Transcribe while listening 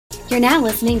You're now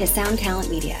listening to Sound Talent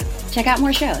Media. Check out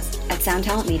more shows at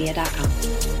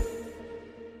soundtalentmedia.com.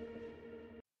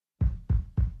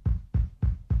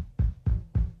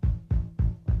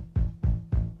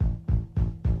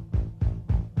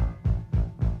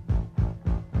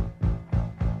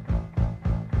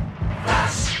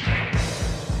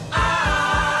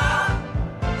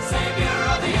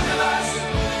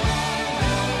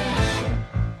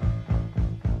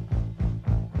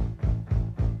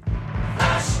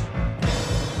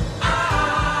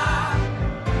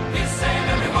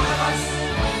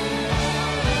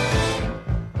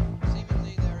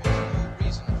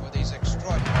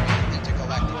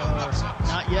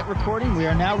 We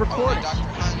are now recording.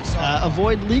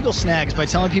 Avoid legal snags by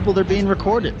telling people they're being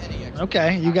recorded.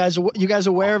 Okay, you guys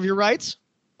aware of your rights?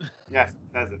 Yes,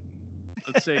 that's it.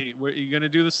 Let's see. Are you going to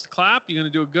do this clap? You going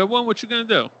to do a good one? What you going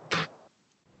to do?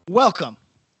 Welcome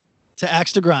to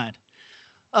Axe to Grind,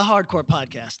 a hardcore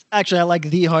podcast. Actually, I like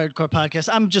the hardcore podcast.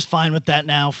 I'm just fine with that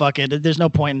now. Fuck it. There's no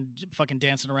point in fucking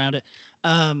dancing around it.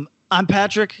 I'm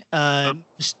Patrick,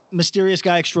 mysterious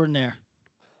guy extraordinaire.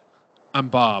 I'm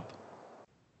Bob.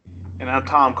 And I'm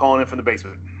Tom, calling in from the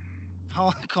basement.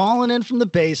 Calling in from the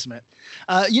basement.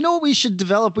 You know what we should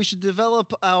develop? We should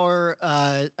develop our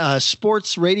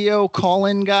sports radio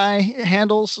call-in guy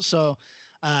handles. So,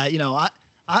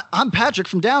 I'm Patrick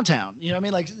from downtown. You know what I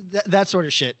mean? Like that sort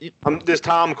of shit. This is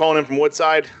Tom calling in from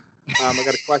Woodside. I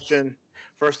got a question.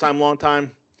 First time, long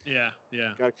time. Yeah.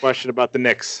 Got a question about the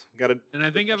Knicks. And I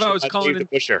think if I was calling in,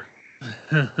 Busher.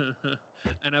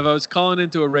 and if I was calling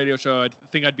into a radio show, I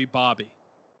think I'd be Bobby.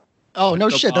 Oh, no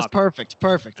shit. That's perfect.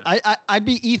 I'd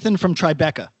be Ethan from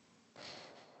Tribeca.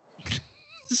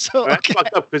 So that's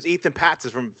fucked up because Ethan Patz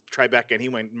is from Tribeca and he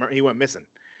went missing.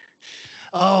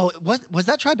 Oh, was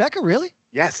that Tribeca really?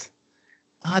 Yes.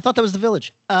 I thought that was the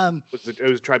village. It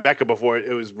was Tribeca before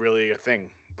it was really a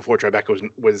thing. Before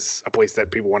Tribeca was a place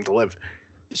that people wanted to live.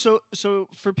 So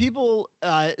for people,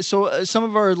 some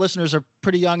of our listeners are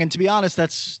pretty young, and to be honest,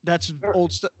 that's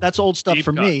old stuff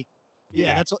for me.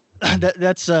 Yeah,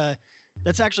 that's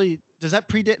actually, does that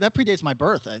predate? That predates my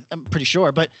birth. I'm pretty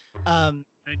sure. But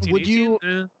would you,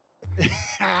 Tom?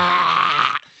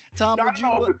 I don't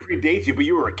know if it predates you, but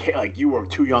you were a kid. Like you were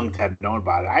too young to have known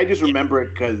about it. I just remember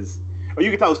it because. Or you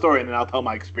can tell the story, and then I'll tell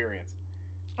my experience.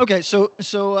 Okay, so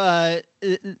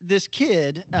this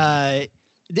kid.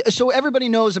 So everybody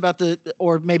knows about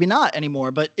or maybe not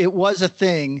anymore, but it was a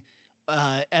thing,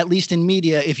 at least in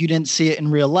media, if you didn't see it in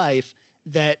real life,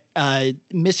 that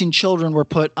missing children were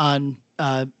put on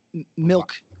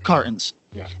milk cartons.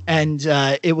 Yeah. And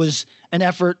it was an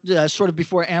effort sort of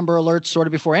before Amber Alerts, sort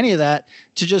of before any of that,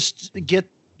 to just get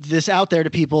this out there to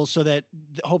people so that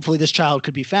hopefully this child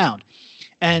could be found.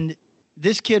 And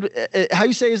this kid, how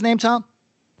you say his name, Tom?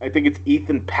 I think it's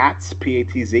Ethan Patz,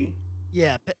 P-A-T-Z.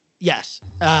 Yeah. Yes.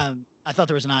 I thought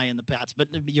there was an I in the Pats, but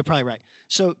you're probably right.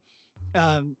 So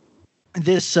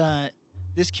this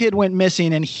kid went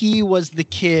missing, and he was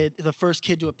the first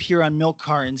kid to appear on milk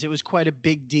cartons. It was quite a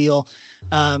big deal.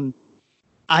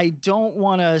 I don't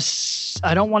want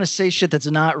to say shit that's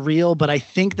not real, but I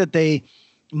think that they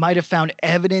might have found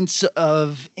evidence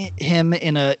of him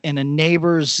in a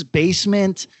neighbor's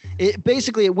basement.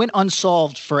 It went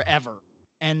unsolved forever.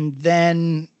 And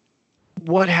then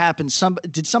what happened?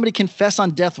 Did somebody confess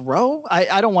on death row?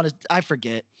 I don't want to. I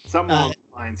forget. Something along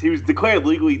those lines. He was declared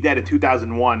legally dead in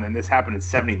 2001, and this happened in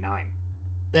 1979.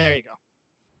 There you go.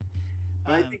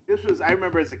 But I think this was. I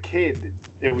remember as a kid,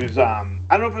 it was. I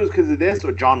don't know if it was because of this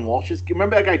or John Walsh's.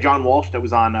 Remember that guy John Walsh that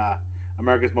was on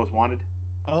America's Most Wanted?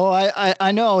 Oh,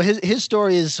 I know. His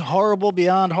story is horrible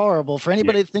beyond horrible. For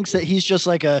anybody that thinks that he's just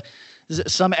like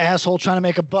some asshole trying to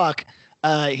make a buck,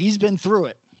 he's been through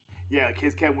it. Yeah, like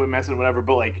his kid went messing, whatever.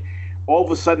 But like, all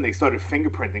of a sudden, they started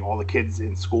fingerprinting all the kids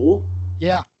in school.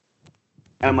 Yeah.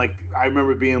 And like, I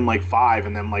remember being like 5,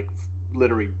 and then like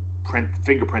literally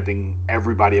fingerprinting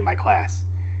everybody in my class.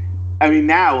 I mean,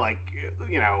 now like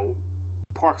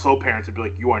Park Slope parents would be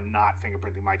like, "You are not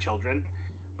fingerprinting my children."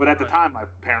 But at the time, my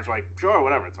parents were like, "Sure,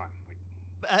 whatever, it's fine." Like,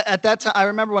 at that time, I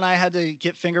remember when I had to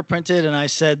get fingerprinted, and I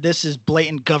said, "This is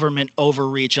blatant government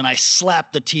overreach," and I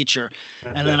slapped the teacher,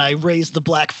 and then I raised the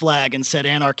black flag and said,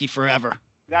 "Anarchy forever."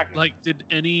 Exactly. Like, did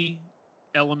any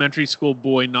elementary school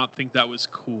boy not think that was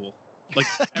cool? Like,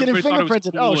 getting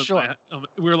fingerprinted? Cool oh, sure.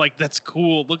 We were like, "That's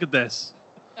cool. Look at this."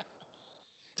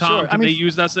 Tom, sure. They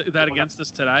use that against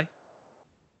us today?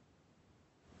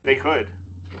 They could.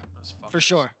 For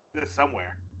sure.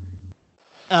 Somewhere.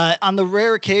 On the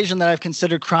rare occasion that I've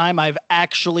considered crime, I've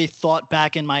actually thought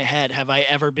back in my head, have I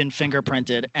ever been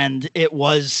fingerprinted? And it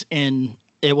was in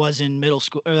middle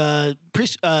school,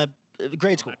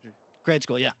 grade school. Grade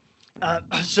school, yeah.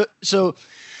 So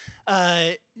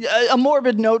a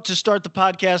morbid note to start the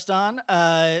podcast on,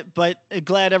 but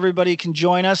glad everybody can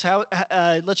join us.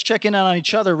 Let's check in on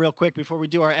each other real quick before we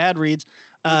do our ad reads.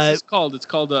 What's this called? It's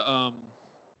called a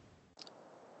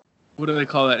what do they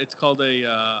call that? It's called a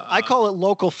I call it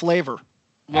local flavor.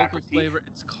 Local flavor.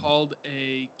 It's called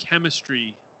a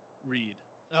chemistry read.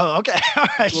 Oh, okay. All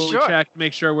right, Well, sure. we check,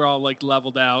 make sure we're all like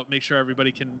leveled out, make sure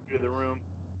everybody can Through the room.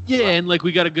 Yeah, and like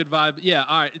we got a good vibe. Yeah,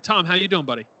 all right. Tom, how you doing,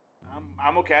 buddy?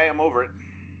 I'm okay. I'm over it.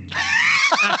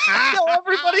 No,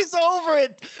 everybody's over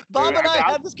it. Bob and I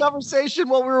had this conversation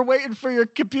while we were waiting for your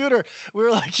computer. We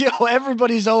were like,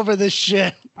 everybody's over this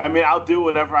shit. I mean, I'll do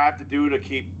whatever I have to do to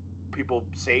keep people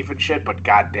safe and shit, but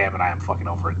god damn it, I am fucking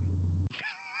over it.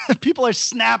 People are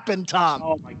snapping, Tom.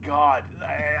 Oh my god.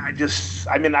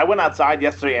 I went outside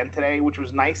yesterday and today, which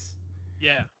was nice.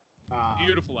 Yeah.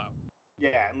 Beautiful out.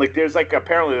 Yeah, and like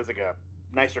apparently there's like a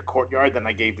nicer courtyard than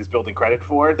I gave this building credit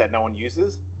for that no one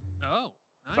uses. Oh,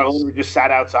 nice. So I literally just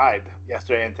sat outside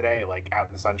yesterday and today, like out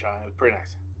in the sunshine. It was pretty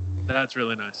nice. That's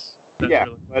really nice. But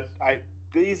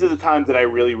these are the times that I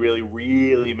really, really,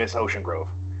 really miss Ocean Grove.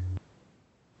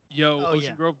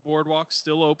 Ocean Grove Boardwalk's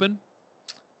still open.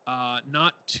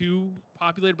 Not too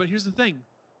populated, but here's the thing.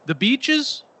 The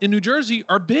beaches in New Jersey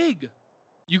are big.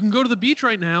 You can go to the beach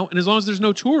right now, and as long as there's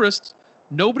no tourists,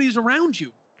 nobody's around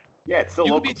you. Yeah, it's still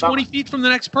you local. You can be 20 feet from the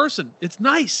next person. It's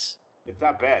nice. It's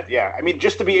not bad, yeah. I mean,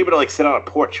 just to be able to like sit on a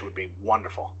porch would be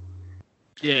wonderful.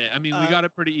 Yeah, I mean, we got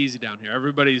it pretty easy down here.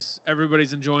 Everybody's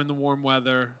enjoying the warm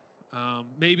weather.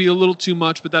 Maybe a little too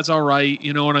much, but that's all right.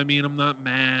 You know what I mean? I'm not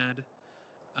mad.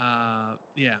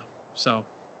 So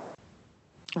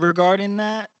regarding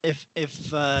that, if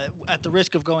at the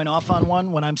risk of going off on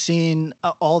one, when I'm seeing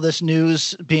all this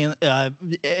news being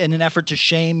in an effort to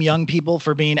shame young people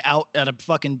for being out at a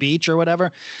fucking beach or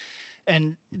whatever,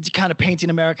 and kind of painting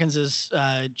Americans as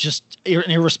just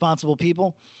irresponsible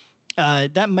people,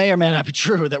 that may or may not be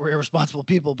true that we're irresponsible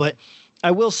people, but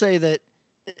I will say that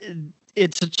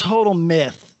it's a total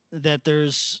myth that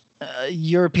there's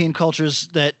European cultures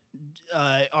that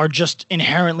are just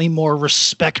inherently more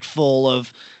respectful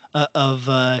of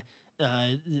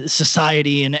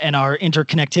society and our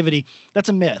interconnectivity. That's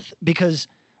a myth, because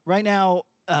right now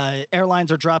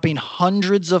airlines are dropping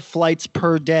hundreds of flights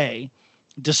per day,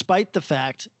 despite the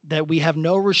fact that we have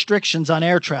no restrictions on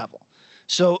air travel.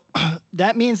 So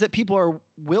that means that people are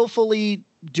willfully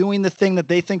doing the thing that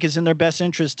they think is in their best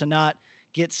interest to not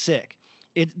get sick.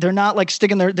 They're not like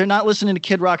they're not listening to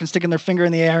Kid Rock and sticking their finger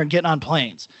in the air and getting on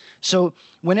planes. So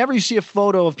whenever you see a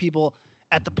photo of people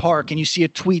at the park and you see a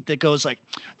tweet that goes like,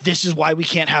 "This is why we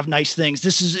can't have nice things.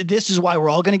 This is why we're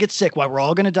all going to get sick, why we're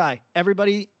all going to die."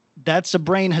 Everybody, that's a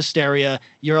brain hysteria.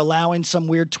 You're allowing some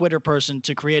weird Twitter person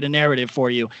to create a narrative for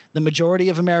you. The majority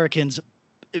of Americans,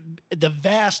 the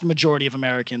vast majority of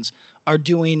Americans, are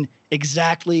doing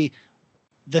exactly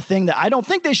the thing that I don't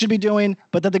think they should be doing,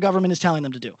 but that the government is telling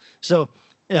them to do. So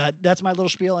that's my little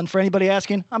spiel. And for anybody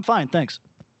asking, I'm fine. Thanks.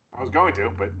 I was going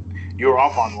to, but you were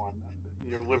off on one.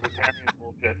 Your libertarian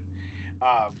bullshit.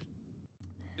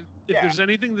 If there's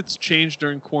anything that's changed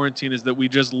during quarantine is that we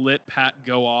just let Pat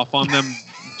go off on them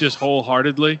just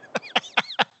wholehearted. You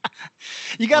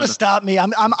got to stop me.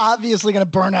 I'm obviously going to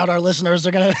burn out our listeners.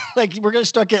 They're going to we're going to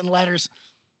start getting letters.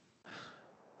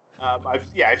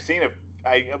 I've seen it.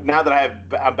 Now that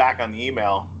I'm back on the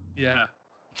email. Yeah.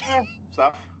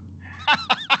 Stuff.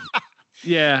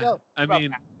 Yeah. I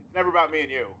mean, it's never about me and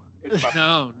you. It's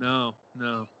about no.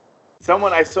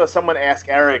 I saw someone ask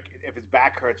Eric if his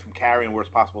back hurts from carrying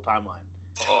Worst Possible Timeline.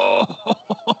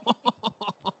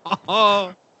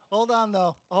 Oh. Hold on,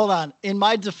 though. Hold on. In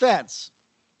my defense,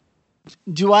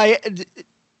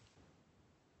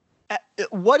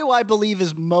 what do I believe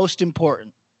is most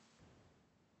important?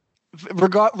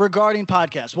 Regarding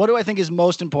podcasts, what do I think is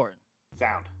most important?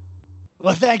 Sound.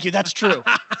 Well, thank you. That's true.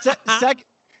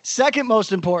 Second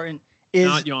most important is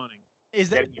not yawning. Is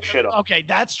that getting your shit off. Okay?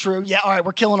 That's true. Yeah. All right.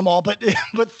 We're killing them all. But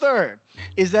third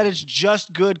is that it's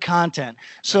just good content.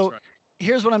 So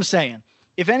Here's what I'm saying.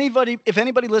 If anybody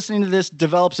listening to this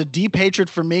develops a deep hatred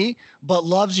for me, but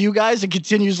loves you guys and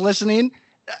continues listening,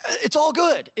 it's all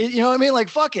good. You know what I mean? Like,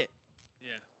 fuck it.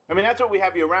 Yeah. I mean, that's what we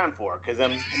have you around for, because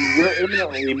you're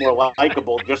imminently more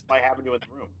likable just by having you in the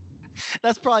room.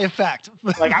 That's probably a fact.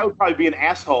 Like, I would probably be an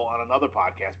asshole on another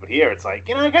podcast, but here it's like,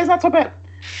 the guy's not so bad.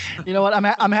 You know what?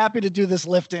 I'm happy to do this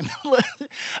lifting.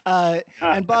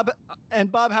 And Bob,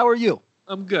 how are you?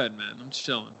 I'm good, man. I'm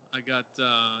chilling. I got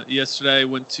yesterday. I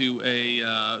went to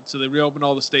so they reopened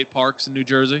all the state parks in New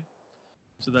Jersey,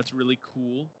 so that's really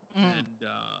cool. And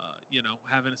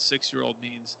having a 6-year-old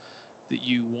means that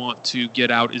you want to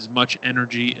get out as much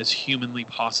energy as humanly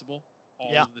possible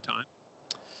all of the time.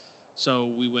 So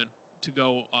we went to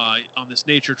go on this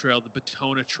nature trail, the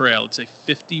Batona Trail. It's a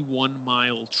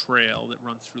 51-mile trail that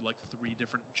runs through like 3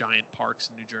 different giant parks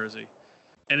in New Jersey.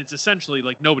 And it's essentially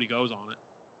like nobody goes on it.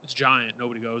 It's giant.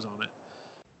 Nobody goes on it.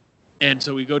 And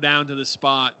so we go down to the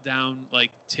spot down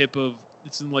like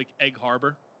it's in like Egg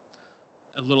Harbor,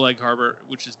 a little Egg Harbor,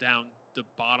 which is down the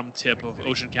bottom tip of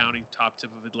Ocean County, top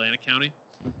tip of Atlantic County.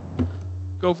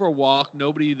 Go for a walk.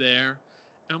 Nobody there.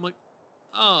 And I'm like,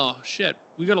 oh, shit,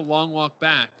 we got a long walk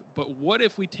back. But what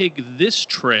if we take this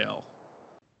trail?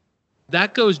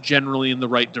 That goes generally in the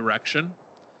right direction.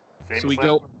 So we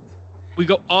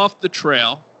go off the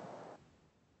trail,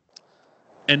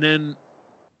 and then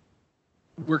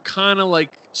we're kind of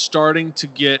like starting to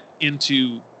get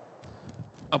into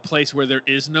a place where there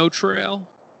is no trail.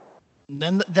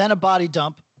 Then a body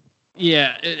dump.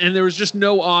 Yeah, and there was just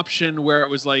no option where it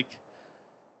was like,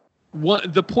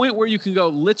 the point where you can go,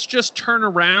 let's just turn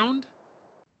around,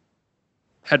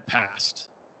 had passed.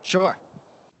 Sure.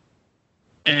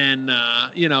 And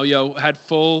had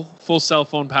full cell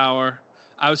phone power.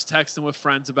 I was texting with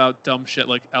friends about dumb shit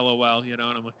like LOL, and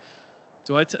I'm like,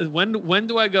 when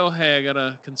do I go, hey, I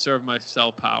gotta conserve my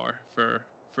cell power for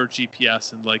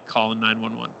GPS and like calling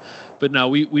 911? But no,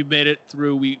 we made it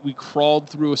through. We crawled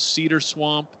through a cedar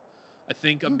swamp. I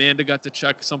think Amanda got to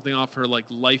check something off her like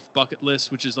life bucket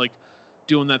list, which is like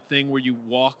doing that thing where you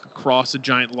walk across a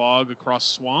giant log across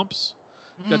swamps.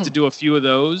 Got to do a few of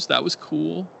those. That was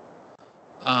cool.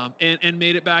 And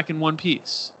made it back in one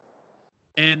piece.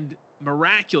 And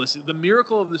miraculous, the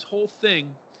miracle of this whole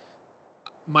thing,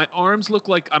 my arms look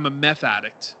like I'm a meth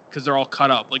addict because they're all cut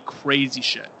up like crazy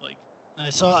shit. Like I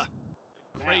saw.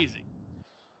 Crazy.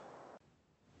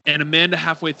 And Amanda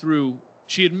halfway through,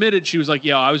 she admitted, she was like,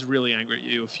 yeah, I was really angry at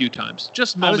you a few times.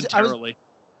 Just momentarily.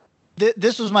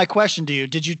 This was my question to you.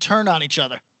 Did you turn on each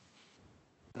other?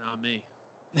 Not me.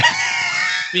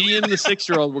 Me and the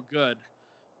 6-year-old were good.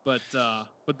 But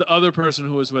the other person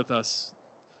who was with us,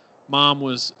 mom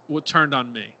was what turned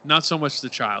on me. Not so much the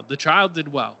child. The child did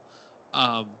well.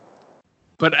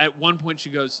 But at one point she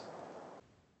goes,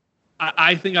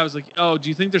 I think I was like, oh, do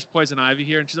you think there's poison ivy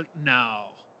here? And she's like,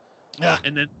 no. Yeah.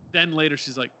 And then later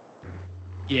she's like,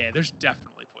 yeah, there's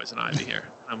definitely poison ivy here.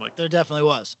 I'm like, there definitely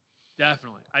was.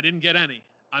 Definitely. I didn't get any.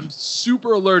 I'm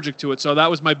super allergic to it. So that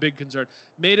was my big concern.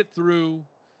 Made it through.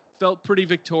 Felt pretty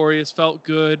victorious. Felt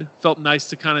good. Felt nice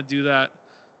to kind of do that.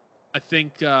 I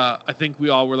think we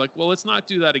all were like, well, let's not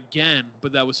do that again.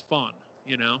 But that was fun,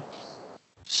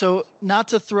 So not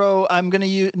to throw, I'm going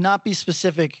to not be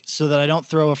specific so that I don't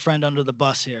throw a friend under the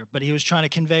bus here. But he was trying to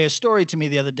convey a story to me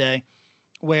the other day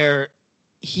where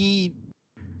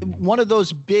one of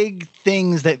those big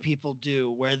things that people do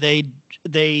where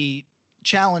they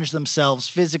challenge themselves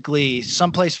physically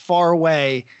someplace far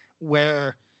away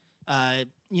where,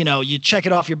 you check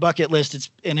it off your bucket list.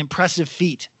 It's an impressive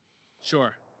feat.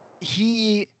 Sure.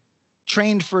 He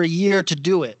trained for a year to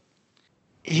do it.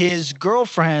 His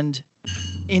girlfriend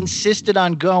insisted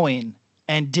on going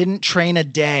and didn't train a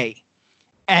day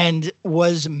and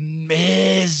was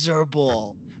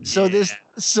miserable. So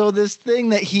this thing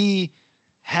that he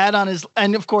had on his,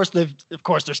 and of course they're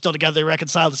still together, they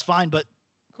reconciled, it's fine, but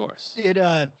of course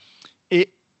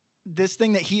this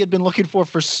thing that he had been looking for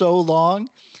so long,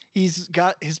 he's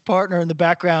got his partner in the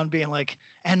background being like,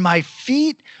 and my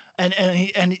feet, and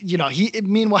he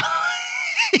meanwhile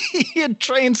he had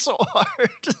trained so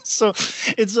hard. So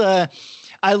it's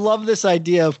I love this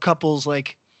idea of couples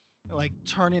like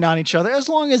turning on each other as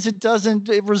long as it doesn't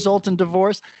result in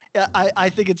divorce. I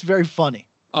think it's very funny.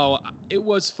 Oh, it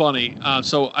was funny.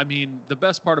 So I mean, the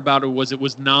best part about it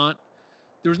was not.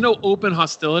 There was no open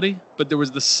hostility, but there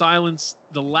was the silence,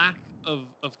 the lack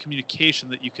of communication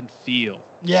that you can feel.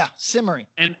 Yeah, simmering.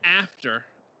 And after,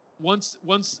 once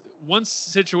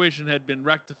situation had been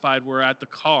rectified, we're at the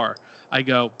car. I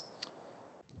go,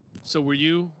 so were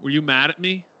you mad at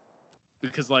me?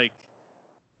 Because like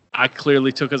I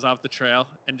clearly took us off the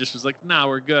trail and just was like, nah,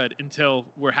 we're good,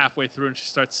 until we're halfway through and she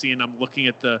starts seeing I'm looking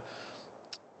at the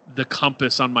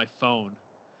compass on my phone.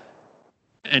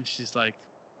 And she's like,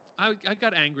 I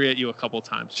got angry at you a couple of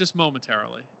times, just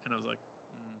momentarily. And I was like,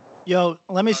 Yo,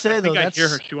 let me say, though, I hear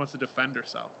her. She wants to defend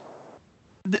herself.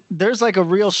 There's like a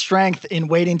real strength in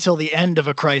waiting till the end of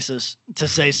a crisis to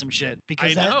say some shit.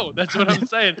 Because I know. That's what I'm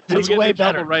saying. It's way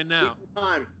better right now.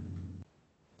 Time.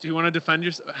 Do you want to defend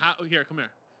yourself? Here, come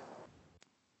here.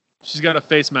 She's got a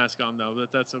face mask on, though,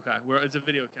 but that's okay. It's a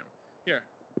video camera. Here.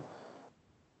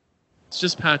 It's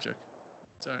just Patrick.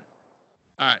 It's all right.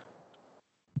 All right.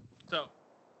 So,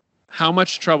 how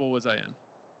much trouble was I in?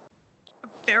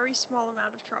 very small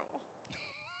amount of trouble.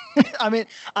 I mean,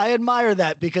 I admire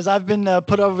that because I've been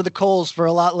put over the coals for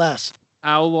a lot less.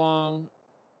 How long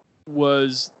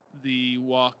was the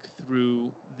walk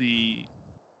through the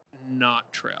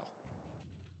knot trail?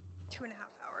 2.5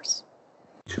 hours.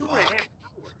 2.5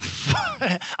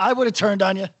 hours. I would have turned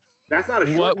on you. That's not a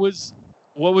short.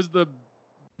 What was the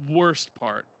worst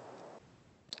part?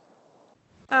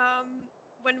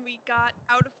 When we got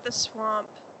out of the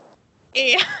swamp,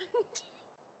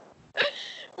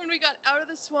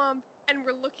 and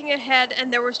we're looking ahead,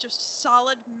 and there was just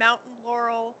solid mountain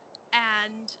laurel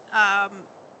and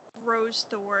rose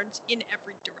thorns in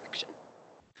every direction.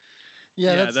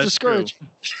 Yeah, that's discouraging.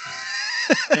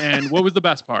 And what was the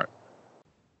best part?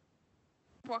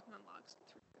 Walking on logs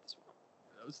through the swamp.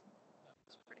 That was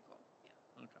Pretty cool. Yeah.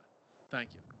 okay.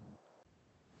 Thank you.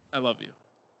 I love you.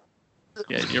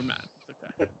 Yeah, you're mad. It's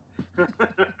okay.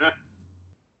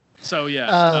 So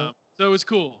yeah, so it was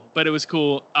cool, but it was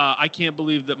cool. I can't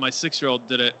believe that my 6-year-old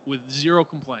did it with 0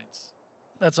 complaints.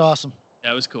 That's awesome.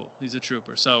 Yeah, it was cool. He's a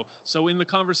trooper. So in the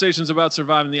conversations about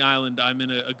surviving the island, I'm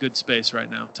in a good space right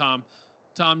now. Tom,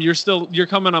 you're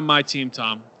coming on my team.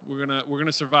 Tom, we're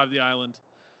gonna survive the island.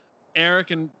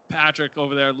 Eric and Patrick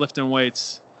over there lifting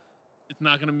weights. It's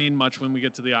not gonna mean much when we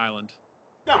get to the island.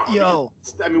 No, Yo.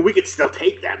 I mean, we could still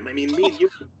take them. I mean, me and you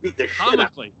could beat the shit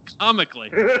out. Comically.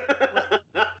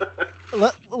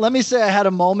 Let me say I had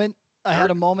a moment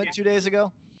 2 days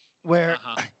ago where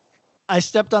I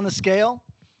stepped on the scale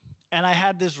and I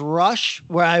had this rush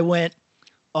where I went,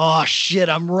 oh shit,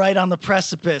 I'm right on the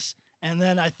precipice. And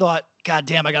then I thought, God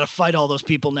damn, I got to fight all those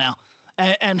people now.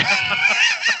 And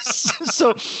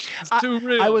so too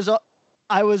real. I was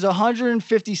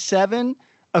 157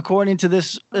 according to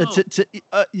this, but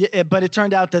it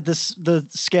turned out that the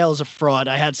scale is a fraud.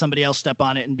 I had somebody else step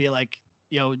on it and be like,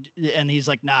 and he's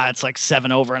like, nah, it's like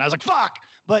 7 over. And I was like, fuck.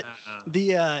 But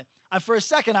for a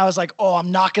second, I was like, oh,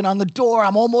 I'm knocking on the door.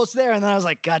 I'm almost there. And then I was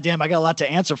like, God damn, I got a lot to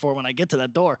answer for when I get to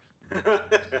that door.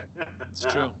 It's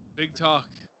true. Big talk.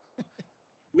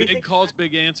 Big calls,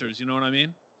 big answers. You know what I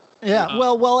mean? Yeah.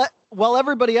 While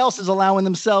everybody else is allowing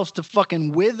themselves to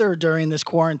fucking wither during this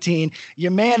quarantine,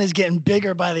 your man is getting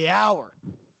bigger by the hour.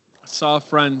 I saw a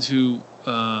friend who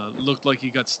looked like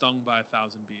he got stung by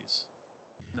 1,000 bees.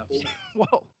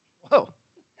 Whoa.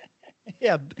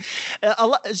 Yeah.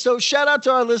 So shout out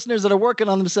to our listeners that are working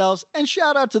on themselves, and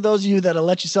shout out to those of you that have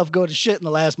let yourself go to shit in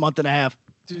the last month and a half.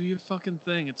 Do your fucking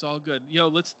thing. It's all good. Yo,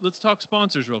 let's talk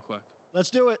sponsors real quick. Let's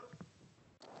do it.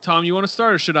 Tom, you want to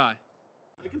start or should I?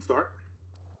 I can start.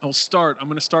 I'll start. I'm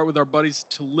going to start with our buddies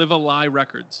To Live a Lie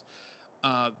Records.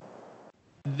 I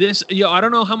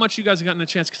don't know how much you guys have gotten a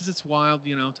chance because it's wild,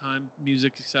 time,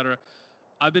 music, etc.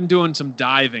 I've been doing some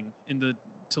diving in the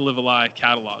To Live a Lie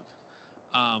catalog.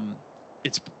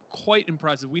 It's quite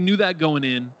impressive. We knew that going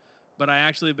in, but I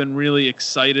actually have been really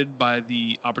excited by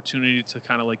the opportunity to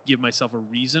kind of like give myself a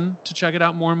reason to check it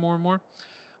out more and more and more.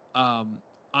 I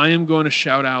am going to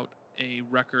shout out a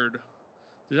record.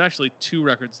 There's actually 2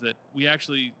 records that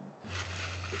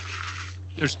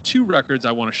there's 2 records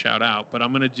I want to shout out, but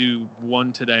I'm going to do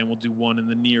one today and we'll do one in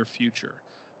the near future.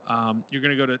 You're going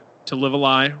to go to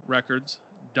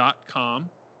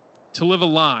tolivealierecords.com,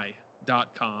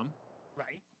 tolivealie.com.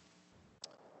 Right.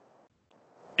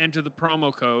 Enter the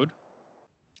promo code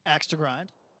Axe to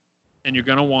Grind. And you're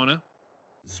going to want to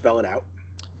spell it out.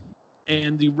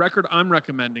 And the record I'm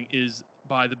recommending is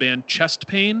by the band Chest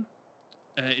Pain.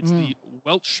 It's the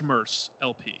Weltschmerz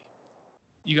LP.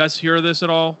 You guys hear of this at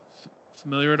all?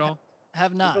 Familiar at all?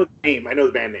 Have not. I know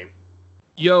the band name.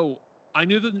 Yo, I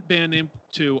knew the band name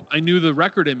too. I knew the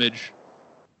record image.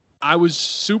 I was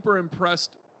super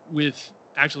impressed with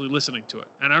actually listening to it.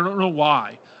 And I don't know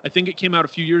why. I think it came out a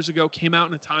few years ago. Came out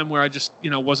in a time where I just,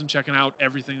 wasn't checking out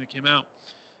everything that came out.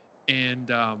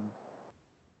 And I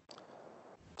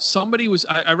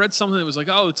read something that was like,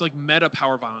 oh, it's like meta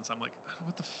power violence. I'm like,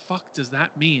 what the fuck does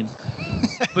that mean?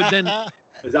 But then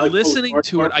listening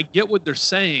to it, I get what they're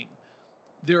saying.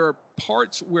 There are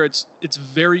parts where it's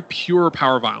very pure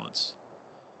power violence.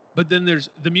 But then there's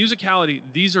the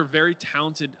musicality. These are very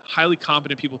talented, highly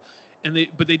competent people.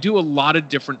 But they do a lot of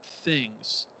different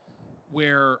things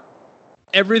where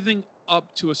everything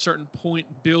up to a certain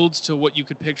point builds to what you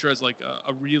could picture as like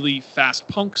a really fast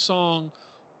punk song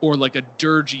or like a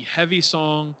dirgy heavy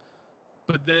song,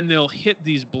 but then they'll hit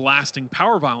these blasting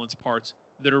power violence parts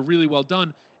that are really well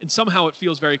done, and somehow it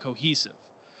feels very cohesive.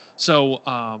 So,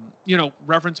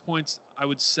 reference points, I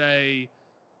would say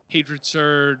Hatred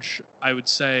Surge, I would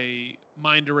say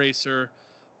Mind Eraser,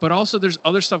 but also there's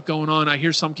other stuff going on. I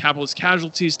hear some Capitalist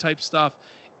Casualties type stuff.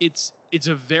 It's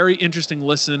a very interesting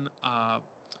listen.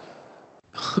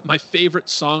 My favorite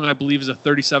song, I believe, is a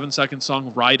 37-second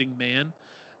song, "Riding Man,"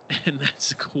 and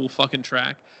that's a cool fucking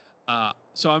track.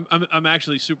 So I'm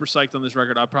actually super psyched on this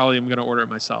record. I probably am going to order it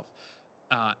myself.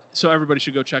 So everybody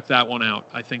should go check that one out.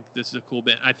 I think this is a cool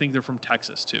band. I think they're from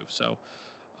Texas too. So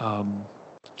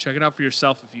check it out for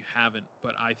yourself if you haven't.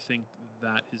 But I think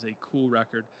that is a cool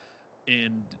record,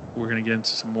 and we're going to get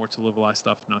into some more To Live a Lie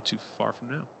stuff not too far from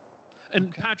now.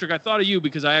 And Patrick, I thought of you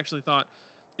because I actually thought,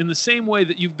 in the same way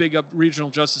that you've big up Regional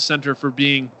Justice Center for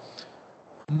being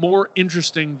more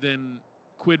interesting than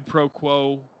quid pro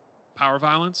quo power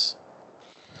violence,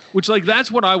 which, like, that's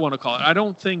what I want to call it. I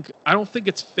don't think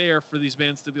it's fair for these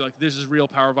bands to be like, this is real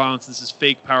power violence, this is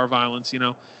fake power violence, you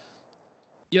know.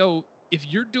 Yo, if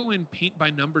you're doing paint by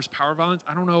numbers power violence,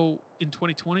 I don't know, in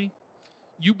 2020,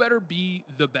 you better be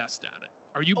the best at it.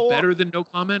 Are you better than No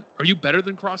Comment? Are you better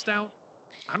than Crossed Out?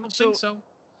 I don't think so.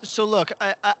 So look,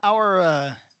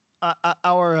 our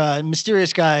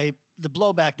mysterious guy, the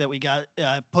blowback that we got,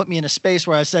 put me in a space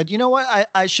where I said, you know what,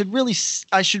 I should really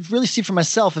see for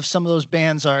myself if some of those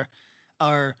bands are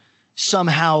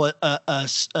somehow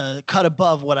cut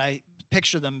above what I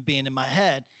picture them being in my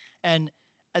head, and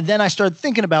then I started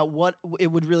thinking about what it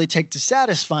would really take to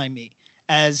satisfy me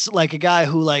as like a guy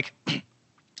who like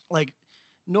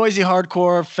noisy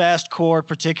hardcore, fastcore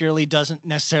particularly doesn't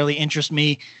necessarily interest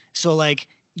me. So like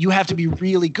you have to be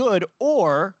really good,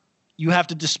 or you have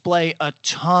to display a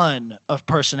ton of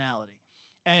personality.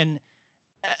 And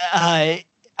I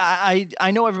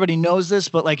know everybody knows this,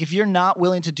 but like if you're not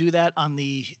willing to do that on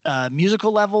the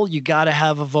musical level, you got to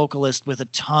have a vocalist with a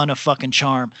ton of fucking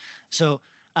charm. So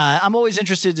I'm always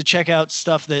interested to check out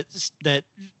stuff that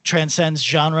transcends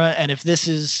genre, and if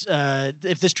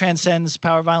this transcends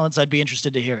power violence, I'd be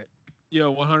interested to hear it. Yeah,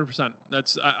 100%.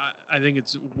 That's I think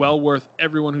it's well worth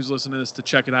everyone who's listening to this to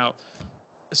check it out.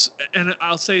 And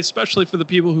I'll say especially for the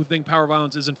people who think power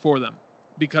violence isn't for them,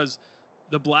 because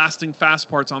the blasting fast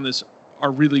parts on this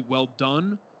are really well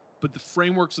done, but the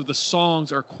frameworks of the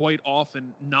songs are quite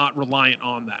often not reliant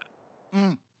on that.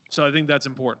 So I think that's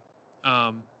important.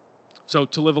 So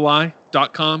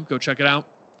tolivealie.com, go check it out.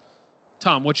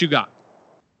 Tom, what you got?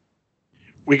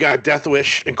 We got Death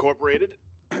Wish Incorporated.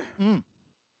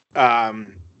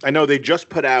 I know they just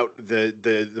put out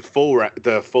the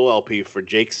full LP for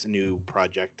Jake's new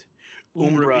project,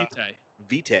 Umbra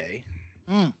Vitae.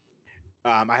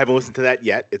 I haven't listened to that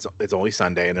yet. It's only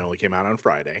Sunday and it only came out on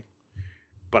Friday,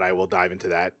 but I will dive into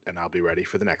that and I'll be ready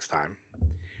for the next time.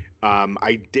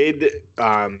 I did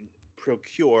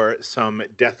procure some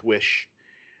Death Wish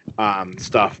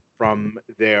stuff from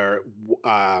their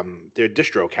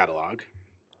distro catalog.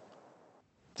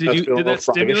 Did that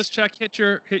stimulus check hit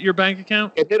your bank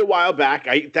account? It hit a while back.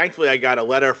 Thankfully I got a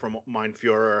letter from Mein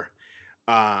Führer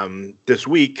this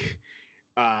week,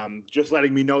 just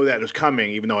letting me know that it was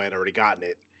coming, even though I had already gotten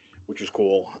it, which was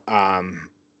cool.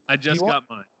 I just got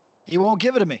mine. He won't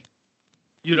give it to me.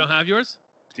 You don't have yours?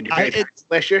 Did you pay it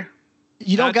last year?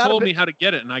 You don't got told me how to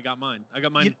get it, and I got mine. I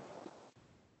got mine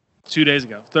 2 days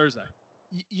ago, Thursday.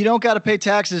 You don't got to pay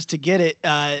taxes to get it.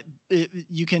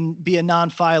 You can be a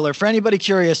non-filer. For anybody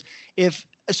curious,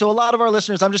 a lot of our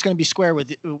listeners, I'm just going to be square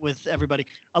with everybody.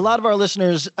 A lot of our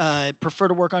listeners prefer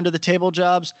to work under the table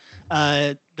jobs.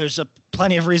 There's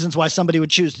plenty of reasons why somebody would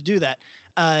choose to do that.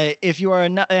 If you are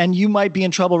and you might be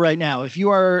in trouble right now. If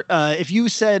you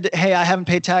said, "Hey, I haven't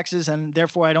paid taxes and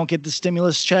therefore I don't get the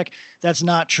stimulus check," that's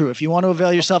not true. If you want to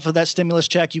avail yourself of that stimulus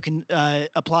check, you can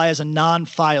apply as a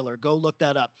non-filer. Go look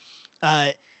that up.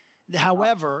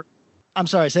 However, I'm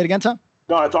sorry, say it again, Tom?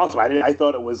 No, it's awesome. I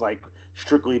thought it was like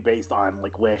strictly based on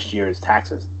like last year's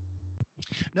taxes.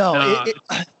 No,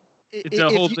 it's a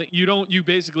whole thing. You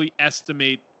basically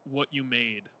estimate what you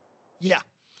made. Yeah.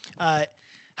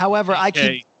 However, I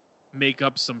can make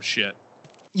up some shit.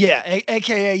 Yeah,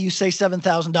 AKA you say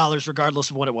 $7,000 regardless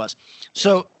of what it was.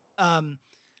 So the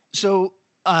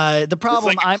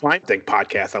problem it's like a Klein Think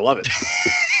podcast. I love it.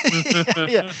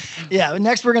 Yeah.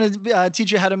 Next, we're going to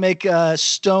teach you how to make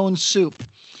stone soup.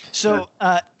 So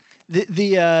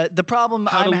the problem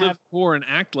how to live poor and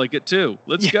act like it too.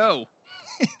 Let's go.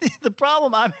 The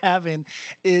problem I'm having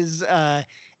is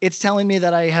it's telling me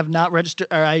that I have not registered,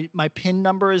 or my PIN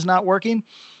number is not working.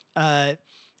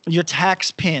 Your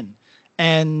tax PIN,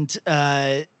 and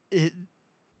I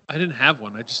didn't have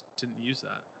one. I just didn't use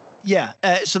that. Yeah.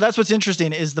 So that's what's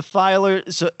interesting is the filer.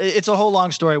 So it's a whole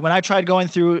long story. When I tried going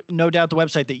through, no doubt the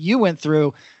website that you went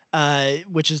through,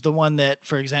 which is the one that,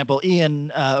 for example,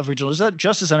 Ian of Regional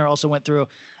Justice Center also went through,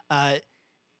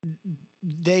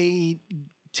 they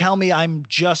tell me I'm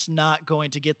just not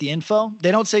going to get the info.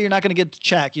 They don't say you're not going to get the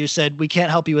check. You said we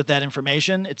can't help you with that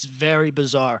information. It's very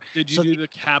bizarre. Did you do the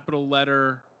capital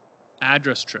letter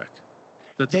address trick?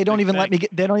 They don't even let me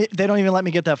get. They don't even let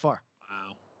me get that far.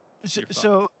 Wow.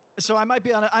 So I might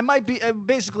be on. I might be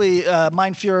basically.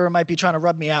 Mein Führer might be trying to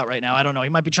rub me out right now. I don't know. He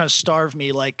might be trying to starve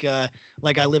me like I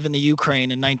live in the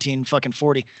Ukraine in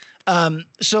 1940.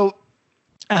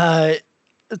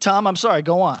 Tom, I'm sorry.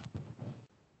 Go on.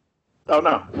 Oh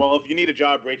no. Well, if you need a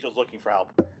job, Rachel's looking for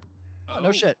help. Oh.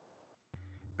 No shit.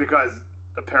 Because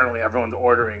apparently everyone's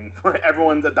ordering.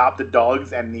 Everyone's adopted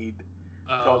dogs and need.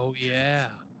 Oh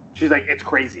yeah. She's like, it's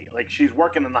crazy. Like, she's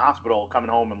working in the hospital, coming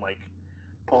home and like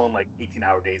pulling like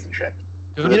 18-hour days and shit.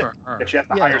 Good for her. And she has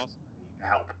to hire somebody to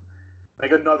help,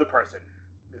 like another person.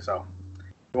 So,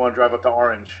 you want to drive up to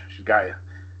Orange? She's got you.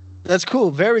 That's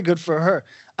cool. Very good for her.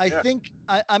 I think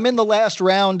I'm in the last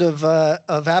round of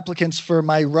applicants for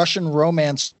my Russian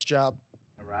romance job.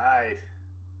 All right.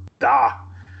 Da.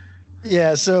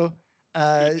 Yeah. So,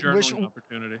 journaling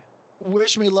opportunity.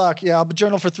 Wish me luck. Yeah, I'll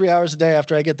journal for 3 hours a day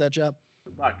after I get that job.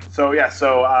 Good luck. So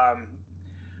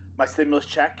my stimulus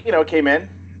check, came in.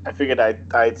 I figured I'd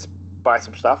buy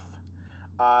some stuff.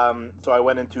 So I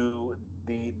went into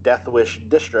the Death Wish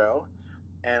distro,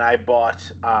 and I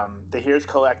bought the Here's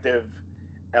Collective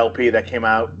LP that came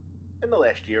out in the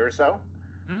last year or so.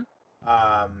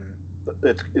 Mm-hmm.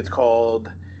 It's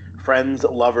called Friends,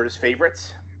 Lovers,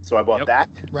 Favorites. So I bought that.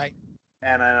 Right.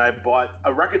 And then I bought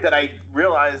a record that I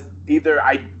realized either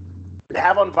I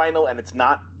have on vinyl and it's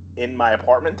not in my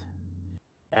apartment,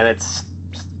 and it's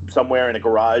somewhere in a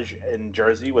garage in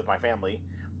Jersey with my family,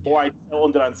 or I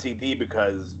owned it on CD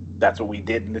because that's what we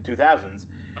did in the 2000s.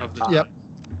 Yep.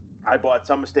 I bought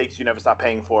Some Mistakes You Never Stop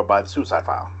Paying For by the Suicide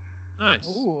File. Nice.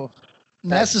 Ooh,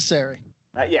 necessary.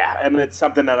 Yeah, and it's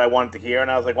something that I wanted to hear, and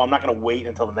I was like, well, I'm not going to wait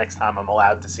until the next time I'm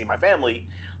allowed to see my family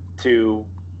to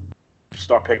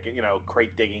start picking,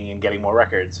 crate digging and getting more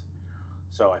records.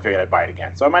 So I figured I'd buy it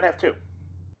again. So I might have two.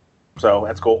 So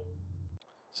that's cool.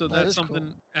 So That that's is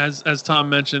something, cool. as Tom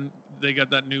mentioned, they got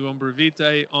that new Umbra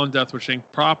Vitae on Death Wish Inc.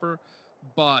 proper,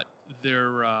 but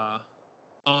they're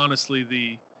honestly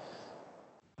the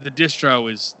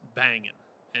distro is banging,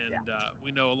 and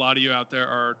we know a lot of you out there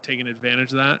are taking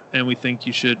advantage of that, and we think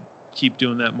you should keep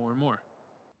doing that more and more.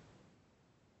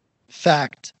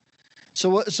 Fact. So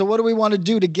what do we want to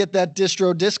do to get that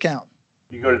distro discount?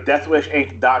 You go to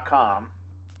deathwishinc.com.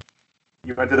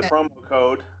 You enter the promo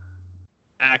code.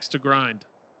 Axe to grind.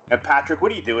 And Patrick, what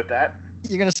do you do with that?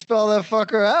 You're going to spell that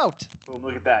fucker out. Boom,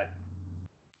 look at that.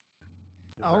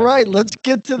 All right, let's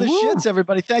get to the shits,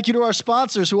 everybody. Thank you to our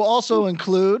sponsors, who also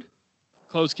include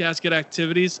Closed Casket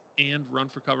Activities and Run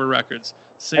for Cover Records.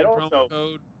 Same And also, promo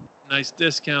code, nice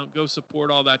discount. Go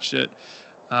support all that shit.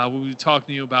 We'll be talking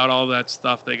to you about all that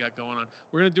stuff they got going on.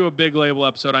 We're going to do a big label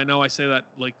episode. I know I say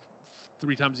that like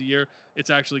 3 times a year. It's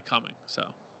actually coming,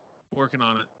 so working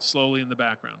on it slowly in the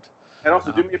background. And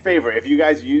also, do me a favor. If you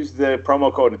guys use the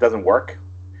promo code and it doesn't work,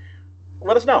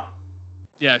 let us know.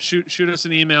 Yeah, shoot us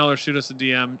an email or shoot us a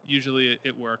DM. Usually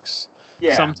it works.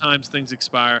 Yeah. Sometimes things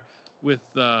expire with,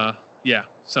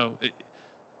 So,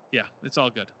 it's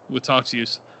all good. We'll talk to you.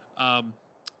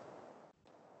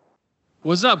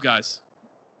 What's up, guys?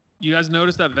 You guys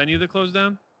noticed that venue that closed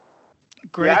down?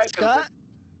 Great Scott.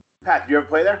 Pat, you ever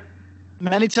play there?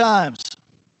 Many times.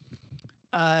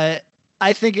 I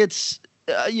think it's,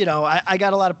 I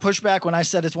got a lot of pushback when I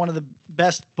said it's one of the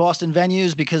best Boston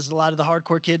venues because a lot of the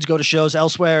hardcore kids go to shows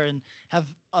elsewhere and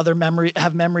have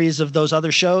memories of those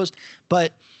other shows.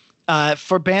 But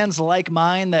for bands like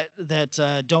mine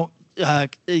that don't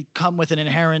come with an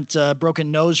inherent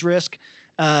broken nose risk,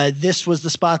 this was the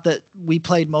spot that we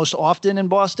played most often in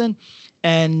Boston.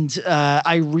 And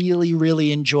I really,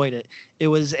 really enjoyed it. It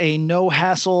was a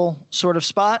no-hassle sort of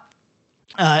spot,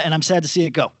 and I'm sad to see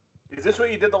it go. Is this where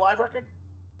you did the live record?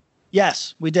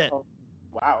 Yes, we did. Oh,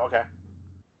 wow, okay.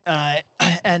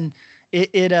 And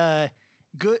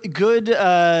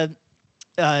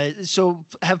so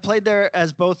have played there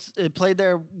as both played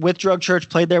there with Drug Church,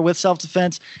 played there with Self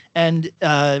Defense, and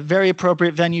very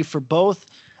appropriate venue for both.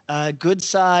 Good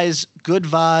size, good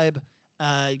vibe,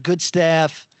 good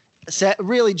staff.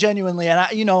 Really genuinely, and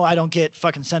I don't get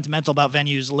fucking sentimental about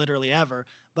venues literally ever,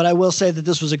 but I will say that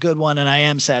this was a good one, and I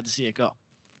am sad to see it go.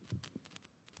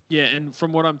 Yeah, and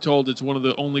from what I'm told, it's one of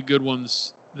the only good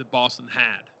ones that Boston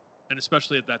had, and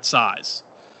especially at that size.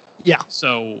 Yeah.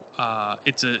 So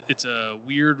it's a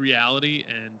weird reality,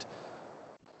 and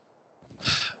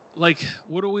like,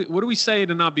 what do we say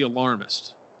to not be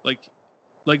alarmist? Like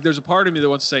there's a part of me that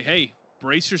wants to say, hey,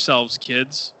 brace yourselves,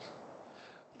 kids.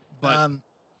 But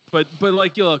But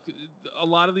like, you look, a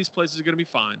lot of these places are going to be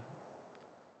fine,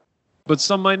 but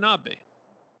some might not be.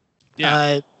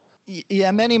 Yeah.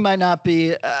 Yeah, many might not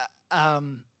be.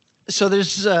 So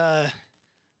there's, I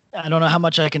don't know how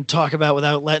much I can talk about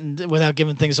without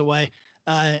giving things away.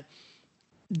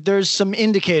 There's some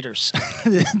indicators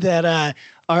that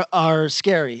are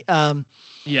scary.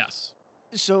 Yes.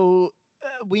 So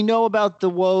we know about the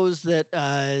woes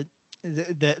that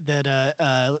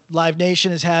Live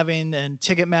Nation is having and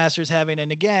Ticketmaster is having.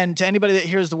 And again, to anybody that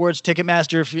hears the words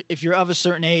Ticketmaster, if you're of a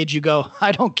certain age, you go,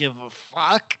 I don't give a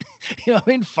fuck. You know what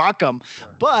I mean? Fuck them.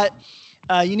 Sure. But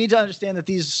you need to understand that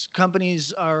these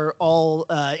companies are all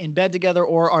in bed together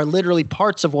or are literally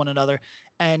parts of one another.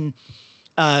 And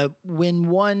when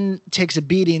one takes a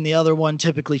beating, the other one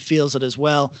typically feels it as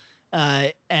well.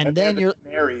 And then you're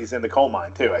Mary's in the coal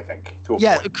mine too, I think.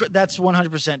 That's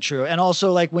 100% true. And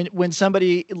also, like when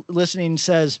somebody listening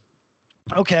says,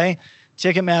 "Okay,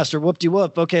 Ticketmaster,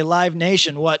 whoop-de-whoop. Okay, Live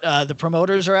Nation, what? The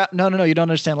promoters are out." No, you don't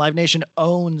understand. Live Nation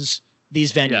owns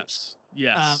these venues.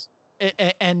 Yes.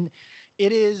 And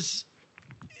it is.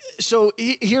 So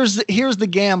here's the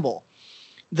gamble.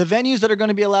 The venues that are going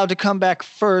to be allowed to come back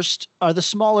first are the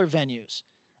smaller venues.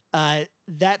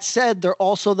 That said, they're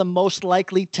also the most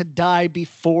likely to die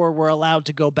before we're allowed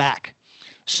to go back.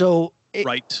 So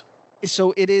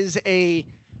it is a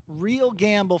real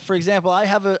gamble. For example, I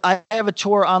have a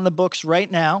tour on the books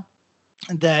right now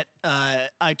that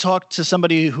I talked to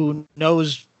somebody who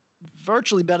knows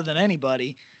virtually better than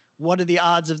anybody what are the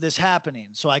odds of this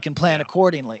happening, so I can plan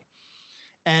accordingly.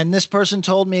 And this person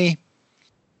told me,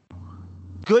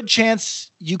 good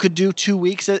chance you could do 2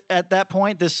 weeks at that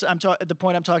point. The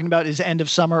point I'm talking about is end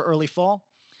of summer, early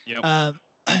fall. Yep.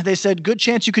 They said good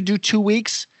chance you could do 2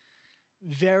 weeks.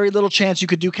 Very little chance you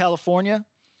could do California.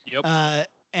 Yep.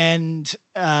 And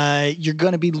you're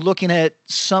going to be looking at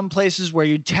some places where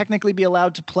you'd technically be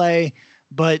allowed to play,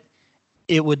 but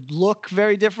it would look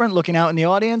very different looking out in the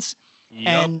audience.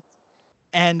 Yep.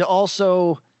 And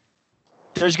also,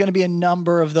 there's going to be a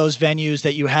number of those venues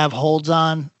that you have holds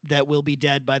on that will be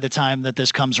dead by the time that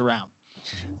this comes around.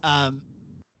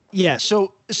 So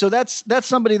that's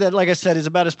somebody that, like I said, is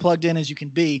about as plugged in as you can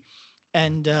be.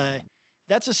 And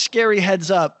that's a scary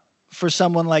heads up for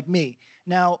someone like me.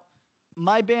 Now,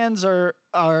 my bands are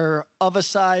of a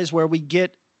size where we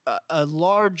get a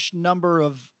large number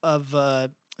of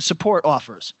support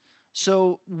offers.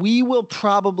 So we will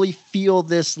probably feel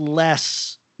this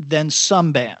less than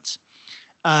some bands.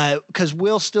 Because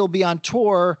we'll still be on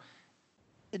tour.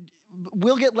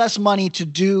 We'll get less money to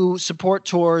do support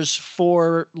tours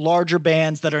for larger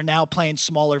bands that are now playing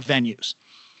smaller venues.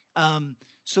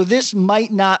 So this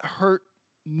might not hurt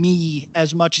me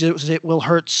as much as it will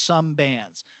hurt some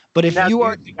bands. But if you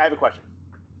are... I have a question.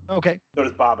 Okay. So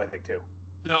does Bob, I think, too.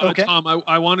 No, okay. Tom,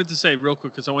 I wanted to say real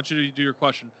quick, because I want you to do your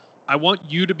question. I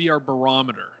want you to be our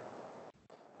barometer.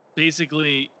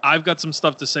 Basically, I've got some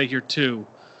stuff to say here, too.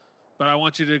 But I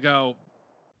want you to go,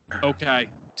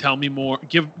 okay, tell me more.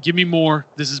 Give me more.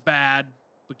 This is bad,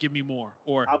 but give me more.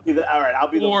 Or I'll be the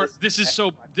or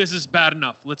listener. this is bad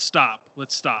enough. Let's stop.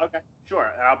 Okay, sure.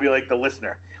 And I'll be like the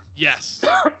listener. Yes.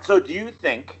 So do you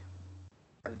think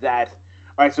that,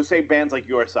 all right, so say bands like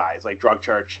your size, like Drug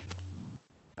Church,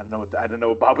 I don't know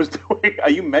what Bob was doing. Are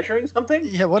you measuring something?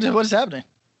 Yeah, what is happening?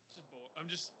 I'm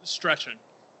just stretching.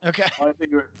 Okay. Oh, I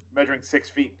think you were measuring 6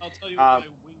 feet. I'll tell you what my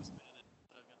wingspan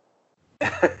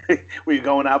is. Were you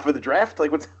going out for the draft?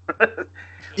 Like what's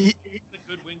It's a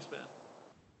good wingspan.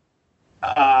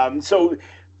 So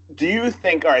do you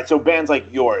think, all right, so bands like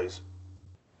yours,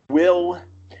 will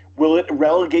it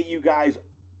relegate you guys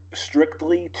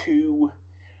strictly to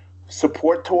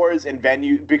support tours and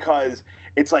venues, because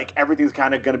it's like everything's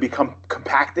kind of going to become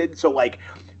compacted? So like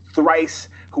Thrice,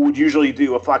 who would usually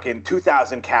do a fucking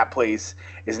 2,000 cap place,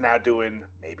 is now doing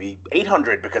maybe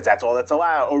 800 because that's all that's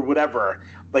allowed, or whatever.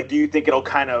 Like, do you think it'll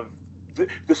kind of,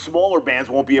 the smaller bands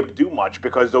won't be able to do much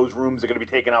because those rooms are going to be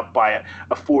taken up by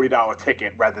a $40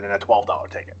 ticket rather than a $12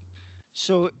 ticket?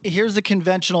 So here's the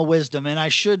conventional wisdom, and I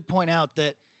should point out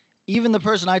that even the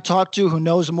person I talk to who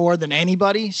knows more than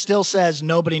anybody still says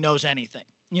nobody knows anything.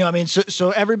 You know what I mean?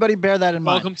 So everybody bear that in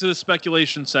mind. Welcome to the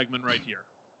speculation segment right here.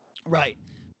 Right.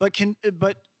 But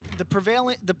the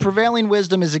prevailing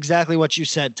wisdom is exactly what you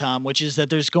said, Tom, which is that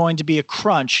there's going to be a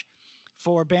crunch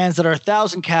for bands that are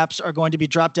 1,000 caps are going to be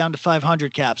dropped down to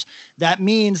 500 caps. That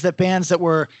means that bands that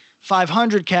were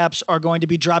 500 caps are going to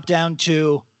be dropped down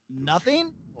to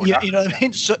nothing. You know what I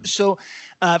mean? So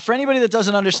for anybody that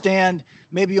doesn't understand,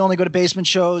 maybe you only go to basement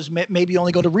shows, maybe you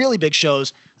only go to really big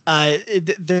shows.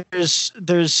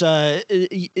 There's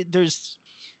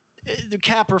the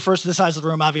cap refers to the size of the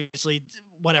room, obviously,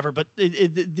 whatever. But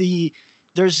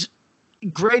there's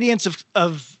gradients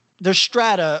of there's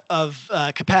strata of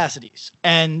capacities,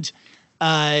 and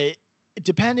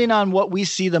depending on what we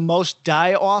see the most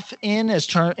die off in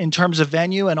terms of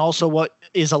venue, and also what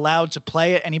is allowed to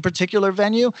play at any particular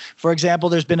venue. For example,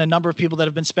 there's been a number of people that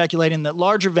have been speculating that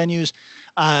larger venues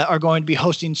are going to be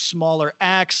hosting smaller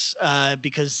acts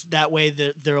because that way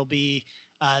there'll be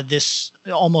this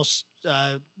almost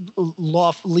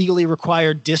legally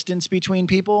required distance between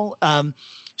people.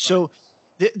 So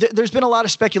there's been a lot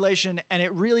of speculation, and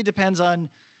it really depends on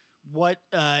what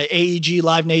AEG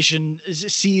Live Nation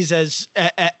sees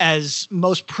as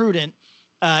most prudent.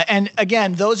 And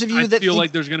again, those of you that feel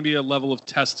like there's going to be a level of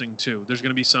testing too. There's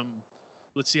going to be some.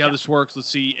 Let's see how this works. Let's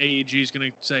see. AEG is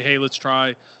going to say, "Hey, let's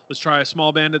try a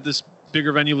small band at this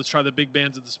bigger venue. Let's try the big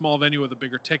bands at the small venue with a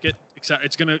bigger ticket."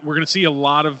 We're going to see a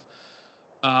lot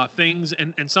of things,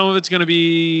 and some of it's going to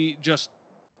be just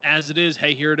as it is.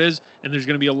 Hey, here it is. And there's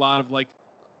going to be a lot of like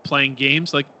playing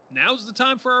games. Like, now's the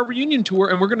time for our reunion tour,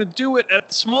 and we're going to do it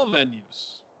at small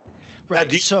venues. Right. Now,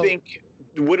 do you think?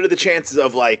 What are the chances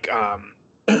of like?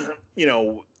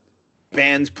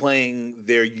 Bands playing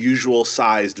their usual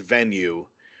sized venue,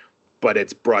 but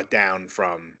it's brought down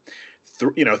from,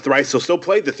 thrice. They'll still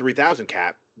play the 3,000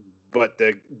 cap, but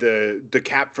the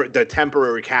cap for the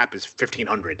temporary cap is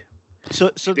 1,500.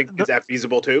 So is that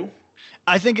feasible too?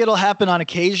 I think it'll happen on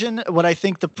occasion. What I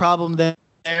think the problem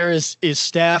there is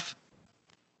staff.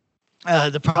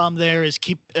 The problem there is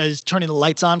turning the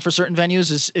lights on for certain venues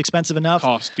is expensive enough.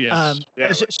 Cost,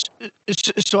 yes.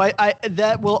 So I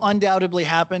that will undoubtedly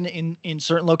happen in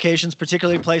certain locations,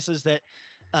 particularly places that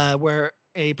where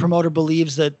a promoter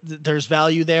believes that there's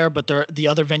value there, but the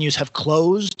other venues have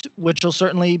closed, which will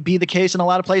certainly be the case in a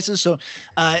lot of places. So,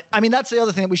 that's the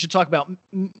other thing that we should talk about,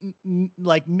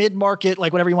 like mid-market,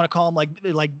 like whatever you want to call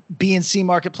them, like B and C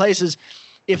marketplaces.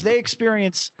 If they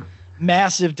experience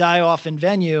massive die-off in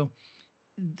venue,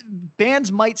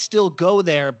 bands might still go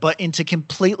there, but into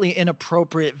completely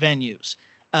inappropriate venues.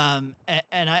 And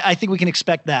I think we can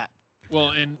expect that.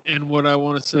 Well, and what I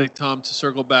want to say, Tom, to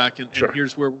circle back, and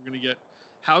here's where we're going to get.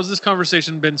 How's this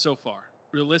conversation been so far?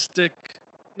 Realistic?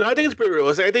 No, I think it's pretty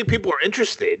realistic. I think people are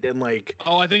interested in like.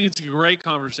 Oh, I think it's a great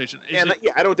conversation.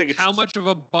 I don't think it's. How much of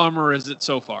a bummer is it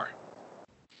so far?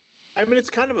 I mean,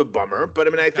 it's kind of a bummer,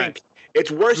 but I think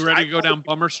it's worse. You ready to go down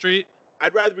Bummer Street?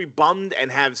 I'd rather be bummed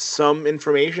and have some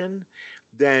information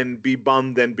than be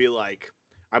bummed and be like,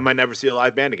 I might never see a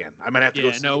live band again. I might have to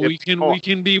go see it. No, we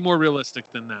can be more realistic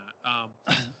than that.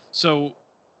 So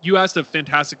you asked a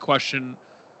fantastic question.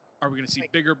 Are we going to see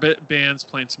bigger bands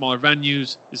playing smaller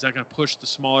venues? Is that going to push the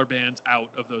smaller bands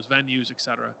out of those venues, et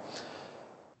cetera?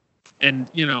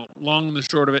 And, long and the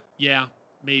short of it, yeah,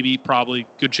 maybe, probably,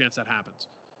 good chance that happens.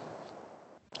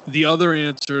 The other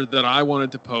answer that I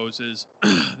wanted to pose is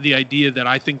the idea that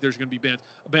I think there's going to be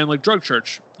a band like Drug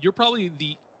Church. You're probably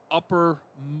the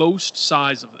uppermost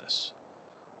size of this,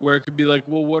 where it could be like,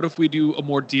 well, what if we do a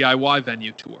more DIY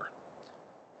venue tour?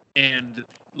 And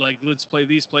like, let's play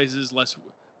these places less.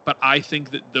 But I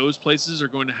think that those places are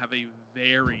going to have a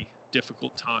very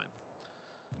difficult time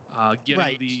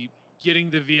getting the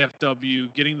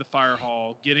VFW, getting the Fire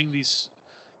Hall, getting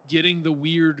the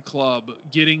Weird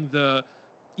Club, getting the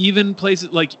even places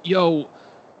like,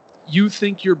 you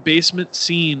think your basement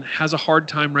scene has a hard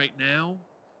time right now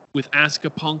with Ask a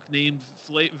Punk named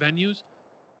venues?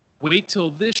 Wait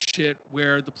till this shit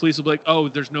where the police will be like, oh,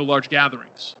 there's no large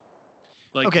gatherings.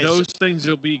 Those things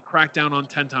will be cracked down on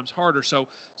 10 times harder. So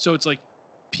it's like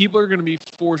people are going to be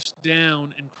forced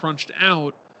down and crunched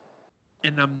out.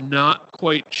 And I'm not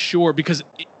quite sure because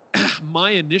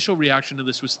my initial reaction to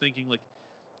this was thinking like,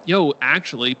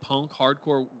 actually punk,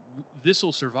 hardcore, this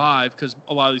will survive because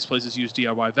a lot of these places use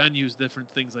DIY venues, different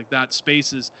things like that,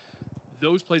 spaces.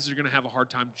 Those places are going to have a hard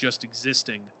time just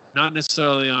existing, not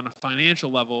necessarily on a financial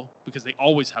level because they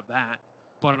always have that,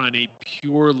 but on a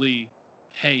purely,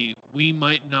 hey, we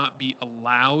might not be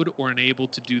allowed or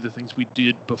enabled to do the things we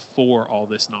did before all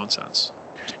this nonsense.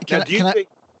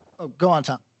 Go on,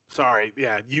 Tom. Sorry.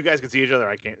 Yeah. You guys can see each other.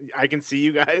 I can see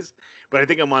you guys, but I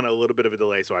think I'm on a little bit of a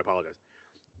delay, so I apologize.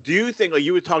 Do you think, like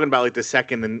you were talking about, like the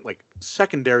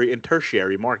secondary and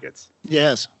tertiary markets?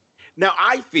 Yes. Now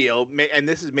I feel, and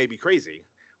this is maybe crazy,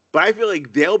 but I feel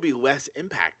like they'll be less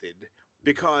impacted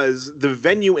because the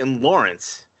venue in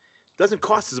Lawrence doesn't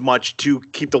cost as much to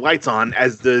keep the lights on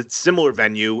as the similar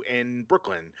venue in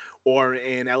Brooklyn or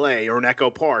in LA or in Echo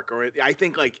Park. Or I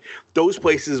think like those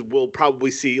places will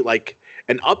probably see like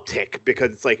an uptick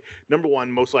because it's like, number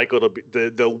one, most likely it'll be,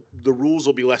 the rules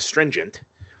will be less stringent.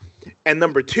 And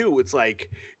number two, it's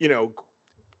like,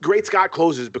 Great Scott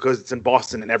closes because it's in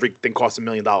Boston and everything costs $1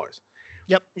 million.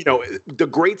 Yep. You know, the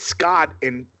Great Scott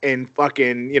in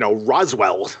fucking, you know,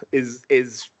 Roswell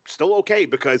is still okay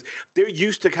because they're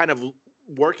used to kind of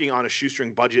working on a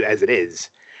shoestring budget as it is.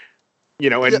 You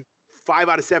know, and 5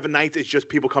 out of 7 nights it's just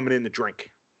people coming in to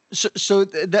drink. So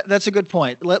that's a good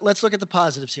point. Let's look at the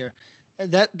positives here.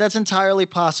 That's entirely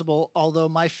possible. Although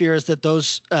my fear is that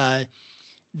those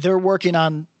they're working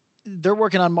on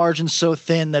margins so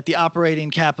thin that the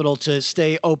operating capital to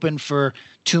stay open for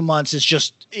 2 months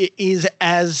is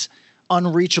as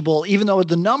unreachable. Even though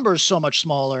the number is so much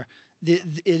smaller,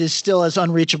 it is still as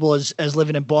unreachable as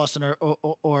living in Boston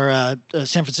or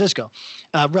San Francisco,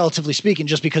 relatively speaking,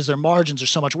 just because their margins are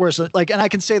so much worse. Like, and I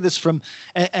can say this from,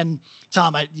 and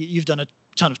Tom, you've done a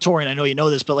ton of touring. I know you know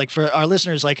this, but like for our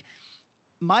listeners, like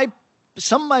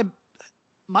some of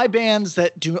my bands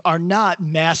that are not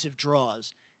massive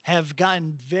draws have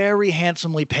gotten very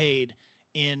handsomely paid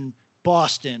in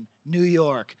Boston, New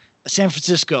York, San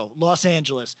Francisco, Los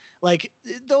Angeles. Like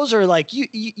those are like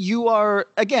you are,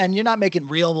 again, you're not making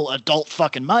real adult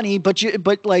fucking money, but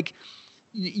like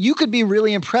you could be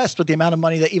really impressed with the amount of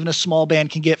money that even a small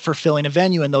band can get for filling a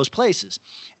venue in those places.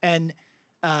 And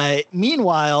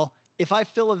meanwhile, if I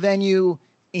fill a venue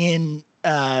in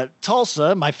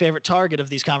Tulsa, my favorite target of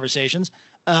these conversations,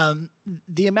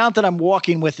 the amount that I'm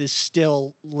walking with is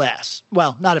still less.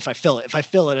 Well, not if I fill it. If I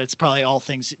fill it, it's probably all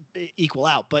things equal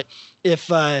out. But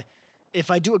if I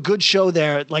do a good show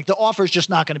there, like the offer is just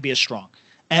not going to be as strong.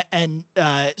 And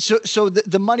so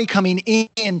the money coming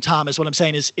in, Tom, is what I'm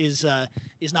saying is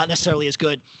not necessarily as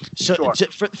good. So sure.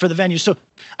 for the venue.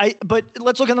 But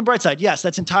let's look on the bright side. Yes,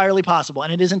 that's entirely possible.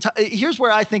 And it is. Here's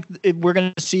where I think we're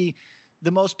going to see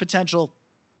the most potential.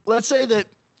 Let's say that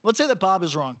Bob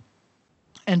is wrong,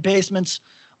 and basements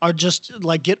are just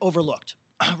like get overlooked,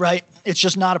 right? It's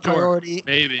just not a priority. Sure,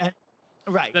 maybe.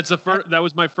 Right. That's that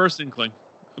was my first inkling,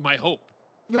 my hope.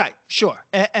 Right. Sure.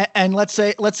 And let's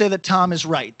say that Tom is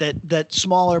right, that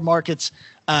smaller markets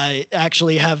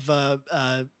actually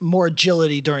have more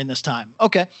agility during this time.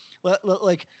 Okay.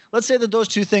 Let's say that those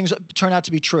two things turn out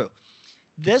to be true.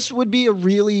 This would be a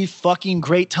really fucking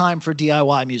great time for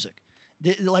DIY music.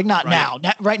 Like not right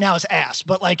now. Right now is ass,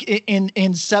 but like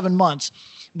in 7 months,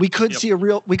 we could see a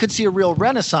real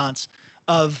renaissance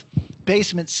of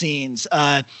basement scenes,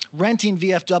 renting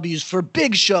VFWs for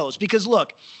big shows. Because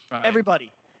look,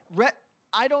 everybody,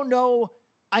 I don't know.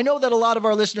 I know that a lot of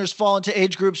our listeners fall into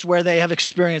age groups where they have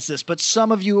experienced this, but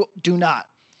some of you do not.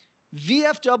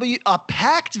 A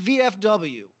packed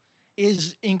VFW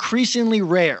is increasingly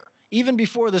rare, even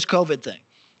before this COVID thing.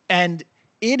 And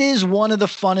it is one of the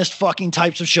funnest fucking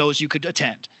types of shows you could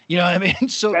attend. You know what I mean?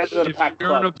 So if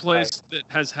you're in a place that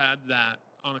has had that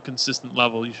on a consistent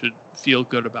level, you should feel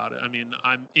good about it. I mean,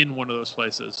 I'm in one of those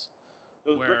places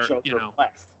those where, brick shows are a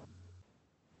blast.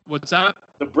 What's that?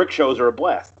 The brick shows are a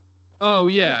blast. Oh,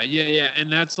 yeah.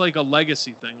 And that's like a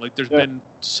legacy thing. Like there's been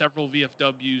several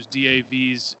VFWs,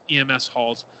 DAVs, EMS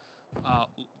halls,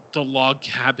 the Log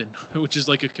Cabin, which is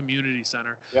like a community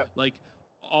center. Yep. Like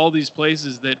all these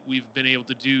places that we've been able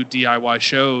to do DIY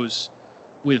shows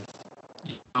with,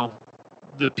 you know,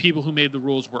 the people who made the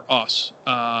rules were us.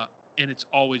 And it's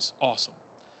always awesome.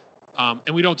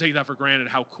 And we don't take that for granted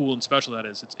how cool and special that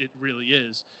is. It really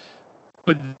is.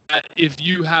 But if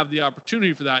you have the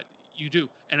opportunity for that, you do.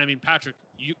 And I mean, Patrick,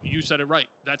 you said it right.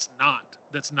 That's not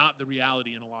the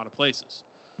reality in a lot of places.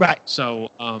 Right.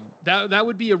 So that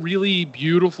would be a really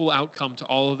beautiful outcome to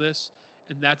all of this.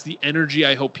 And that's the energy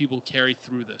I hope people carry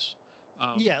through this.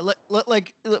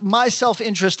 Like my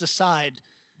self-interest aside,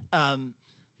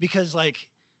 because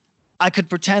like I could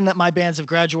pretend that my bands have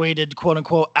graduated, quote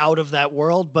unquote, out of that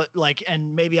world, but like,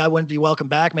 and maybe I wouldn't be welcome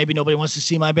back. Maybe nobody wants to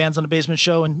see my bands on a basement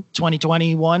show in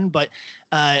 2021. But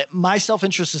my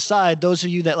self-interest aside, those of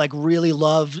you that like really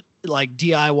love like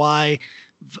DIY,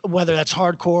 whether that's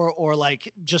hardcore or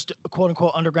like just quote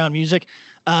unquote underground music,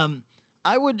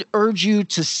 I would urge you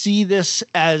to see this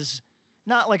as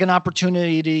not like an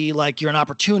opportunity, like you're an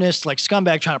opportunist, like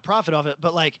scumbag trying to profit off it,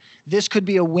 but like this could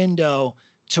be a window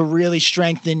to really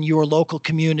strengthen your local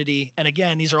community. And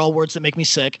again, these are all words that make me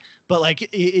sick, but like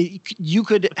you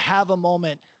could have a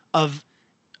moment of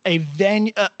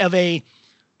a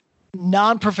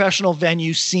non-professional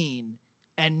venue scene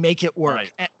and make it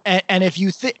work. Right. And if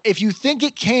you think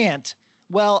it can't,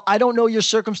 well, I don't know your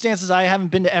circumstances. I haven't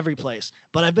been to every place,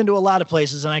 but I've been to a lot of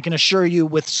places, and I can assure you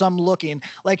with some looking,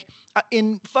 like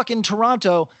in fucking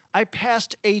Toronto, I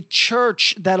passed a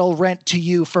church that'll rent to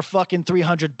you for fucking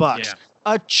 $300. Yeah.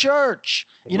 A church.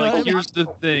 You know what I mean? Here's the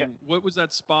thing. What was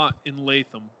that spot in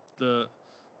Latham? The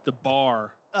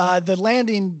bar. The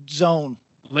landing zone.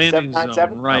 Landing zone,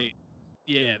 797? right.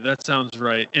 Yeah, that sounds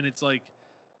right. And it's like,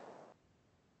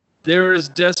 there is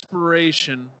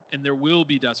desperation, and there will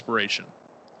be desperation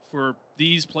for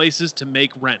these places to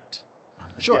make rent.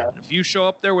 Sure. Yeah. And if you show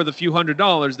up there with a few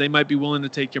 $100s, they might be willing to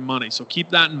take your money. So keep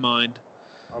that in mind.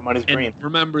 Our money's And green.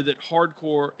 remember that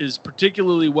hardcore is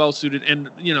particularly well suited,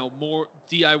 and more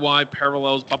DIY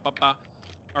parallels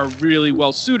are really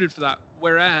well suited for that.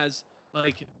 Whereas,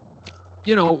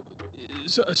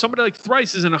 somebody like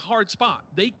Thrice is in a hard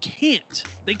spot. They can't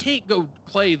go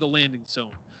play the landing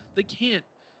zone. They can't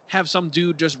have some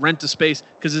dude just rent a space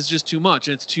because it's just too much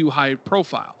and it's too high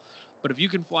profile. But if you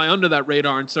can fly under that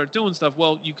radar and start doing stuff,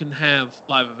 well, you can have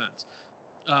live events.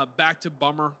 Back to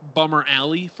Bummer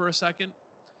Alley for a second.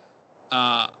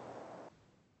 I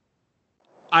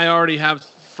already have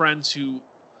friends who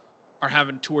are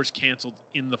having tours canceled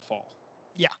in the fall.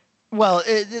 Yeah. Well,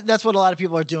 that's what a lot of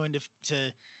people are doing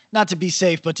to not to be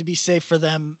safe, but to be safe for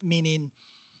them, meaning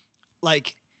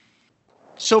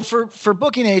so for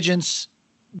booking agents,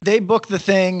 they book the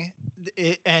thing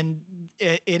and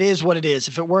it is what it is.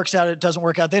 If it works out, it doesn't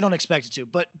work out. They don't expect it to.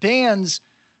 But bands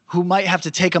who might have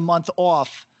to take a month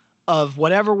off of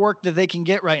whatever work that they can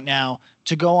get right now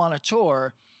to go on a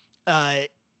tour, the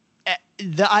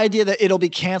idea that it'll be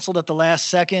canceled at the last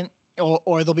second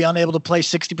or they'll be unable to play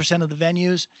 60% of the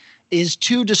venues is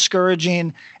too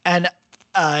discouraging. And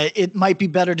it might be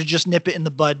better to just nip it in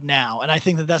the bud now. And I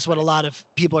think that that's what a lot of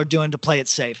people are doing to play it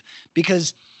safe,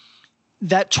 because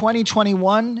that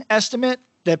 2021 estimate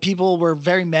that people were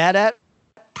very mad at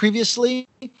previously,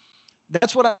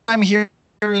 that's what I'm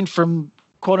hearing from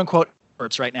quote unquote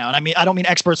experts right now. And I mean, I don't mean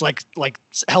experts like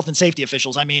health and safety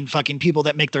officials. I mean, fucking people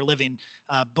that make their living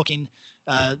booking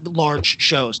large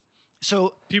shows.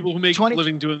 So people who make a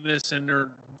living doing this and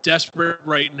are desperate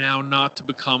right now not to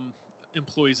become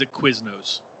employees at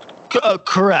Quiznos.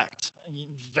 Correct.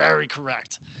 Very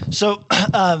correct. So,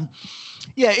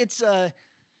 yeah,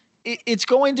 it's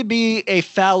going to be a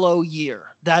fallow year.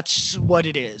 That's what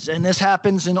it is. And this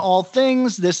happens in all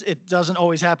things. It doesn't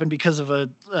always happen because of a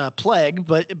plague,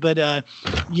 but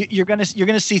you're going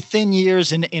to see thin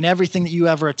years in everything that you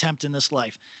ever attempt in this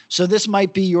life. So this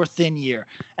might be your thin year.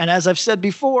 And as I've said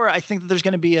before, I think that there's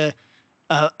going to be a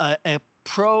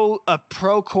pro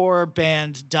core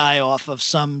band die off of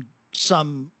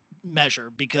some measure,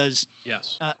 because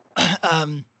yes,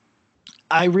 I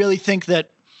really think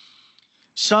that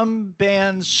some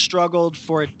bands struggled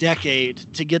for a decade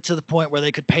to get to the point where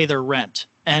they could pay their rent.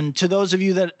 And to those of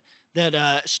you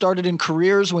that started in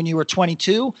careers when you were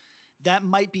 22, that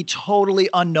might be totally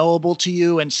unknowable to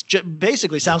you and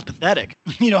basically sounds pathetic.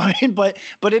 You know what I mean? But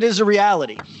it is a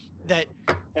reality that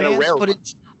bands put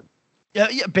it.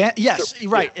 Yes,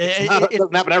 right. It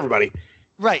doesn't happen to everybody.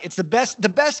 Right. It's the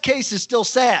best case is still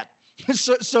sad.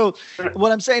 So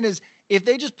what I'm saying is, if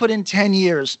they just put in 10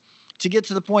 years to get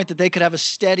to the point that they could have a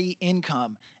steady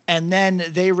income, and then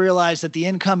they realize that the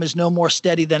income is no more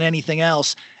steady than anything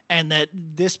else, and that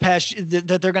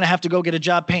that they're going to have to go get a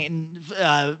job painting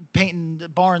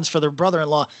barns for their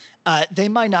brother-in-law, they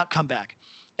might not come back.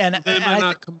 And they might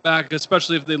not come back,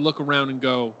 especially if they look around and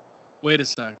go, wait a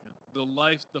second,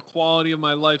 the quality of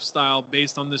my lifestyle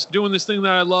based on doing this thing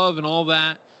that I love and all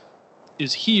that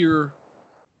is here,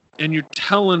 and you're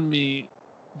telling me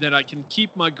that I can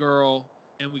keep my girl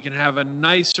and we can have a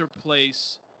nicer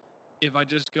place if I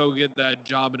just go get that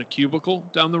job in a cubicle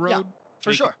down the road. Yeah,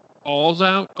 for sure. All's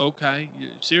out. Okay,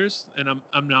 you serious? And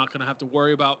I'm not going to have to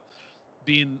worry about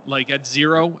being like at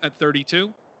zero at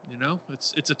 32. You know,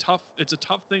 it's a tough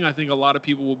thing. I think a lot of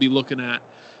people will be looking at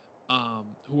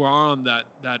who are on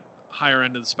that higher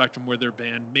end of the spectrum where their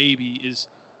band maybe is,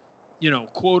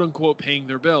 quote unquote paying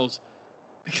their bills,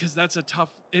 because that's a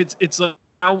tough. It's like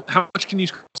how much can you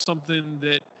something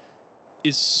that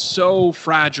is so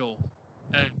fragile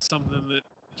and something that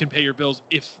can pay your bills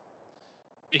if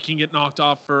it can get knocked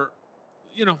off for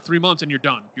 3 months and you're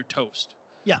done, you're toast.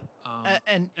 Yeah.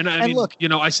 And I mean, look,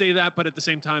 I say that, but at the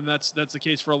same time, that's the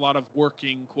case for a lot of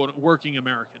working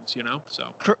Americans,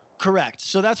 so correct.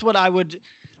 So that's what I would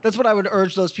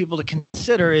urge those people to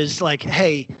consider is like,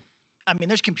 hey, I mean,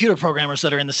 there's computer programmers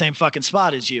that are in the same fucking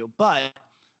spot as you, but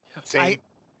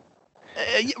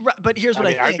but here's what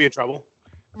I think. I'd be in trouble.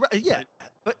 Right, yeah,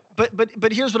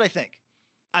 but here's what I think.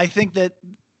 I think that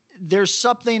there's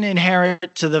something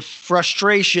inherent to the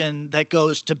frustration that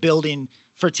goes to building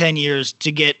for 10 years to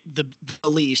get the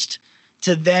least,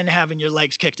 to then having your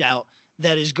legs kicked out,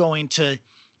 that is going to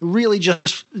really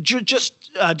just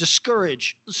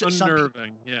discourage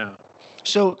unnerving. Yeah.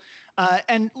 So,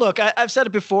 and look, I've said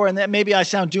it before, and that maybe I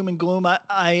sound doom and gloom.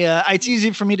 It's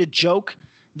easy for me to joke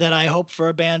that I hope for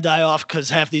a band die off because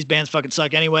half these bands fucking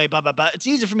suck anyway. Blah blah blah. It's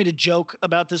easy for me to joke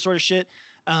about this sort of shit.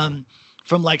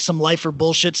 From like some life or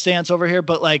bullshit stance over here.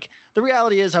 But like the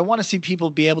reality is I want to see people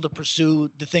be able to pursue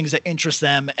the things that interest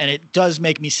them. And it does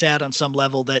make me sad on some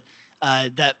level that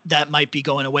that might be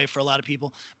going away for a lot of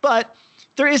people. But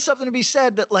there is something to be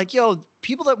said that like,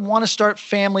 people that want to start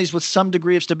families with some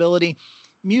degree of stability,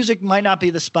 music might not be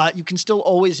the spot. You can still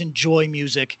always enjoy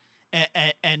music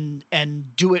and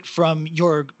do it from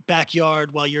your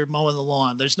backyard while you're mowing the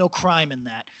lawn. There's no crime in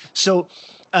that. So,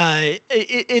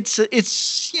 it's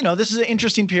this is an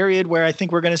interesting period where I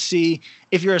think we're going to see,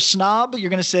 if you're a snob, you're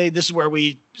going to say this is where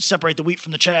we separate the wheat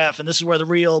from the chaff and this is where the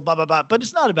real blah, blah, blah. But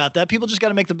it's not about that. People just got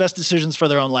to make the best decisions for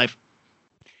their own life.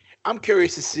 I'm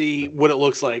curious to see what it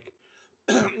looks like.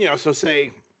 So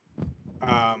say,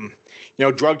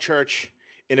 Drug Church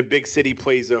in a big city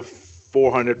plays a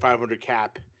 400, 500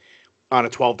 cap on a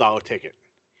 $12 ticket.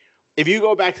 If you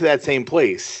go back to that same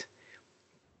place,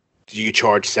 do you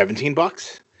charge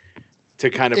 $17 to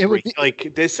kind of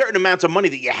there's certain amounts of money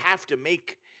that you have to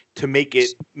make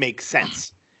it make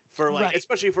sense for like,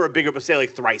 especially for a bigger, say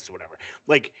like Thrice or whatever.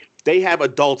 Like they have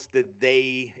adults that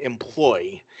they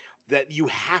employ that you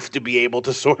have to be able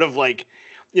to sort of like,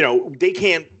 they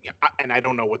can't, and I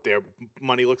don't know what their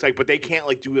money looks like, but they can't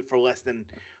like do it for less than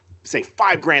say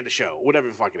 $5,000 a show, whatever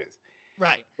the fuck it is.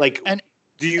 Right. Like,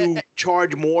 do you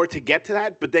charge more to get to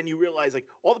that? But then you realize like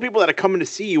all the people that are coming to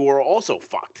see you are also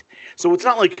fucked. So it's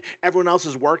not like everyone else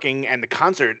is working and the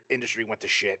concert industry went to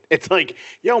shit. It's like,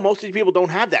 most of these people don't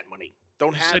have that money.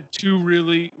 You said two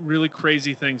really, really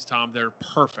crazy things, Tom. They're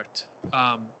perfect.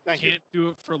 Can't do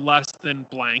it for less than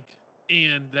blank.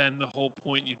 And then the whole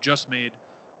point you just made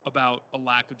about a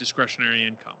lack of discretionary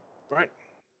income. Right.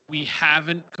 We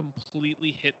haven't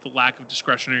completely hit the lack of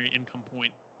discretionary income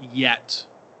point yet.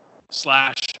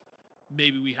 /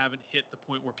 maybe we haven't hit the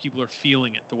point where people are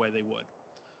feeling it the way they would.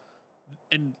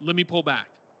 And let me pull back.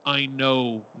 I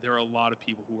know there are a lot of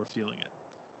people who are feeling it.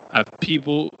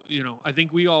 People, I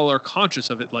think we all are conscious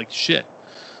of it. Like shit,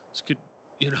 this could,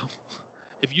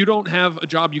 if you don't have a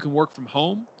job you can work from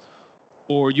home,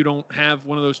 or you don't have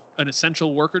an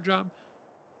essential worker job,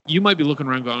 you might be looking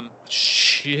around going,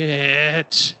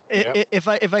 shit. If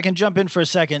I can jump in for a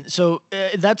second. So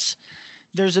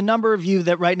there's a number of you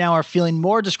that right now are feeling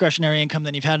more discretionary income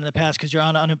than you've had in the past because you're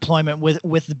on unemployment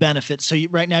with the benefits. So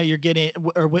right now you're getting,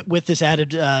 or with this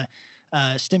added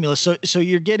stimulus. So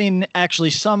you're getting,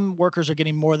 actually some workers are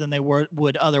getting more than they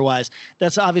would otherwise.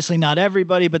 That's obviously not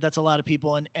everybody, but that's a lot of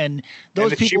people. And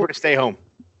those it's people cheaper to stay home.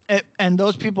 And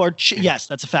those people are, yes,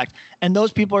 that's a fact. And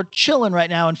those people are chilling right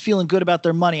now and feeling good about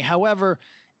their money. However,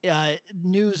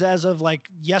 news as of like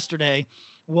yesterday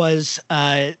was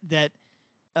that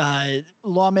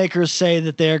lawmakers say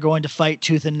that they're going to fight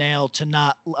tooth and nail to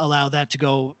not allow that to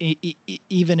go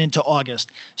even into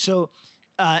August. So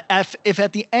if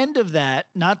at the end of that,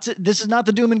 this is not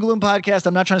the doom and gloom podcast.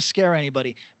 I'm not trying to scare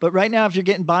anybody. But right now, if you're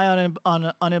getting by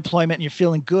on unemployment and you're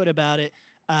feeling good about it,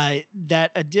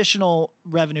 that additional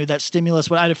revenue, that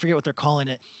stimulus, I forget what they're calling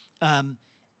it,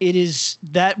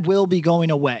 that will be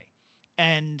going away.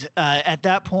 And at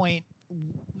that point,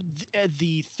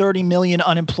 the 30 million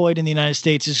unemployed in the United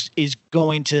States is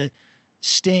going to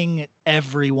sting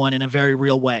everyone in a very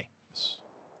real way.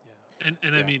 Yeah.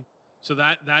 And I mean, so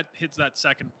that hits that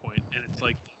second point, and it's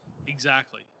like,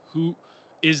 exactly, who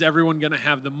is everyone going to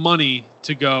have the money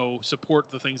to go support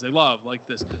the things they love like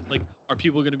this? Like, are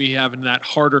people going to be having that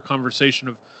harder conversation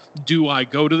of, do I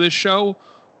go to this show?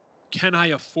 Can I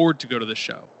afford to go to this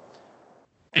show?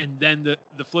 And then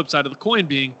the flip side of the coin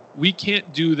being, we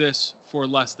can't do this for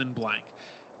less than blank.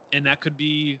 And that could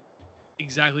be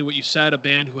exactly what you said, a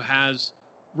band who has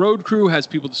road crew, has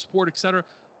people to support, etc.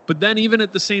 But then even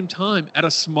at the same time, at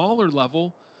a smaller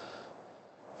level,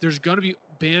 there's going to be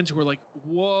bands who are like,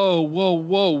 whoa,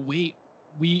 wait,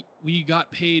 we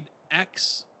got paid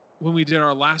X when we did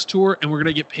our last tour, and we're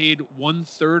going to get paid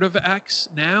 1/3 of X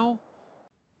now?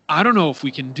 I don't know if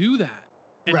we can do that.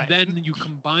 And then you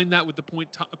combine that with the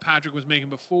point Patrick was making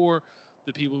before,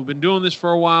 the people who've been doing this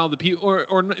for a while, the people,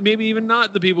 or maybe even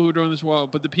not the people who are doing this for a while,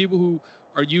 but the people who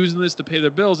are using this to pay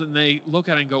their bills, and they look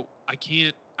at it and go, I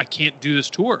can't do this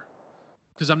tour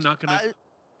because I'm not going to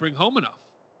bring home enough.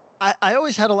 I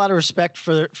always had a lot of respect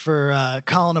for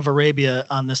Colin of Arabia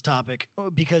on this topic,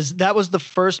 because that was the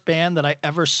first band that I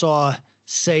ever saw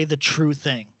say the true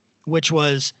thing, which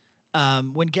was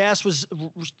when gas was,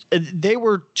 they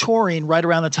were touring right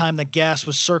around the time that gas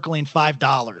was circling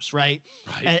 $5, right?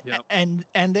 Right.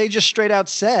 And they just straight out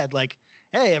said, like,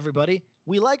 hey, everybody,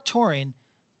 we like touring,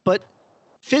 but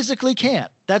physically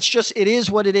can't. That's just, it is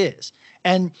what it is.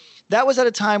 And that was at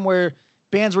a time where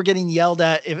bands were getting yelled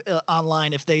at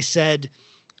online if they said,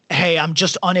 "Hey, I'm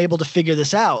just unable to figure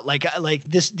this out. Like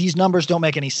these numbers don't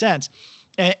make any sense."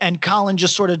 And Colin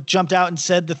just sort of jumped out and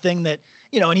said the thing that,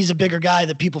 and he's a bigger guy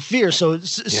that people fear. So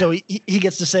he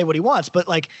gets to say what he wants. But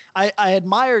like, I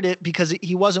admired it because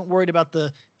he wasn't worried about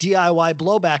the DIY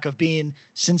blowback of being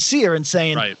sincere and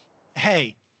saying, right.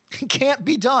 Hey, it can't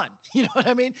be done. You know what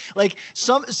I mean? Like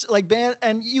band,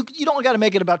 and you don't got to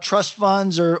make it about trust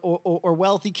funds or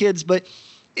wealthy kids, but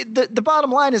the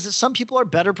bottom line is that some people are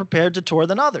better prepared to tour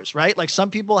than others, right? Like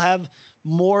some people have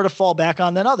more to fall back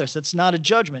on than others. That's not a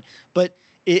judgment, but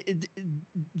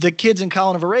the kids in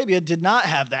Colin of Arabia did not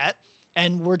have that,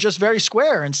 and were just very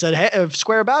square and said, "Hey,"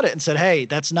 square about it, and said, "Hey,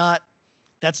 that's not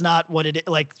what it is.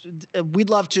 Like,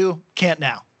 we'd love to, can't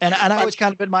now." And I always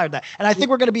kind of admired that, and I think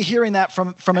we're going to be hearing that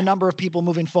from a number of people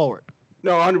moving forward.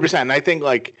 No, 100%. And I think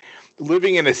like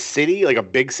living in a city, like a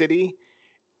big city,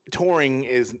 touring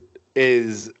is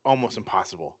almost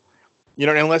impossible.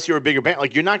 Unless you're a bigger band,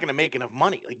 like you're not going to make enough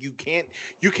money. Like you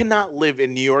cannot live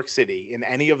in New York City in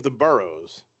any of the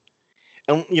boroughs.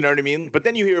 And you know what I mean? But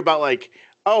then you hear about like,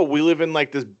 oh, we live in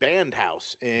like this band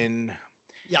house in,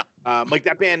 like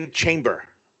that band Chamber.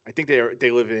 I think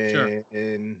they live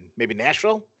in maybe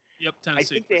Nashville. Yep.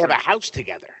 Tennessee. I think they have a house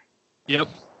together. Yep.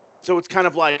 So it's kind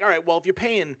of like, all right, well, if you're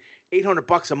paying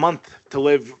 $800 a month to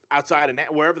live outside of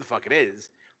wherever the fuck it is,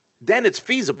 then it's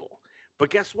feasible. But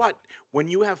guess what? When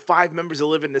you have 5 members that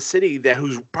live in the city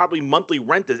whose probably monthly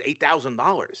rent is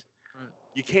 $8,000, right.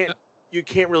 You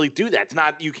can't really do that. It's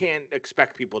not, you can't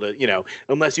expect people to,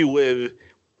 unless you live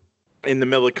in the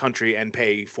middle of the country and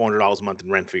pay $400 a month in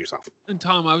rent for yourself. And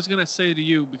Tom, I was going to say to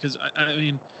you, because I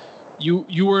mean,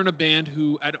 you were in a band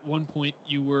who at one point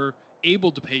you were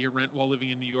able to pay your rent while living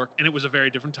in New York, and it was a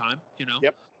very different time,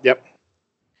 Yep.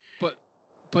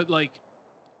 But like,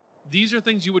 these are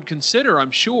things you would consider,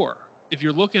 I'm sure, if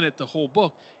you're looking at the whole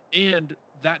book. And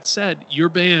that said, your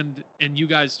band and you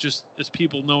guys, just as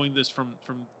people knowing this from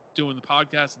doing the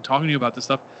podcast and talking to you about this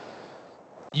stuff,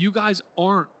 you guys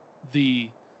aren't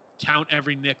the count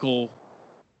every nickel,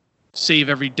 save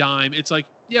every dime. It's like,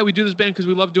 yeah, we do this band because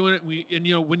we love doing it.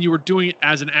 And when you were doing it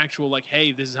as an actual, like,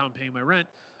 hey, this is how I'm paying my rent,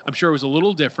 I'm sure it was a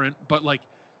little different. But like,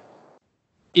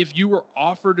 if you were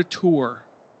offered a tour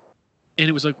and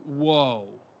it was like,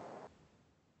 whoa,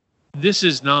 this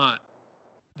is just not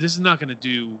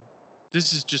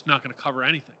going to cover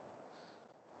anything.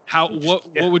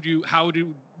 Would you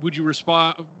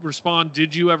respond?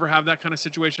 Did you ever have that kind of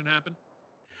situation happen?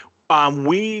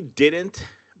 We didn't,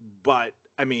 but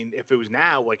I mean, if it was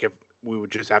now, like if we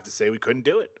would just have to say we couldn't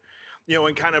do it,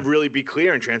 and kind of really be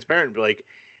clear and transparent and be like,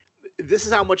 this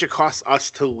is how much it costs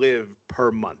us to live per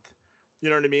month. You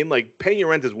know what I mean? Like paying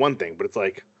your rent is one thing, but it's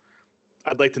like,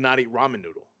 I'd like to not eat ramen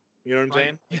noodle. You know what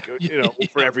I'm saying?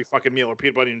 Like, for every fucking meal, or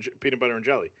peanut butter and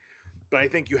jelly. But I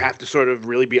think you have to sort of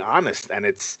really be honest, and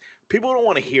it's people don't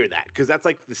want to hear that because that's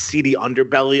like the seedy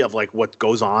underbelly of like what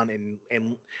goes on in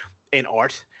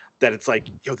art. That it's like,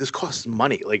 yo, this costs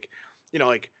money. Like,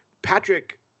 like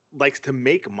Patrick likes to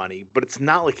make money, but it's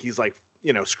not like he's like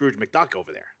Scrooge McDuck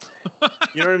over there.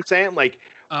 You know what I'm saying? Like,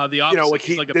 the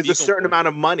opposite, like there's a certain amount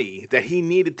of money that he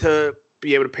needed to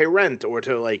be able to pay rent or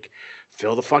to like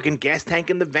fill the fucking gas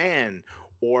tank in the van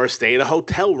or stay at a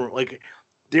hotel room. Like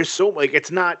there's so like,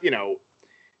 it's not,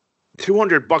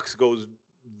 $200 goes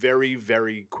very,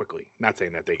 very quickly. Not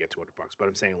saying that they get $200, but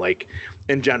I'm saying like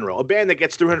in general, a band that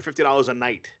gets $350 a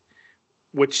night,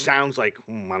 which sounds like,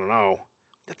 I don't know,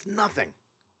 that's nothing.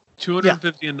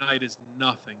 $250 a night is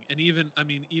nothing. And even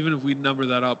if we number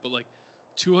that up, but like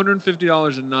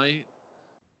 $250 a night.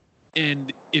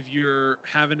 And if you're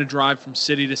having to drive from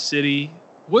city to city,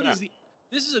 this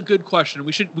is a good question.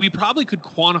 We probably could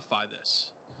quantify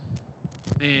this.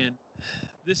 Man,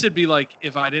 this would be like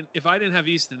if I didn't have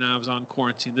Easton and I was on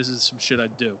quarantine, this is some shit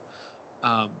I'd do.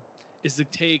 Is to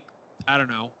take, I don't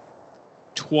know,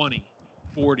 20,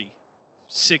 40,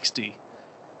 60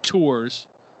 tours,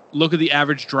 look at the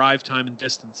average drive time and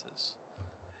distances,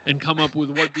 and come up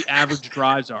with what the average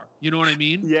drives are. You know what I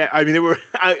mean? Yeah, I mean,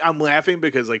 I'm laughing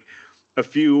because like a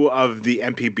few of the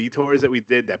MPB tours that we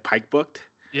did that Pike booked.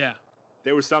 Yeah.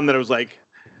 There was some that it was like,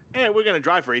 we're going to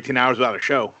drive for 18 hours without a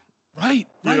show. Right.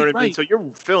 You know what I mean? So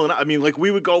you're filling up. I mean, like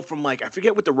we would go from like, I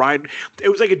forget what the ride, it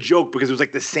was like a joke because it was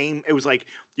like the same. It was like,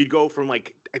 you'd go from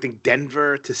like, I think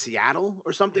Denver to Seattle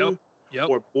or something. Yep.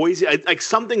 Or Boise, like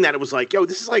something that it was like, yo,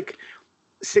 this is like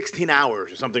 16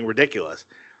 hours or something ridiculous.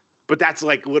 But that's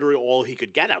like literally all he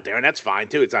could get out there. And that's fine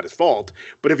too. It's not his fault.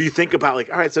 But if you think about like,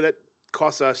 all right, so that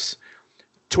costs us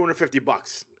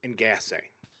 $250 in gas,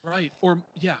 say. Right. Or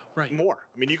right. More.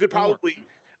 I mean, you could probably,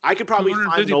 I could probably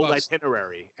find an old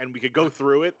itinerary, and we could go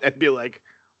through it and be like,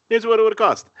 here's what it would have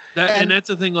cost. And that's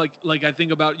the thing, like I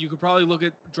think about, you could probably look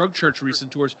at Drug Church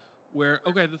recent tours where,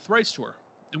 okay, the Thrice tour,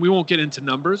 and we won't get into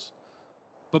numbers,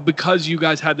 but because you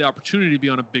guys had the opportunity to be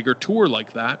on a bigger tour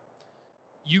like that,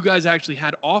 you guys actually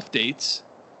had off dates,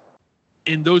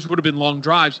 and those would have been long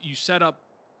drives. You set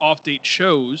up off date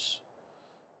shows,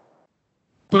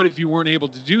 but if you weren't able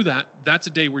to do that, that's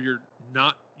a day where you're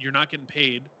not getting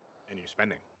paid, and you're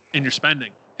spending, and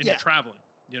you're traveling.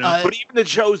 You know, but even the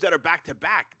shows that are back to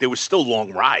back, there was still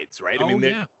long rides, right?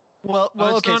 Yeah. Well,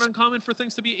 it's okay, not uncommon for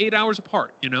things to be 8 hours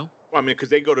apart. You know. Well, I mean, because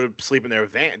they go to sleep in their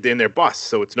van, in their bus,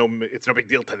 so it's no big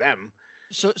deal to them.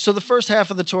 So the first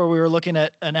half of the tour, we were looking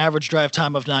at an average drive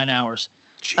time of 9 hours.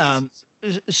 Jesus.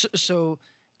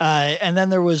 And then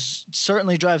there was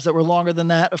certainly drives that were longer than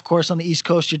that. Of course, on the East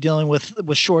Coast, you're dealing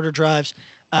with shorter drives.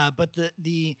 But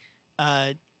the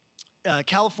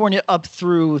California up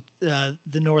through the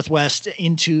Northwest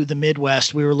into the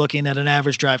Midwest, we were looking at an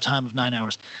average drive time of 9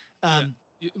 hours.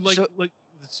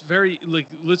 It's very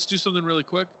let's do something really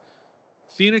quick.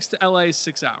 Phoenix to LA is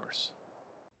 6 hours.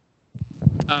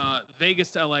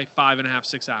 Vegas to LA 5.5,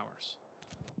 6 hours.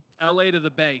 LA to the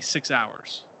Bay 6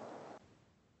 hours.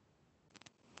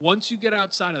 Once you get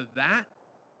outside of that,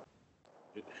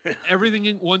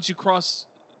 everything once you cross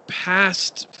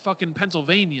past fucking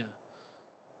Pennsylvania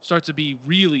starts to be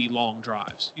really long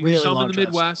drives. You really some long in the drives.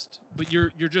 Midwest, but you're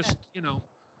just, you know.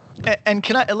 And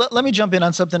can I let me jump in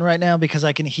on something right now, because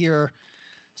I can hear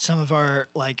some of our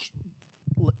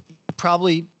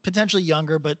probably potentially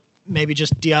younger, but maybe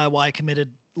just DIY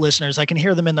committed listeners. I can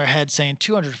hear them in their head saying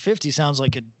 250 sounds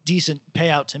like a decent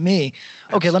payout to me.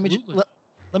 Okay, Absolutely.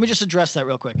 let me just address that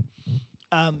real quick.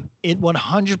 It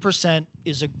 100%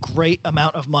 is a great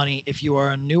amount of money if you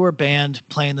are a newer band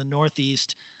playing the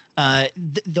Northeast.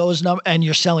 And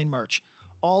you're selling merch.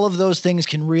 All of those things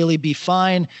can really be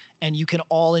fine, and you can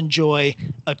all enjoy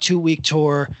a 2-week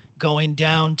tour going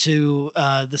down to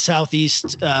the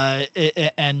Southeast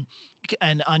and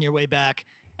on your way back,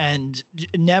 and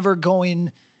never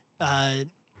driving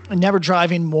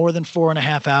more than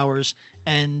 4.5 hours.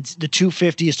 And the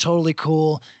 250 is totally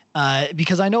cool.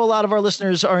 Because I know a lot of our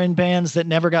listeners are in bands that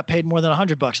never got paid more than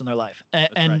 $100 in their life.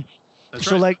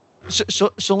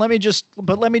 So let me just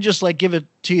give it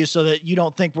to you so that you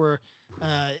don't think we're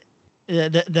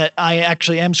that I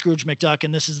actually am Scrooge McDuck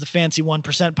and this is the fancy 1%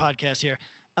 podcast here.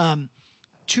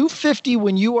 250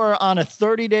 when you are on a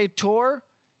 30-day tour,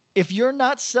 if you're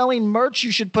not selling merch,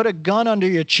 you should put a gun under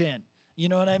your chin. You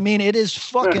know what I mean? It is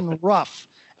fucking rough.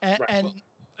 And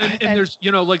there's,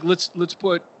 let's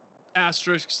put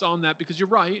asterisks on that, because you're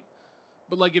right.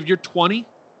 But if you're 20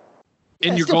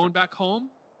 and you're going back home,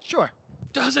 sure.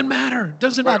 Doesn't matter.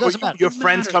 Doesn't matter. Your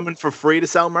friends coming for free to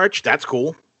sell merch? That's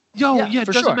cool. It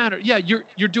doesn't matter. Yeah, you're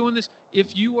doing this.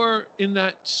 If you are in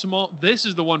that small, this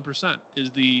is the 1%,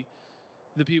 is the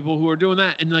people who are doing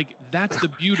that, and that's the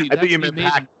beauty. I think you meant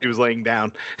Pac. He was laying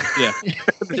down. Yeah,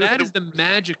 that is the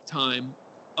magic time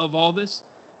of all this,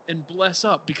 and bless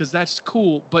up, because that's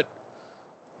cool. But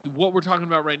what we're talking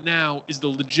about right now is the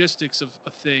logistics of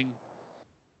a thing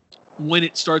when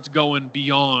it starts going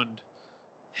beyond.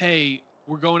 Hey,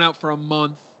 we're going out for a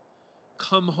month.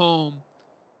 Come home.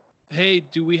 Hey,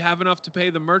 do we have enough to pay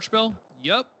the merch bill?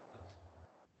 Yep.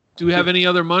 Do we have any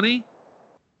other money?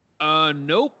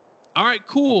 Nope. All right,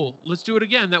 cool. Let's do it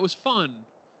again. That was fun.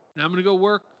 Now I'm going to go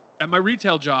work at my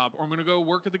retail job, or I'm going to go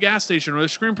work at the gas station or the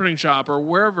screen printing shop or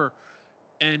wherever,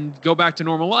 and go back to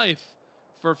normal life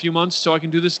for a few months so I can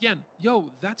do this again. Yo,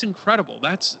 that's incredible.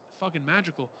 That's fucking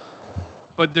magical.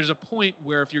 But there's a point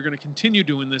where if you're going to continue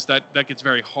doing this, that gets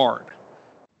very hard.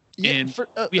 Yeah, and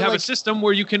we have a system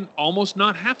where you can almost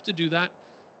not have to do that.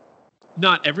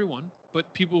 Not everyone,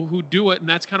 but people who do it. And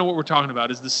that's kind of what we're talking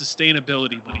about, is the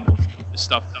sustainability of this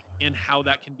stuff and how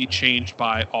that can be changed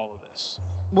by all of this.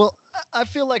 Well, I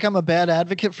feel like I'm a bad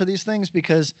advocate for these things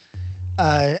because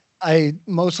I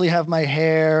mostly have my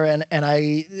hair and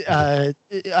I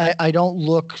don't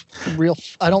look real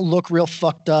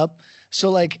fucked up.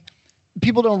 So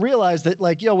people don't realize that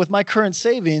with my current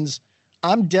savings,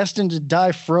 I'm destined to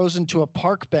die frozen to a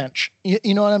park bench.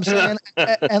 You know what I'm saying?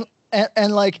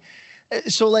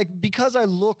 Because I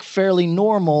look fairly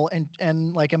normal and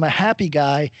I'm a happy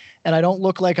guy and I don't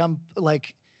look like I'm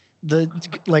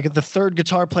the third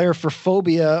guitar player for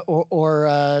Phobia or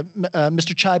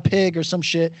Mr. Chai Pig or some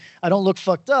shit. I don't look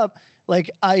fucked up.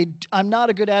 I'm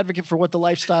not a good advocate for what the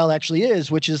lifestyle actually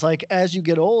is, which is as you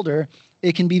get older,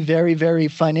 it can be very, very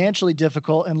financially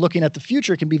difficult, and looking at the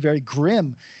future can be very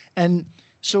grim. And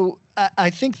so I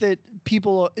think that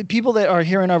people that are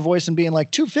hearing our voice and being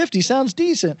 250 sounds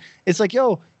decent. It's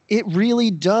it really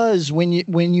does when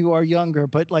you are younger.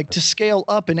 But like to scale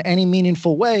up in any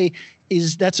meaningful way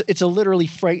it's a literally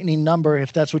frightening number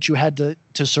if that's what you had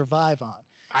to survive on.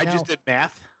 I just did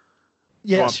math.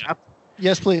 Yes. Math?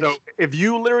 Yes, please. So if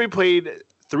you literally played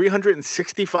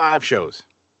 365 shows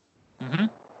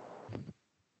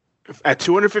at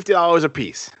 $250 a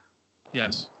piece.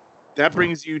 Yes. That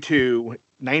brings you to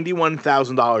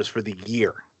 $91,000 for the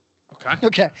year.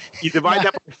 Okay. You divide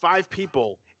that by 5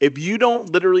 people. If you don't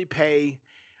literally pay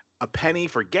a penny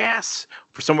for gas,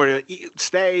 for somewhere to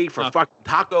stay, for fucking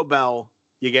Taco Bell,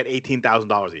 you get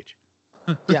 $18,000 each.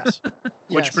 Yes.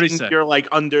 Which pretty means sick. you're like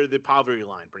under the poverty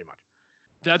line, pretty much.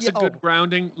 That's a good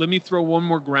grounding. Let me throw one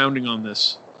more grounding on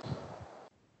this.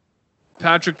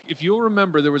 Patrick, if you'll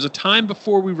remember, there was a time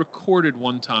before we recorded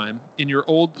one time in your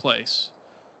old place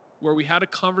where we had a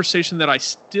conversation that I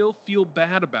still feel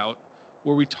bad about,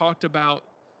 where we talked about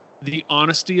the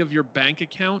honesty of your bank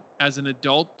account as an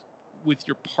adult with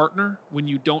your partner when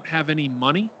you don't have any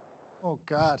money. Oh,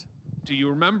 God. Do you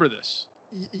remember this?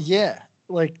 Yeah.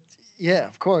 Yeah,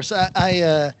 of course.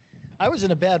 I was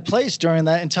in a bad place during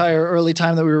that entire early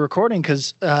time that we were recording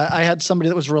because I had somebody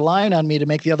that was relying on me to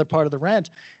make the other part of the rent.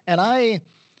 And I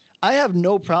have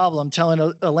no problem telling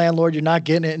a landlord you're not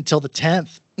getting it until the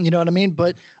 10th. You know what I mean?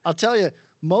 But I'll tell you,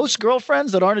 most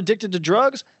girlfriends that aren't addicted to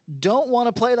drugs don't want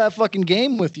to play that fucking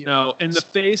game with you. No, and the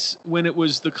face when it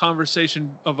was the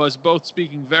conversation of us both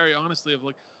speaking very honestly of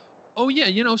like, oh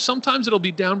yeah, sometimes it'll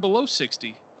be down below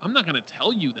 60. I'm not going to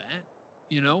tell you that,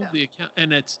 the account.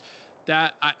 And it's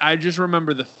that I just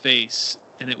remember the face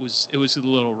and it was a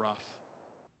little rough.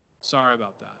 Sorry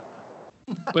about that.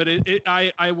 But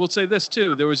I will say this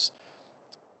too. There was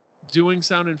doing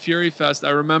Sound and Fury Fest. I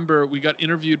remember we got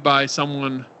interviewed by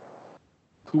someone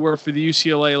who worked for the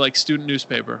UCLA student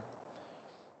newspaper,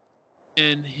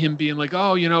 and him being like,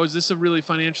 "Oh, is this a really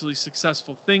financially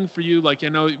successful thing for you? I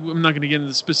know I'm not going to get into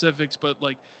the specifics, but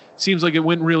seems like it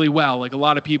went really well. A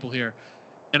lot of people here."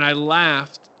 And I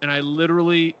laughed, and I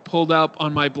literally pulled up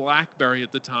on my BlackBerry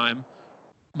at the time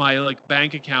my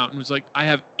bank account and was like, "I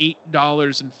have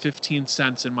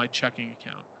 $8.15 in my checking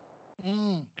account,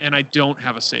 and I don't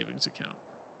have a savings account."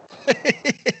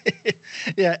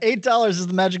 Yeah, $8 is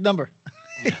the magic number.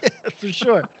 For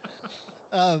sure.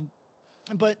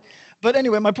 But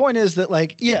anyway, my point is that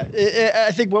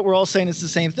I think what we're all saying is the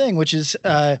same thing, which is,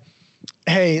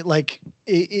 hey,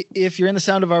 if you're in the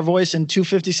sound of our voice and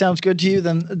 250 sounds good to you,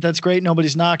 then that's great.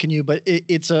 Nobody's knocking you, but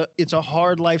it's a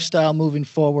hard lifestyle moving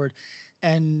forward.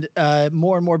 And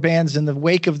more and more bands in the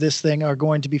wake of this thing are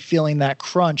going to be feeling that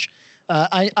crunch.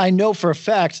 I know for a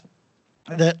fact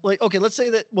that let's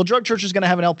say that Drug Church is going to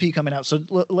have an LP coming out. So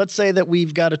let's say that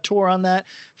we've got a tour on that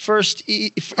first.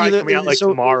 Coming out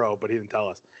tomorrow, but he didn't tell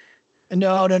us.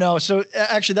 No. So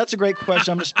actually, that's a great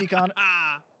question. I'm going to speak on.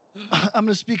 I'm going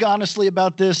to speak honestly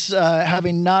about this,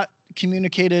 having not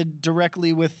communicated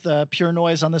directly with Pure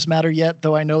Noise on this matter yet,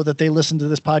 though I know that they listen to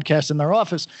this podcast in their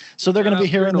office. So they're going to be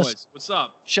hearing Pure this. Noise. What's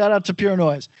up? Shout out to Pure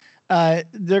Noise. They're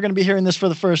going to be hearing this for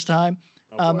the first time.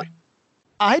 Oh, boy.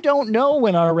 I don't know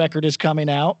when our record is coming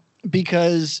out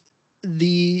because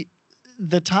the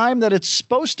time that it's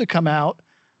supposed to come out,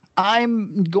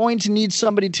 I'm going to need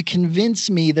somebody to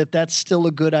convince me that that's still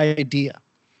a good idea.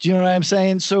 Do you know what I'm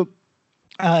saying? So,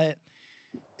 yeah.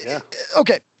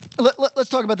 Okay. Let's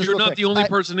talk about this. You're real not quick. the only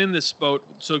person in this boat,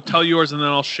 so tell yours and then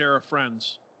I'll share a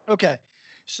friend's. Okay.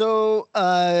 So,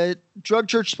 Drug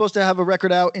Church is supposed to have a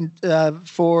record out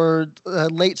for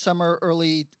late summer,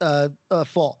 early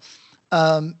fall.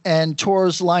 And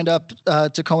tours lined up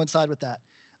to coincide with that.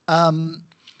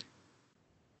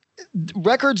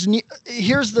 Records.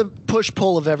 Here's the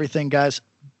push-pull of everything, guys.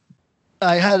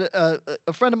 I had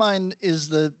a friend of mine is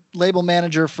the label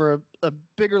manager for a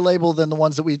bigger label than the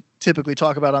ones that we typically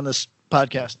talk about on this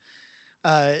podcast.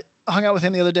 Hung out with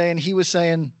him the other day, and he was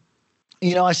saying,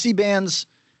 I see bands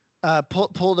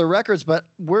pull their records, but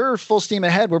we're full steam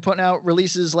ahead. We're putting out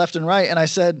releases left and right. And I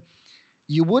said,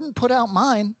 you wouldn't put out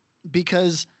mine,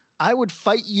 because I would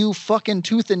fight you fucking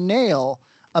tooth and nail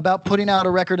about putting out a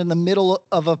record in the middle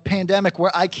of a pandemic where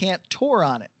I can't tour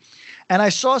on it. And I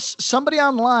saw somebody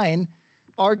online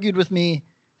argued with me,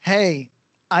 hey,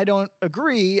 I don't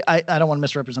agree. I don't want to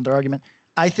misrepresent their argument.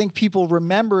 I think people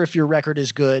remember if your record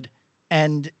is good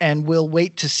and will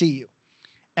wait to see you.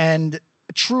 And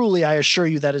truly, I assure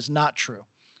you that is not true.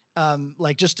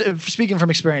 Just speaking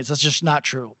from experience, that's just not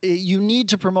true. You need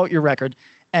to promote your record,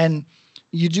 and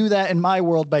you do that in my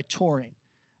world by touring.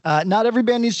 Not every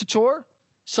band needs to tour.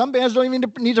 Some bands don't even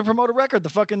need to promote a record. The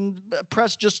fucking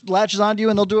press just latches onto you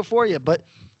and they'll do it for you. But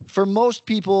for most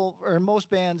people or most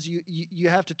bands, you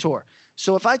have to tour.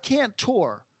 So if I can't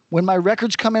tour when my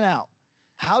record's coming out,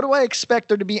 how do I expect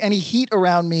there to be any heat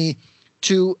around me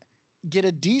to get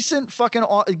a decent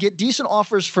decent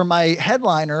offers for my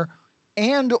headliner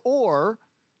and or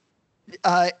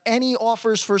any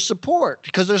offers for support,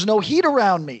 because there's no heat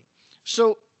around me.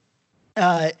 So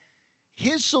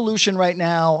his solution right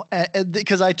now,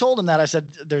 because I told him that, I said,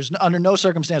 there's under no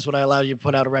circumstance would I allow you to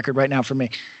put out a record right now for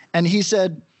me. And he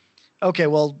said, okay,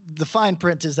 well, the fine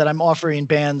print is that I'm offering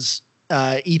bands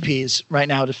EPs right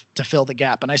now to fill the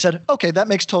gap. And I said, okay, that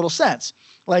makes total sense.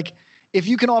 Like, if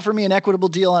you can offer me an equitable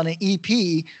deal on an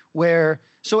EP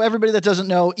so everybody that doesn't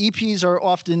know, EPs are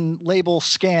often label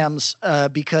scams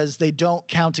because they don't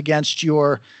count against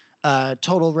your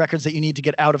total records that you need to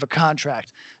get out of a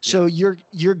contract. So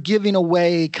you're giving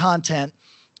away content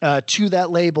to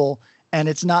that label, and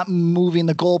it's not moving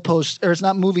the goalpost, or it's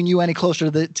not moving you any closer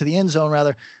to the end zone,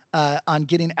 rather, on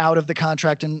getting out of the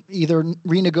contract and either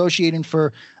renegotiating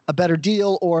for a better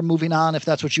deal or moving on if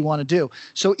that's what you want to do.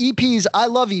 So EPs, I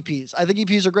love EPs. I think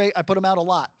EPs are great. I put them out a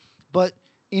lot. But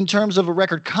in terms of a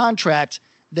record contract,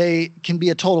 they can be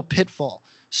a total pitfall.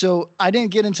 So I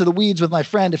didn't get into the weeds with my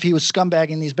friend if he was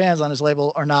scumbagging these bands on his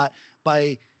label or not.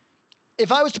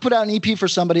 If I was to put out an EP for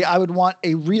somebody, I would want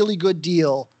a really good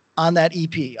deal on that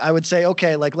EP. I would say,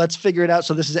 okay, like, let's figure it out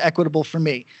so this is equitable for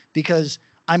me, because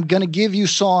I'm going to give you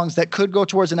songs that could go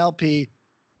towards an LP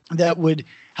that would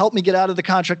help me get out of the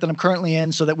contract that I'm currently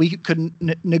in, so that we could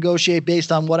negotiate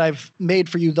based on what I've made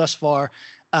for you thus far.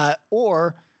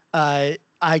 Or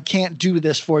I can't do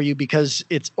this for you because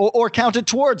or count it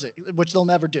towards it, which they'll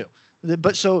never do.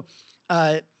 But so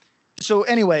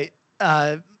anyway,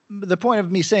 the point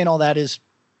of me saying all that is,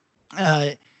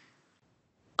 my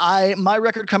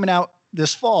record coming out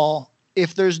this fall,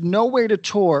 if there's no way to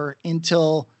tour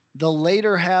until the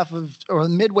later half of, or the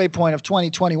midway point of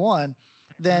 2021,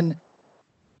 then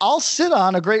I'll sit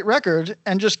on a great record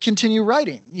and just continue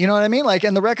writing. You know what I mean? Like,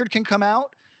 and the record can come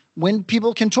out when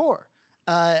people can tour.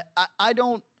 I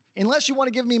don't, unless you want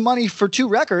to give me money for 2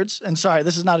 records, and sorry,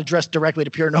 this is not addressed directly to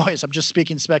Pure Noise. I'm just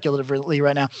speaking speculatively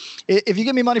right now. If you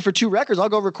give me money for 2 records, I'll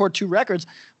go record 2 records,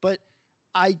 but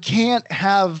I can't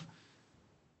have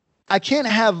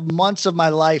months of my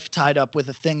life tied up with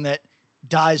a thing that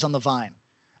dies on the vine.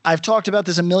 I've talked about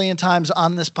this a million times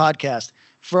on this podcast.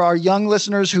 For our young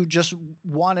listeners who just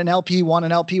want an LP,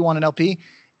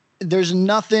 there's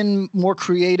nothing more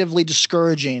creatively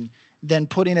discouraging than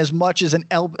putting as much as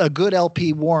a good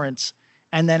LP warrants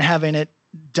and then having it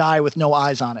die with no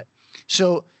eyes on it.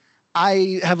 So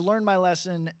I have learned my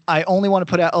lesson. I only want to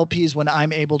put out LPs when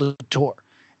I'm able to tour.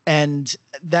 And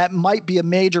that might be a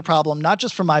major problem, not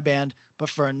just for my band, but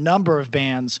for a number of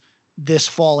bands this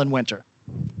fall and winter.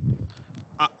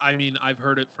 I mean, I've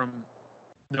heard it from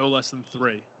no less than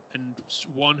 3. And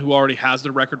one who already has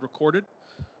the record recorded,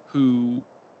 who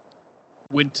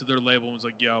went to their label and was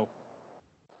like, yo,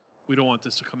 we don't want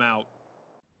this to come out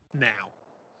now.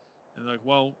 And they're like,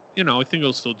 well, I think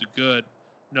it'll still do good.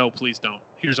 No, please don't.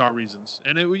 Here's our reasons.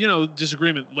 And it,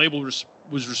 disagreement, label was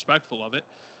respectful of it.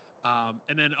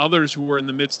 And then others who were in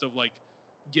the midst of like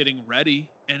getting ready,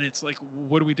 and it's like,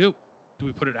 what do we do? Do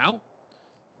we put it out?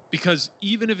 Because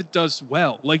even if it does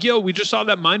well, like, we just saw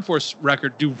that Mind Force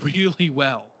record do really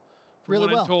well.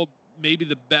 I'm told, maybe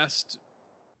the best,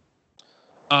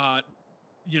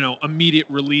 immediate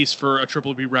release for a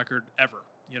Triple B record ever,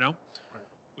 right.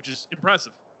 Which is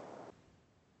impressive.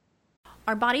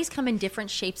 Our bodies come in different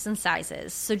shapes and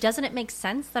sizes, so doesn't it make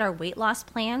sense that our weight loss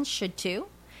plans should too?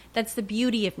 That's the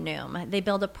beauty of Noom. They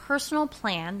build a personal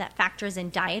plan that factors in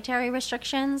dietary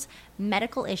restrictions,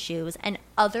 medical issues, and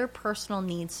other personal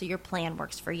needs so your plan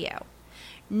works for you.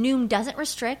 Noom doesn't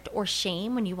restrict or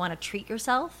shame when you want to treat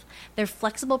yourself. Their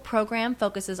flexible program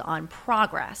focuses on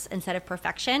progress instead of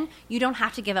perfection. You don't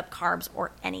have to give up carbs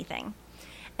or anything.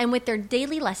 And with their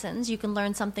daily lessons, you can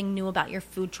learn something new about your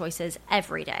food choices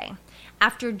every day.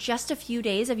 After just a few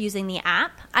days of using the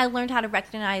app, I learned how to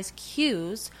recognize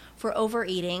cues for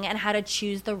overeating and how to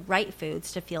choose the right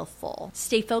foods to feel full.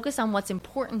 Stay focused on what's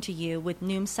important to you with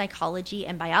Noom's psychology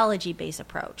and biology-based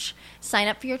approach. Sign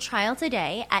up for your trial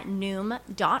today at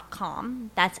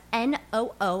Noom.com. That's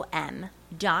Noom.com.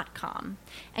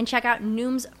 And check out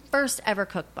Noom's first ever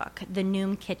cookbook, The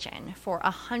Noom Kitchen, for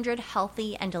 100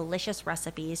 healthy and delicious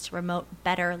recipes to promote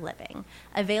better living.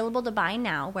 Available to buy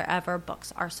now wherever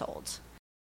books are sold.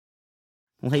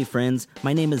 Well, hey friends,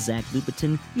 my name is Zach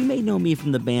Lupitin. You may know me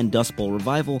from the band Dust Bowl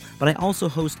Revival, but I also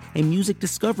host a music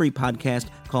discovery podcast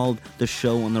called The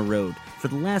Show on the Road. For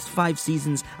the last 5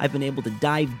 seasons, I've been able to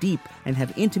dive deep and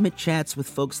have intimate chats with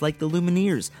folks like the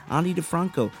Lumineers, Ani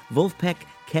DeFranco, Wolfpack,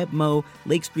 Keb Mo,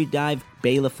 Lake Street Dive,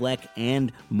 Bela Fleck,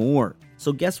 and more.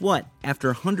 So guess what? After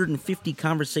 150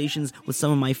 conversations with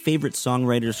some of my favorite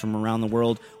songwriters from around the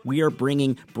world, we are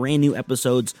bringing brand new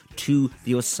episodes to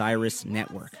the Osiris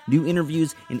Network. New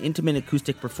interviews and intimate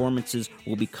acoustic performances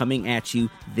will be coming at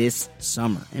you this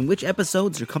summer. And which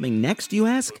episodes are coming next, you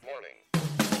ask?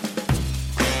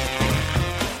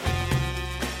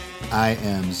 I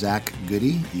am Zach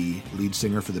Goody, the lead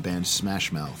singer for the band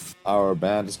Smash Mouth. Our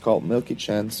band is called Milky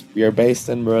Chance. We are based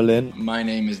in Berlin. My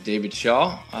name is David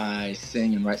Shaw. I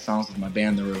sing and write songs with my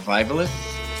band, The Revivalists.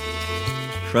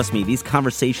 Trust me, these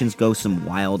conversations go some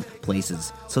wild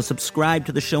places. So subscribe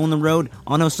to the show on the road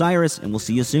on Osiris, and we'll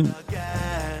see you soon.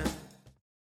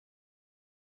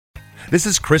 This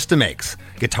is Krista Makes,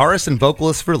 guitarist and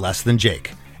vocalist for Less Than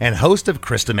Jake, and host of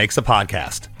Krista Makes a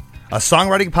Podcast, a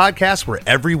songwriting podcast where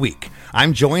every week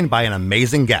I'm joined by an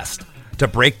amazing guest to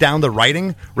break down the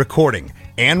writing, recording,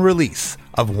 and release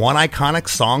of one iconic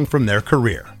song from their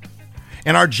career.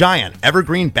 In our giant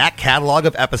evergreen back catalog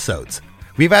of episodes,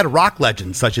 we've had rock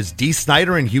legends such as Dee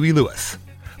Snider and Huey Lewis,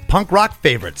 punk rock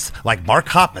favorites like Mark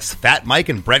Hoppus, Fat Mike,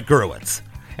 and Brett Gurewitz,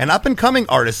 and up-and-coming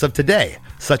artists of today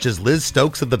such as Liz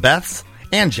Stokes of the Beths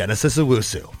and Genesis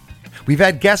Owusu. We've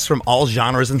had guests from all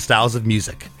genres and styles of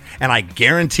music, and I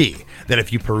guarantee that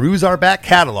if you peruse our back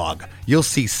catalog, you'll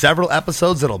see several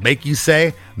episodes that'll make you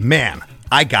say, man,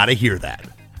 I gotta hear that.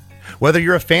 Whether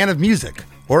you're a fan of music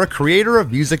or a creator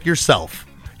of music yourself,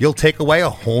 you'll take away a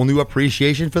whole new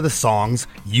appreciation for the songs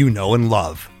you know and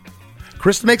love.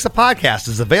 Krista Makes a Podcast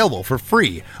is available for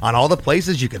free on all the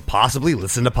places you could possibly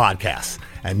listen to podcasts,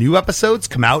 and new episodes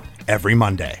come out every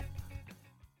Monday.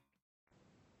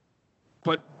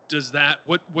 But does that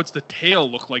what's the tail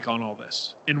look like on all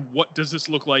this, and what does this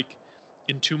look like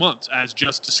in 2 months, as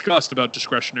just discussed about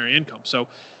discretionary income? So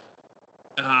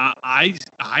I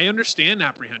understand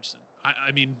apprehension.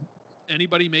 I mean,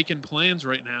 anybody making plans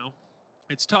right now,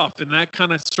 it's tough, and that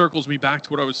kind of circles me back to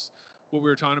what we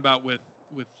were talking about with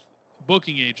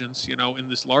booking agents. You know, in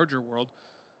this larger world,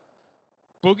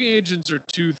 booking agents are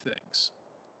two things.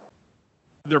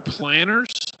 They're planners,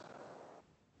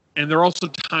 and they're also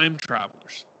time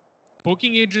travelers.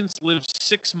 Booking agents live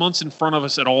 6 months in front of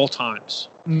us at all times.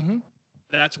 Mm-hmm.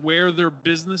 That's where their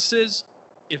business is.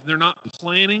 If they're not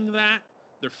planning that,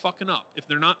 they're fucking up. If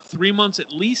they're not 3 months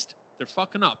at least, they're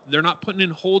fucking up. They're not putting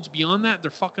in holds beyond that, they're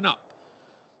fucking up.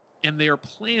 And they are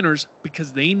planners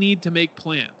because they need to make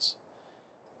plans.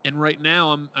 And right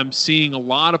now I'm seeing a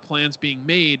lot of plans being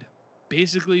made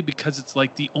basically because it's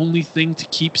like the only thing to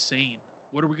keep sane.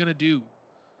 What are we going to do?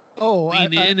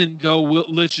 Lean in and go,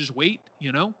 let's just wait,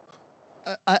 you know?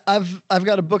 I've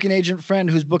got a booking agent friend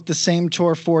who's booked the same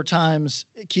tour 4 times.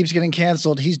 It keeps getting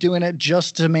canceled. He's doing it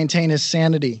just to maintain his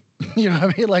sanity. You know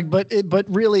what I mean? Like, but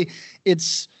really,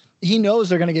 he knows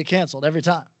they're going to get canceled every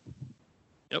time.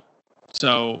 Yep.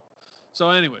 So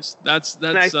anyways, that's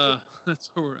where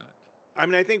we're at. I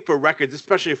mean, I think for records,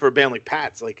 especially for a band like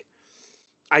Pat's, like,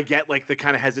 I get like the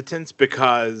kind of hesitance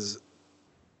because,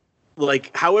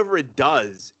 like, however it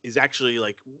does is actually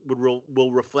like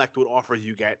will reflect what offers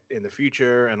you get in the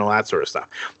future and all that sort of stuff.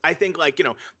 I think, like, you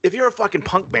know, if you're a fucking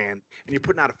punk band and you're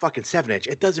putting out a fucking 7-inch,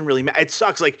 it doesn't really matter. It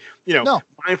sucks. Like, you know, no.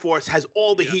 Mind Force has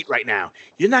all the heat right now.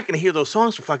 You're not going to hear those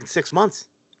songs for fucking 6 months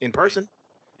in person.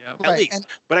 Yeah, at least.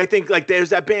 But I think, like, there's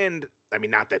that band. I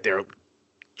mean, not that they're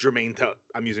germane to.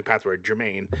 I'm using Pat's word,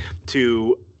 germane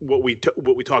to what we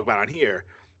talk about on here.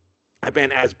 A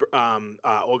band as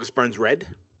August Burns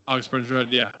Red. August Burns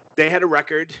Red, yeah. They had a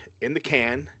record in the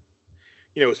can.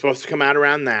 You know, it was supposed to come out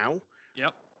around now.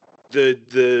 Yep.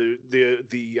 The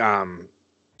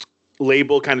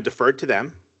label kind of deferred to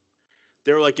them.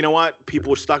 They were like, you know what?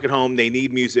 People are stuck at home. They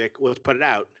need music. Let's put it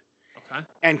out. Okay.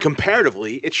 And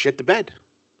comparatively, it shit the bed.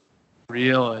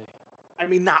 Really? I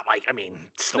mean, not like, I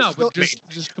mean, but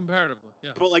just comparatively,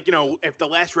 yeah. But, like, you know, if the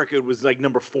last record was like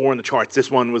number 4 in the charts, this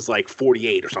one was like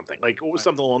 48 or something. Like, it was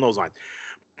something along those lines.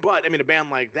 But, I mean, a band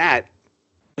like that,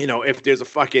 you know, if there's a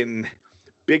fucking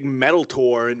big metal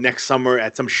tour next summer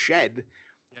at some shed,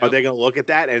 are they going to look at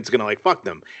that and it's going to, like, fuck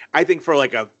them? I think for,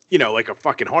 like, a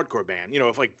fucking hardcore band, you know,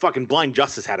 if, like, fucking Blind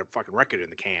Justice had a fucking record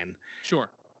in the can.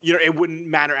 Sure. You know, it wouldn't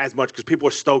matter as much because people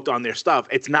are stoked on their stuff.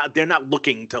 They're not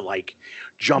looking to, like,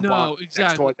 jump up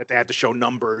next to it, that they have to show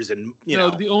numbers and, you know.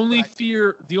 The only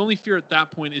fear at that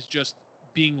point is just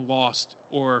being lost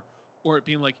or it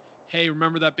being like, hey,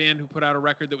 remember that band who put out a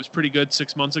record that was pretty good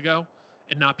 6 months ago,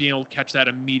 and not being able to catch that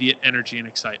immediate energy and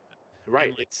excitement. Right.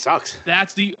 And, like, it sucks.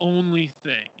 That's the only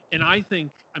thing. And I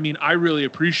think, I mean, I really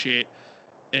appreciate,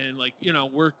 and, like, you know,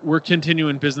 we're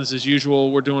continuing business as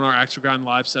usual. We're doing our Extra Ground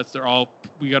live sets.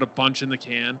 We got a bunch in the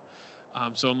can.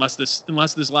 So unless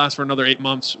this lasts for another 8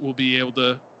 months, we'll be able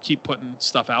to keep putting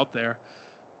stuff out there.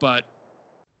 But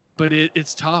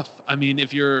it's tough. I mean,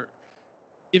 if you're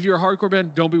a hardcore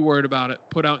band, don't be worried about it.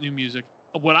 Put out new music.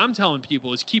 What I'm telling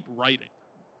people is keep writing.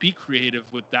 Be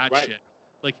creative with that shit.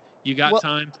 Like, you got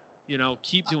time,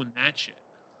 keep doing that shit.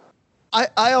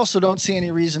 I also don't see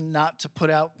any reason not to put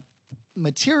out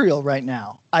material right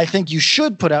now. I think you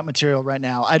should put out material right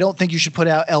now. I don't think you should put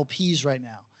out LPs right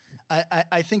now.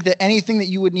 I think that anything that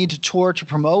you would need to tour to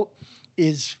promote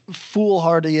is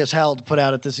foolhardy as hell to put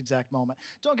out at this exact moment.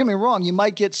 Don't get me wrong. You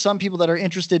might get some people that are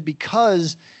interested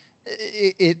because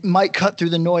it might cut through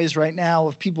the noise right now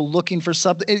of people looking for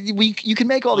something. You can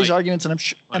make all these arguments,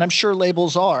 and I'm sure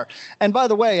labels are. And by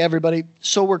the way, everybody,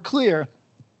 so we're clear,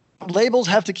 labels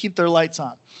have to keep their lights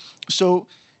on. So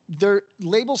their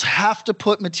labels have to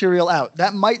put material out.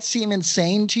 That might seem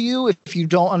insane to you if you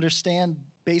don't understand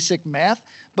basic math,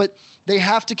 but they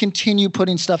have to continue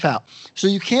putting stuff out. So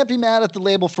you can't be mad at the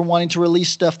label for wanting to release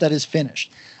stuff that is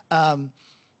finished.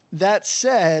 That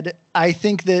said, I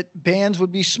think that bands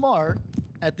would be smart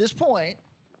at this point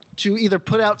to either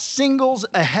put out singles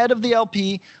ahead of the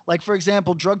LP. Like, for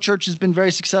example, Drug Church has been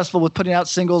very successful with putting out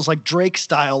singles like Drake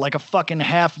style, like a fucking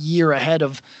half year ahead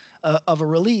of a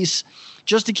release,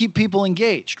 just to keep people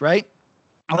engaged, right?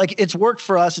 Like, it's worked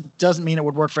for us. It doesn't mean it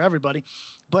would work for everybody.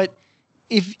 But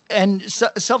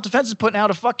Self-Defense is putting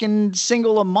out a fucking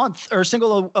single a month or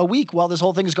single a week while this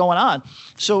whole thing is going on.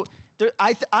 So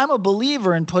I'm a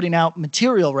believer in putting out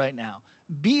material right now.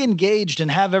 Be engaged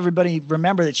and have everybody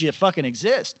remember that you fucking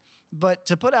exist. But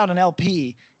to put out an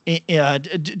LP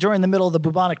during the middle of the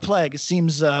bubonic plague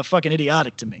seems fucking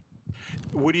idiotic to me.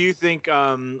 What do you think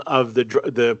of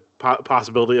the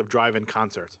possibility of drive-in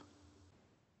concerts?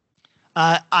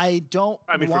 I don't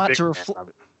want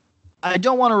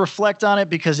to reflect on it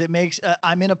because it makes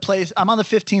I'm in a place. I'm on the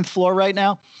 15th floor right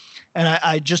now, and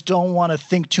I just don't want to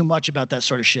think too much about that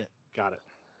sort of shit. Got it.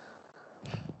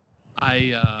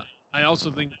 I also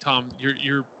think, Tom,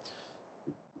 the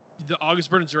August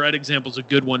Burns Red example is a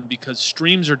good one because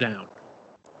streams are down.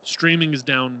 Streaming is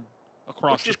down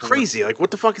across. Which is crazy. Like,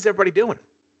 what the fuck is everybody doing?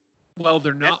 Well,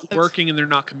 they're not working and they're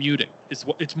not commuting.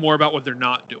 It's more about what they're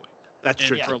not doing. That's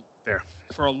true. Fair.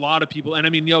 For a lot of people, and I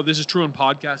mean, this is true on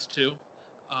podcasts too.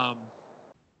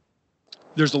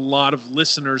 There's a lot of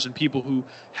listeners and people who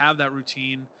have that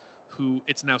routine who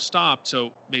it's now stopped.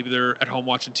 So maybe they're at home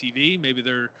watching TV. Maybe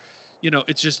they're,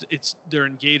 they're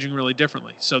engaging really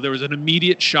differently. So there was an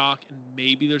immediate shock and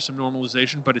maybe there's some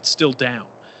normalization, but it's still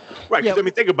down. Right. Yeah. I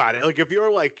mean, think about it. Like, if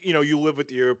you're like, you live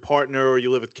with your partner or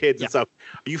you live with kids and stuff,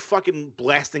 are you fucking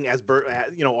blasting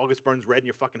August Burns Red in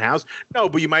your fucking house? No,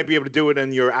 but you might be able to do it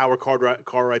in your hour car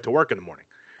ride to work in the morning.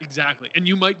 Exactly. And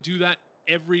you might do that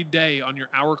every day on your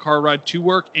hour car ride to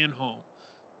work and home,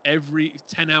 every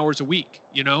 10 hours a week,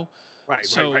 Right.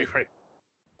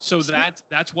 So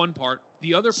that's one part.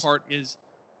 The other part is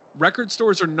record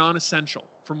stores are non-essential.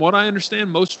 From what I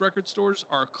understand, most record stores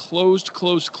are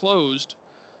closed.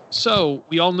 So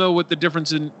we all know what the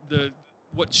difference in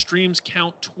what streams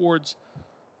count towards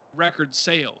record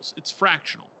sales. It's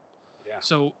fractional. Yeah.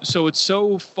 So it's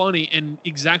so funny and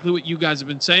exactly what you guys have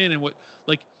been saying and what,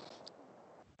 like,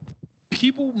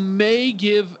 people may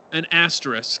give an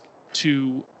asterisk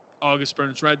to August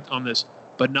Burns Red on this,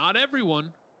 but not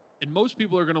everyone. And most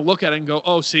people are going to look at it and go,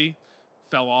 "Oh, see,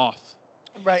 fell off."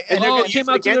 Right. And it came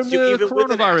out to the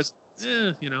coronavirus.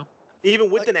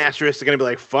 Even with an asterisk, they're going to be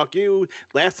like, "Fuck you!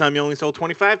 Last time you only sold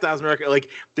 25,000 records."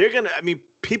 Like, they're going to. I mean,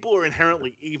 people are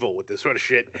inherently evil with this sort of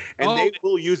shit, and they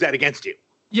will use that against you.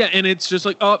 Yeah, and it's just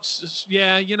like,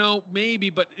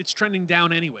 maybe, but it's trending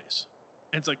down anyways.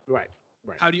 And it's like, right.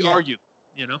 How do you argue?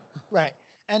 Right.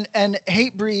 And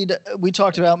Hatebreed, we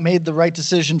talked about, made the right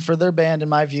decision for their band, in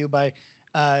my view, by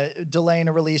delaying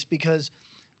a release because,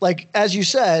 like, as you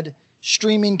said,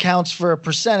 streaming counts for a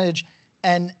percentage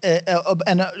and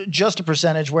just a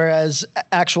percentage, whereas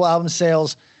actual album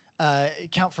sales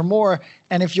count for more.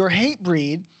 And if you're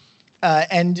Hatebreed,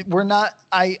 and we're not,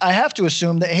 I have to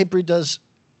assume that Hatebreed does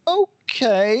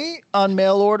okay on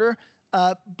mail order,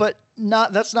 but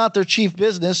that's not their chief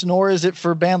business, nor is it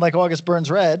for a band like August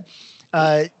Burns Red.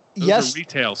 Those are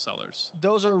retail sellers.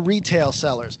 Those are retail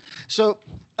sellers. So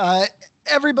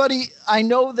everybody, I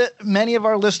know that many of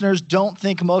our listeners don't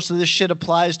think most of this shit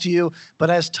applies to you, but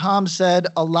as Tom said,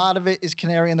 a lot of it is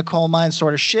canary in the coal mine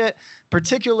sort of shit,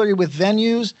 particularly with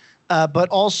venues. But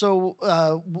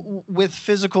also with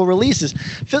physical releases.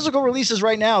 Physical releases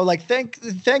right now, like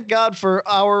thank God for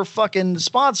our fucking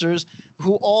sponsors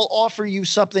who all offer you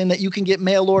something that you can get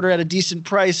mail order at a decent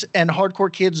price, and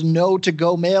hardcore kids know to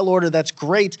go mail order. That's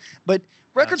great. But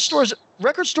record stores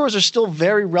record stores are still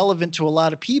very relevant to a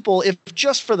lot of people, if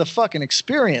just for the fucking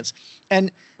experience.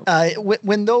 And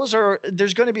when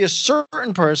there's going to be a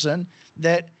certain person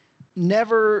that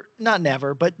not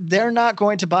never, but they're not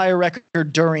going to buy a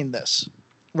record during this,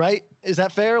 right? Is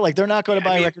that fair? Like, they're not going to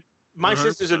buy a record. My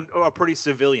sisters are pretty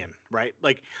civilian, right?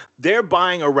 Like, they're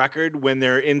buying a record when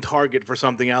they're in Target for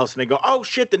something else, and they go, "Oh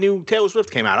shit, the new Taylor Swift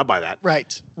came out. I'll buy that."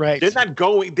 Right.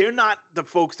 They're not the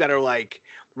folks that are like,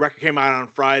 the record came out on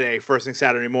Friday, first thing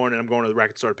Saturday morning, I'm going to the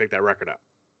record store to pick that record up.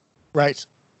 Right.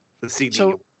 The CD.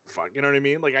 You know what I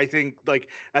mean? Like, I think like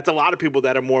that's a lot of people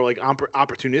that are more like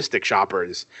opportunistic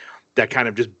shoppers that kind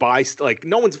of just buy like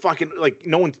no one's,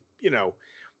 you know.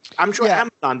 I'm sure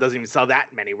Amazon doesn't even sell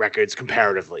that many records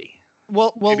comparatively.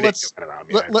 Well, let's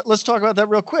talk about that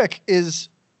real quick. This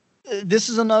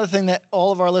is another thing that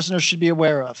all of our listeners should be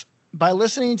aware of. By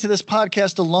listening to this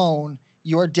podcast alone,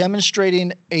 you are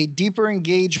demonstrating a deeper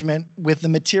engagement with the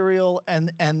material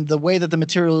and the way that the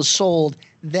material is sold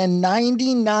than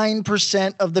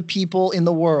 99% of the people in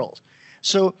the world.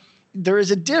 So there is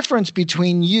a difference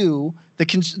between you,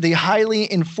 the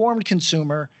highly informed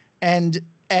consumer, and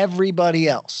everybody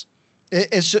else.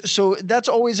 So that's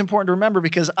always important to remember,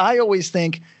 because I always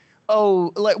think,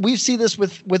 like we see this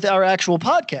with our actual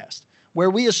podcast, where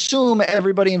we assume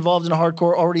everybody involved in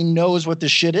hardcore already knows what this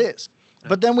shit is.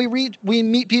 But then we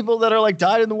meet people that are like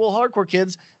dyed-in-the-wool hardcore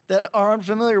kids that are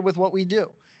unfamiliar with what we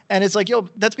do. And it's like,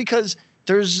 that's because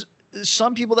there's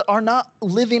some people that are not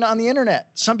living on the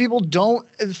internet. Some people don't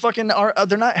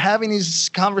they're not having these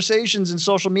conversations in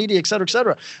social media, et cetera, et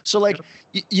cetera. So like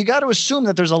you got to assume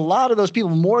that there's a lot of those people,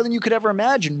 more than you could ever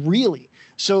imagine, really.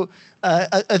 So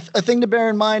a thing to bear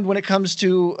in mind when it comes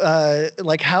to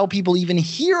like how people even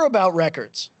hear about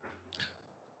records.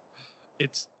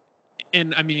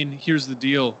 And I mean, here's the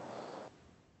deal.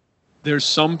 There's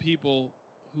some people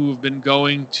who have been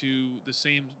going to the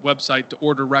same website to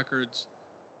order records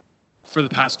for the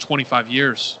past 25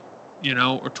 years,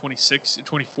 or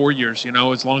 24 years,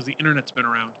 as long as the internet's been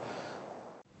around.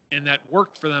 And that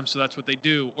worked for them, so that's what they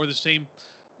do. Or the same,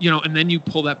 and then you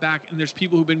pull that back, and there's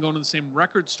people who've been going to the same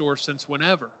record store since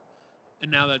whenever.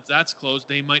 And now that that's closed,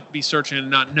 they might be searching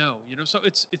and not know, So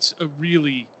it's a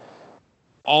really,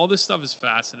 all this stuff is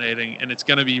fascinating, and it's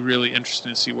going to be really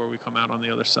interesting to see where we come out on the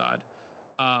other side.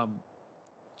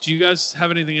 Do you guys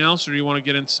have anything else, or do you want to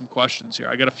get into some questions here?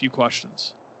 I got a few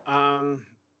questions.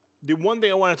 The one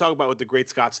thing I want to talk about with the Great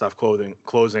Scott stuff,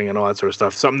 closing and all that sort of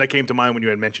stuff, something that came to mind when you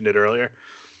had mentioned it earlier,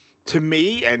 to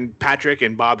me, and Patrick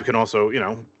and Bob can also,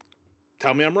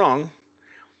 tell me I'm wrong,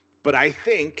 but I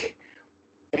think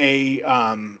a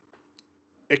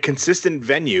consistent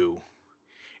venue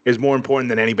is more important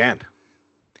than any band.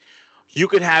 You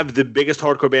could have the biggest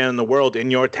hardcore band in the world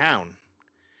in your town.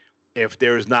 If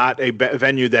there's not a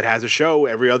venue that has a show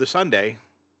every other Sunday,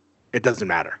 it doesn't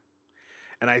matter.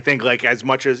 And I think, like, as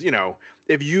much as,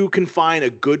 if you can find a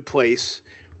good place,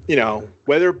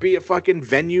 whether it be a fucking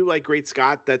venue like Great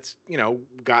Scott that's,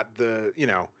 got the,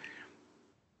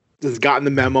 has gotten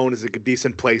the memo and is a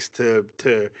decent place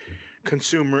to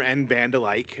consumer and band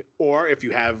alike, or if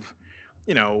you have,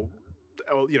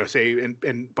 say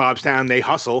in Bob's town, they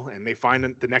hustle and they find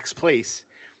the next place.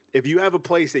 If you have a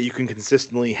place that you can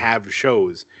consistently have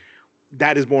shows,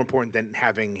 that is more important than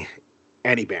having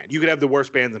any band. You could have the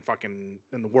worst bands in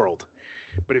the world,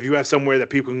 but if you have somewhere that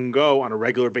people can go on a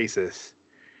regular basis,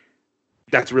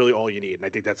 that's really all you need. And I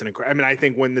think that's I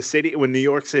think when New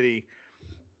York City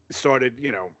started,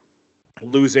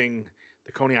 losing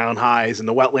the Coney Island Highs and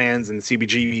the Wetlands and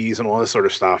CBGBs and all this sort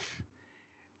of stuff,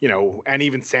 and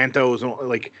even Santos, and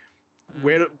like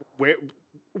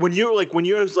when you're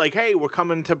like, hey, we're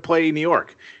coming to play New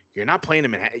York, you're not playing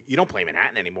in Manhattan. You don't play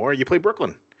Manhattan anymore. You play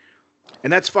Brooklyn.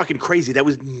 And that's fucking crazy. That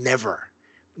was never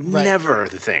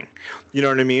the thing. You know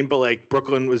what I mean? But like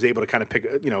Brooklyn was able to kind of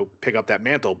pick up that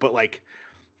mantle. But like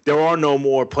there are no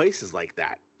more places like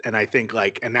that. And I think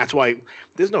and that's why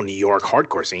there's no New York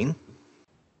hardcore scene.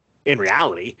 In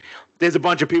reality, there's a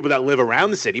bunch of people that live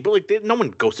around the city, but like no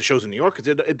one goes to shows in New York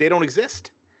because they don't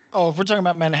exist. Oh, if we're talking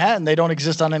about Manhattan, they don't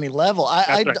exist on any level.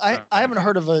 I haven't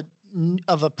heard of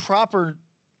a proper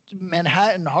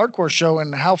Manhattan hardcore show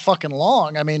in how fucking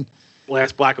long. I mean,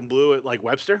 Last Black and Blue at like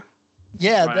Webster.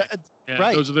 Yeah,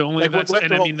 right. Those are the only events,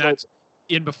 and I mean that's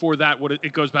in before that.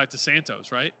 It goes back to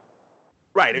Santos, right?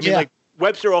 Right. I mean, like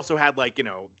Webster also had like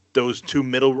those two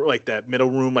that middle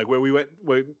room, like where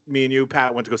me and you,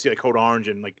 Pat, went to go see like Code Orange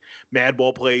and like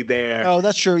Madball played there. Oh,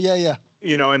 that's true. Yeah.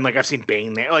 And like I've seen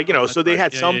Bane there, like so they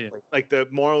had like the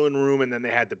Marlin room, and then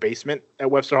they had the basement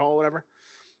at Webster Hall, or whatever.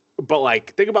 But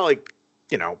like think about like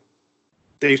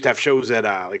they used to have shows at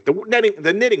like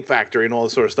the knitting factory and all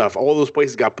this sort of stuff. All those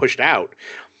places got pushed out.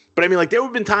 But I mean, like, there would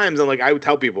have been times, and like I would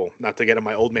tell people, not to get on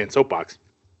my old man soapbox,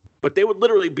 but they would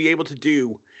literally be able to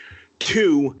do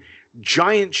 2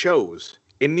 giant shows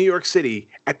in New York City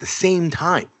at the same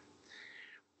time.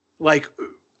 Like,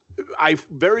 I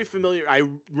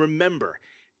remember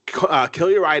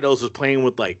Kill Your Idols was playing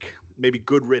with like maybe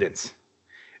Good Riddance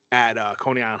at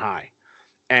Coney Island High,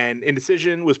 and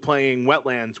Indecision was playing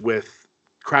Wetlands with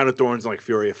Crown of Thorns and like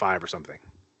Fury of 5 or something.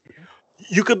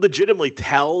 You could legitimately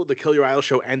tell the Kill Your Idol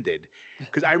show ended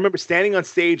because I remember standing on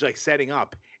stage, like setting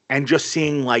up, and just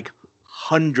seeing like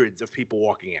hundreds of people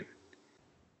walking in.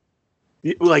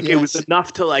 Like, It was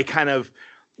enough to like kind of,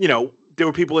 there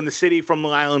were people in the city from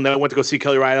Long Island that went to go see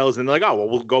Kill Your Idols, and they're like, oh, well,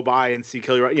 we'll go by and see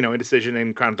Kill Your, Indecision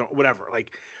and Crown of Thorns, whatever.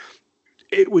 Like,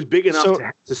 it was big enough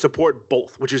to support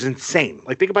both, which is insane.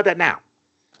 Like, think about that now.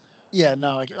 Yeah,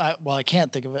 no, I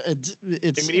can't think of it.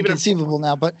 It's inconceivable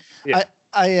now, but yeah.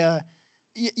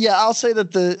 I'll say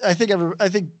that I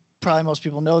think probably most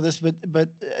people know this,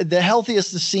 but the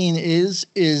healthiest the scene is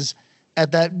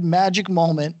at that magic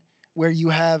moment where you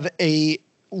have a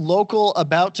local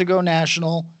about to go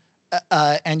national,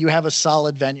 and you have a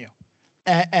solid venue,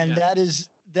 and that is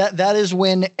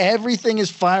when everything is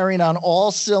firing on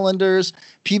all cylinders.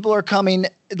 People are coming,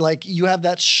 like, you have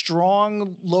that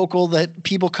strong local that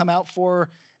people come out for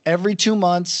every 2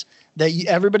 months that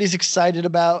everybody's excited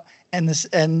about,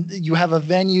 and you have a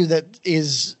venue that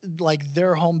is like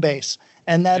their home base,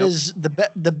 and that is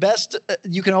the best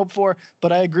you can hope for.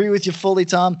 But I agree with you fully,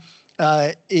 Tom.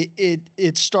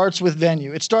 It starts with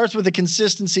venue. It starts with the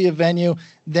consistency of venue.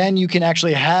 Then you can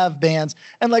actually have bands.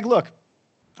 And like, look,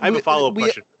 I have a follow-up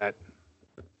question for that.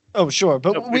 Oh, sure.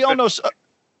 But we all know.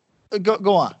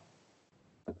 Go on.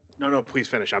 No, please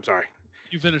finish. I'm sorry.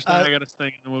 You finish that. I got a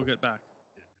thing, and then we'll get back.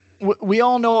 We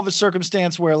all know of a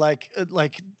circumstance where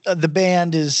the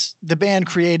band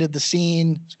created the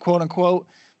scene, quote unquote,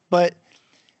 but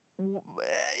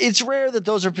it's rare that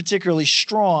those are particularly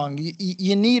strong.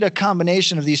 You need a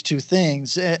combination of these two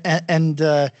things.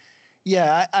 I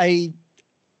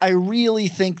really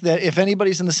think that if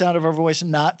anybody's in the sound of our voice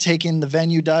not taking the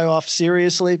venue die-off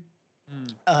seriously,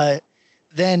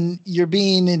 then you're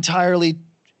being a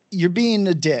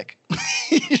dick.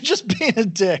 You're just being a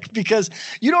dick because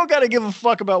you don't got to give a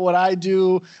fuck about what I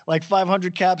do, like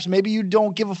 500 caps. Maybe you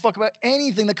don't give a fuck about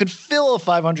anything that could fill a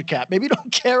 500 cap. Maybe you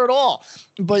don't care at all.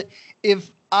 But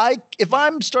if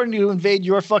I'm starting to invade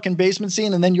your fucking basement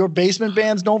scene and then your basement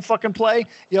bands don't fucking play,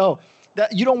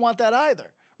 that you don't want that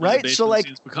either. Right. So like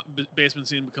basement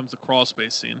scene becomes the crawl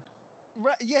space scene.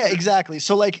 Right. Yeah, exactly.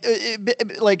 So like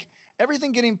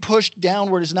everything getting pushed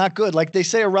downward is not good. Like they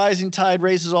say, a rising tide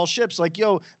raises all ships. Like,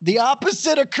 the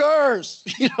opposite occurs.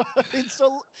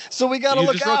 So we got to look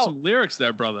out. You just wrote some lyrics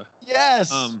there, brother.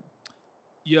 Yes.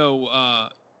 You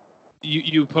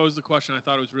posed the question. I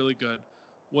thought it was really good.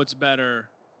 What's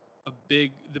better,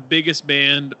 the biggest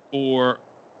band or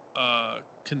a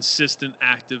consistent,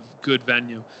 active, good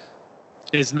venue?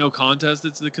 It's no contest.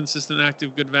 It's the consistent,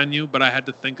 active, good venue, but I had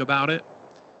to think about it.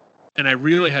 And I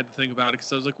really had to think about it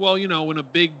because I was like, well, when a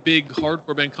big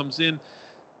hardcore band comes in,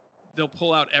 they'll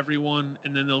pull out everyone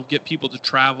and then they'll get people to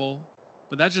travel.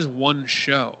 But that's just one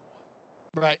show.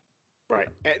 Right.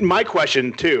 And my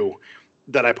question, too,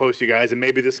 that I posed to you guys, and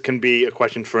maybe this can be a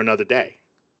question for another day,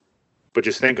 but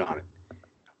just think on it.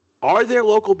 Are there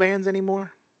local bands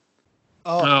anymore?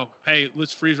 Oh. No. Hey,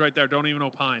 let's freeze right there. Don't even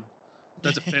opine.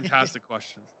 That's a fantastic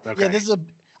question. Okay. Yeah,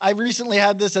 I recently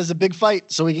had this as a big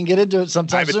fight, so we can get into it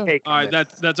sometime soon. All right,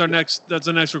 that's our next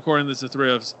recording. This is the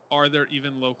three of us. Are there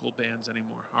even local bands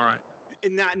anymore? All right.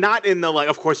 And not in the, like,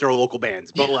 of course there are local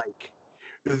bands, but like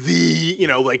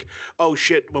the, oh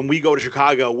shit, when we go to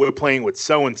Chicago, we're playing with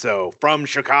so-and-so from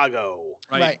Chicago.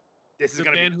 Right. This is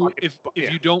going to be who,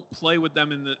 if you don't play with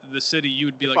them in the city, you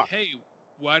would be like, hey,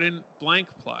 why didn't blank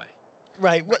play?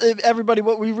 Right. Everybody,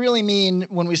 what we really mean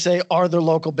when we say, are there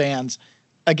local bands?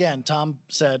 Again, Tom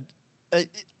said,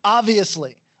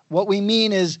 obviously, what we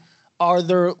mean is, are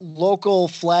there local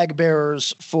flag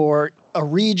bearers for a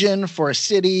region, for a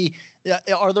city?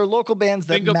 Are there local bands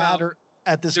that matter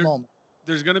at this moment?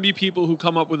 There's going to be people who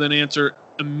come up with an answer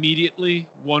immediately,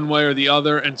 one way or the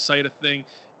other, and cite a thing.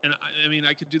 And I mean,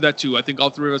 I could do that too. I think all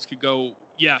three of us could go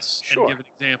yes and give an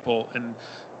example, and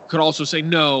could also say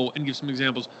no and give some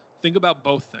examples. Think about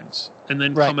both things, and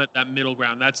then come at that middle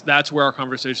ground. That's where our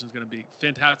conversation is going to be.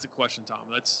 Fantastic question,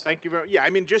 Tom. Thank you very much. Yeah, I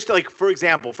mean, just like, for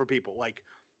example, for people like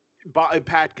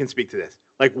Pat can speak to this.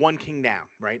 Like One King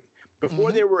Down, right?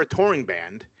 Before they were a touring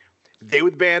band, they were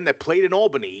the band that played in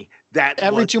Albany. That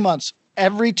every 2 months.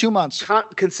 every 2 months.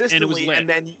 Consistently, and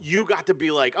then you got to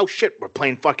be like, oh shit, we're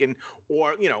playing fucking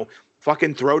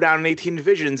Throwdown in 18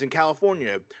 Divisions in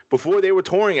California. Before they were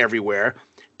touring everywhere,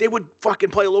 they would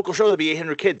fucking play a local show that'd be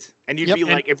 800 kids. And you'd be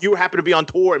like, if you happen to be on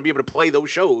tour and be able to play those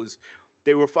shows,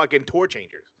 they were fucking tour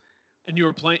changers. And you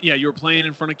were playing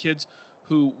in front of kids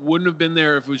who wouldn't have been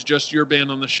there if it was just your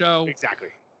band on the show.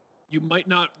 Exactly. You might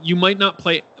not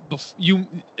play.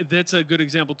 That's a good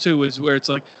example too. Is where it's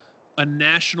like a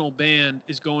national band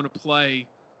is going to play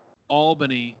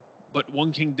Albany, but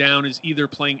One King Down is either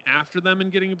playing after them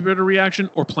and getting a better reaction,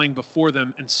 or playing before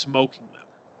them and smoking them.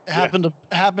 It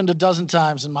happened a dozen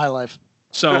times in my life.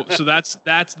 So that's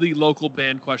the local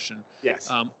band question. Yes.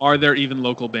 Are there even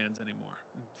local bands anymore?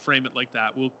 Frame it like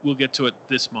that. We'll get to it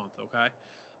this month. Okay.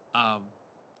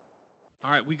 All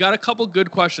right, we got a couple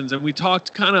good questions, and we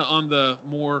talked kind of on the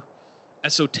more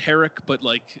esoteric, but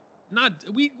like not.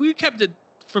 We kept it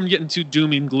from getting too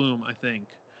doom and gloom, I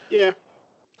think. Yeah,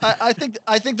 I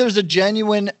think there's a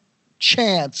genuine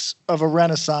chance of a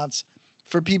renaissance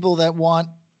for people that want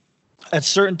a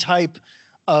certain type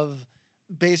of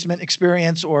basement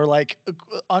experience or like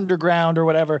underground or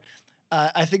whatever.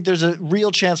 I think there's a real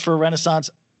chance for a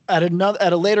renaissance. At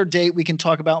a later date, we can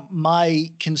talk about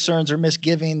my concerns or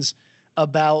misgivings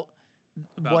about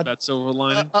that silver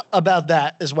lining, about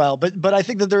that as well. But I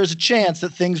think that there is a chance that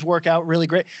things work out really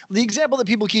great. The example that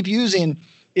people keep using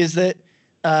is that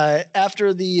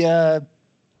after the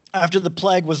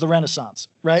plague was the Renaissance,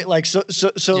 right? Like so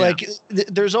yeah. Like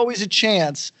there's always a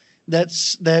chance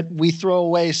that we throw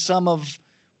away some of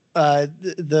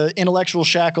the intellectual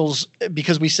shackles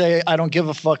because we say I don't give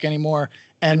a fuck anymore,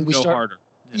 and we go start harder.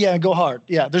 Yeah, go hard.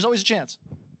 Yeah, there's always a chance.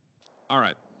 All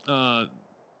right.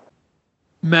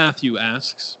 Matthew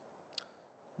asks,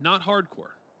 not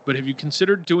hardcore, but have you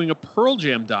considered doing a Pearl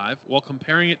Jam dive while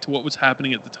comparing it to what was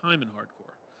happening at the time in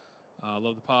hardcore?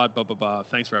 Love the pod, blah, blah, blah.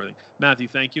 Thanks for everything. Matthew,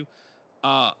 thank you.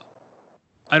 I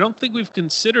don't think we've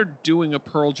considered doing a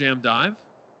Pearl Jam dive.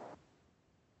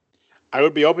 I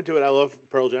would be open to it. I love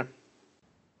Pearl Jam.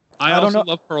 I also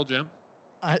love Pearl Jam.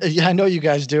 I know you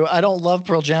guys do. I don't love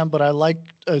Pearl Jam, but I like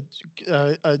a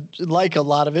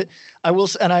lot of it. I will,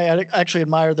 and I actually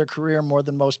admire their career more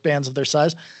than most bands of their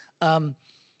size. How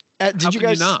can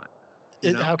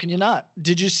you not?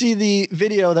 Did you see the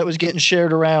video that was getting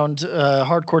shared around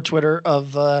hardcore Twitter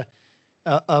of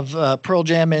Pearl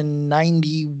Jam in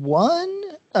 '91?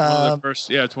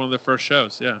 It's one of their first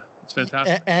shows. Yeah, it's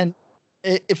fantastic. And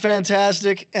it's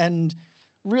fantastic, and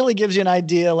really gives you an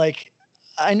idea. Like,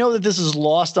 I know that this is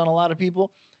lost on a lot of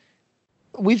people.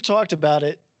 We've talked about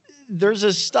it. There's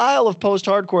a style of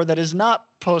post-hardcore that is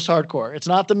not post-hardcore. It's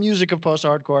not the music of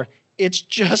post-hardcore. It's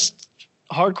just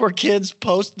hardcore kids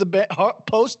post their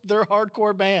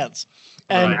hardcore bands.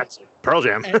 And that's Pearl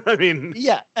Jam. I mean,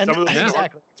 yeah, and some of them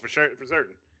exactly for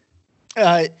certain.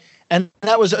 And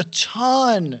that was a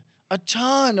ton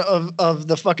of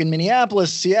the fucking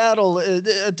Minneapolis, Seattle,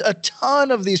 a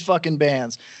ton of these fucking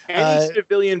bands. Any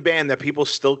civilian band that people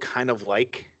still kind of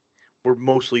like were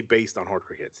mostly based on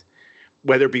hardcore kids.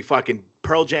 Whether it be fucking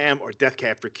Pearl Jam or Death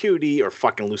Cab for Cutie or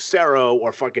fucking Lucero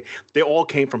or fucking, they all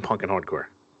came from punk and hardcore.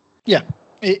 Yeah.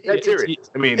 That's serious.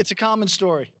 I mean, it's a common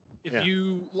story. If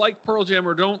you like Pearl Jam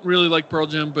or don't really like Pearl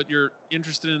Jam, but you're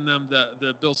interested in them,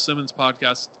 the Bill Simmons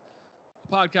podcast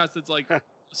that's like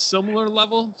similar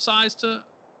level size to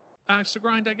Axe to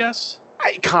Grind, I guess.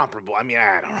 Comparable. I mean,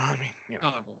 I don't know. I mean, you know.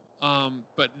 Comparable.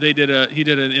 But he did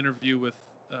an interview with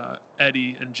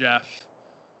Eddie and Jeff,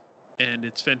 and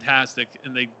it's fantastic.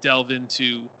 And they delve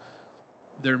into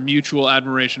their mutual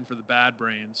admiration for the Bad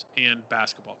Brains and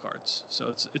basketball cards. So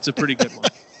it's a pretty good one.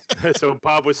 So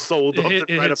Bob was sold. It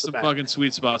hits some fucking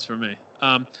sweet spots for me.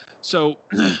 So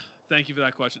thank you for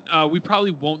that question. We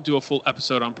probably won't do a full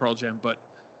episode on Pearl Jam, but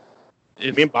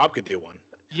me and Bob could do one.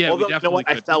 Yeah, we definitely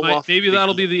could. Maybe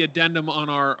that'll be the addendum on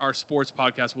our sports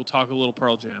podcast. We'll talk a little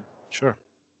Pearl Jam. Sure.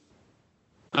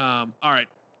 All right.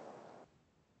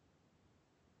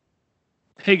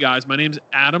 Hey guys, my name's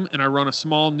Adam, and I run a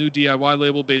small new DIY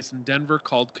label based in Denver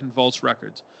called Convulse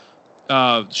Records.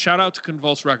 Shout out to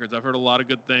Convulse Records. I've heard a lot of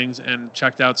good things and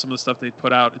checked out some of the stuff they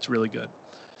put out. It's really good.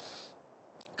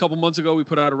 A couple months ago, we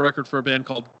put out a record for a band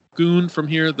called Goon from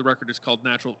here. The record is called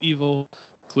Natural Evil,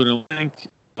 including a link.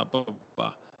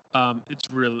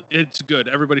 It's good.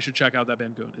 Everybody should check out that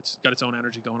band Goon. It's got its own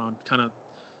energy going on. Kind of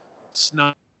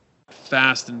snot,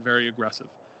 fast, and very aggressive.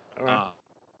 All right.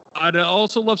 I'd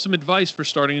also love some advice for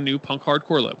starting a new punk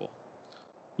hardcore label.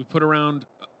 We've put around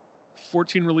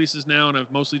 14 releases now, and I've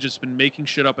mostly just been making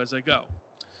shit up as I go.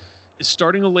 Is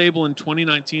starting a label in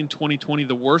 2019, 2020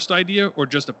 the worst idea, or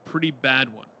just a pretty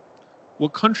bad one?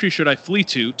 What country should I flee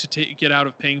to get out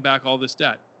of paying back all this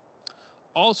debt?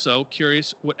 Also,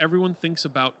 curious what everyone thinks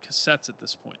about cassettes at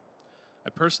this point. I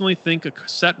personally think a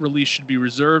cassette release should be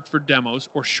reserved for demos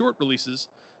or short releases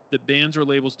that bands or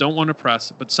labels don't want to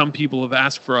press, but some people have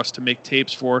asked for us to make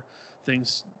tapes for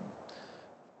things.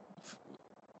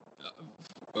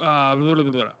 Let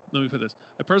me put this.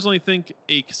 I personally think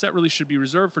a cassette release should be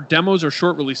reserved for demos or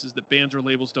short releases that bands or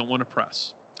labels don't want to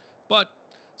press. But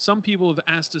some people have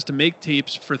asked us to make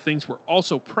tapes for things we're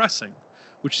also pressing,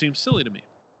 which seems silly to me.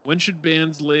 When should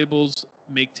bands, labels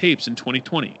make tapes in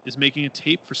 2020? Is making a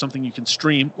tape for something you can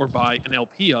stream or buy an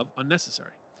LP of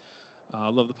unnecessary?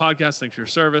 Love the podcast. Thanks for your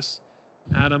service.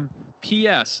 Adam.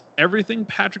 P.S. Everything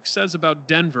Patrick says about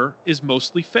Denver is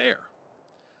mostly fair.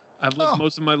 I've lived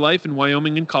most of my life in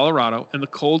Wyoming and Colorado, and the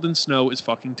cold and snow is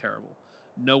fucking terrible.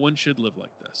 No one should live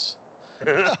like this.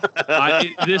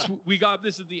 We got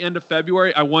this at the end of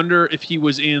February. I wonder if he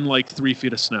was in like 3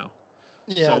 feet of snow.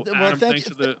 Yeah. So, Adam,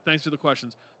 thanks for the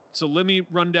questions. So let me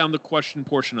run down the question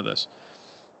portion of this.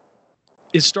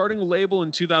 Is starting a label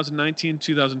in 2019,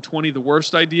 2020 the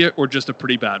worst idea or just a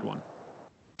pretty bad one?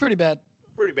 Pretty bad.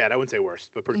 Pretty bad. I wouldn't say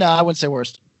worst, but pretty No, bad. I wouldn't say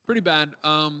worst. Pretty bad.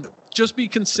 Just be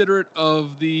considerate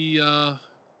of the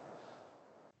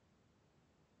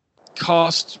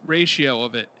cost ratio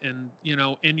of it, and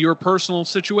in your personal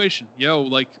situation. Know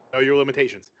your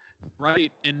limitations.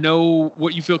 Right, and know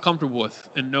what you feel comfortable with,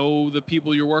 and know the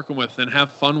people you're working with, and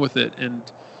have fun with it. And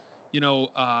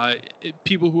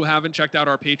people who haven't checked out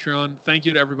our Patreon, thank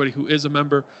you to everybody who is a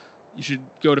member. You should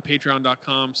go to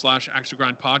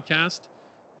patreon.com/AxeToGrindPodcast.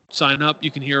 Sign up.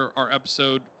 You can hear our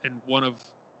episode and one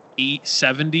of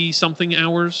 870 something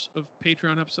hours of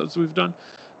Patreon episodes we've done.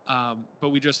 But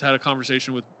we just had a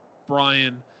conversation with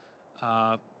Brian,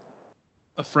 a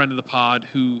friend of the pod,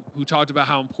 who talked about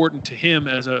how important to him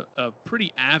as a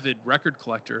pretty avid record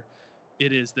collector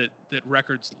it is that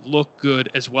records look good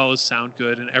as well as sound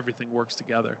good and everything works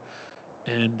together.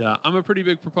 And I'm a pretty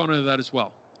big proponent of that as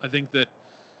well. I think that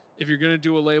if you're going to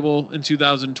do a label in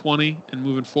 2020 and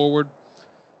moving forward,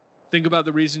 think about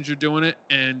the reasons you're doing it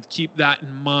and keep that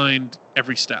in mind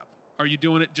every step. Are you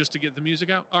doing it just to get the music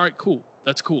out? All right, cool.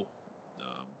 That's cool.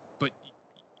 But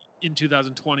in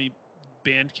 2020,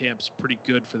 Bandcamp's pretty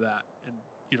good for that, and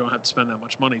you don't have to spend that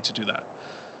much money to do that.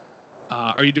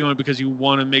 Are you doing it because you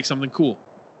want to make something cool?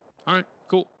 All right,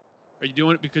 cool. Are you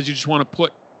doing it because you just want to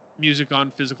put music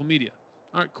on physical media?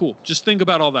 All right, cool. Just think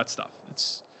about all that stuff.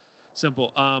 It's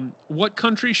simple. What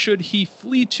country should he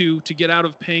flee to get out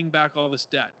of paying back all this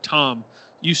debt? Tom,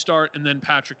 you start, and then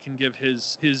Patrick can give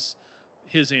his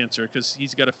answer because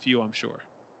he's got a few, I'm sure.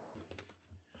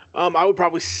 I would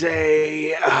probably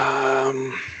say,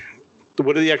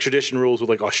 what are the extradition rules with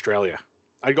like Australia?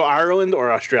 I'd go Ireland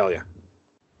or Australia.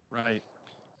 Right.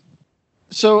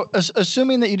 So,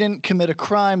 assuming that you didn't commit a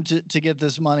crime to get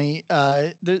this money,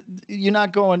 you're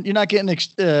not getting.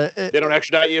 They don't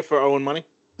extradite you for owing money?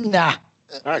 Nah.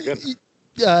 All right, good.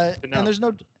 And there's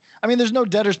no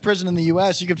debtor's prison in the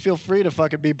U.S. You can feel free to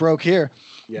fucking be broke here.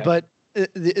 Yeah. But I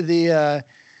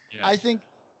think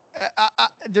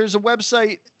there's a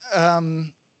website.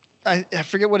 I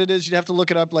forget what it is. You'd have to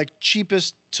look it up, like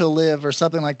cheapest to live or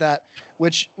something like that,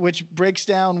 which breaks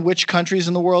down which countries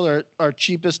in the world are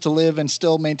cheapest to live and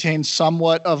still maintain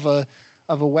somewhat of a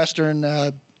Western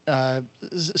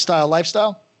style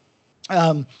lifestyle.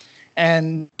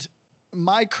 And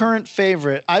my current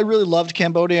favorite, I really loved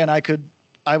Cambodia, and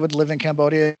I would live in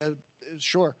Cambodia,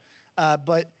 sure.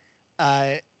 But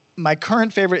my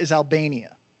current favorite is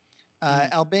Albania.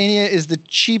 Albania is the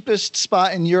cheapest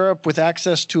spot in Europe with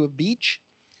access to a beach,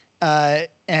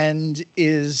 and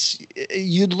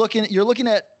you're looking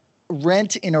at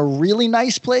rent in a really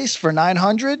nice place for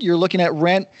 $900. You're looking at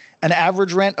an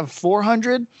average rent of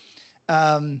 $400.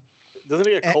 Doesn't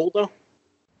it get cold though?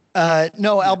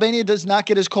 No, Albania does not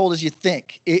get as cold as you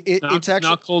think. It's actually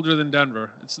not colder than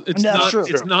Denver. It's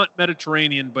not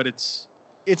Mediterranean, but it's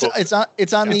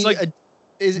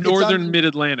northern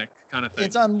mid-Atlantic kind of thing.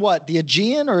 It's on what? The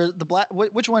Aegean or the black?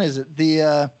 Which one is it?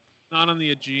 The not on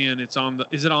the Aegean. It's on the.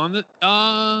 Is it on the?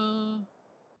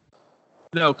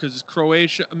 No, because it's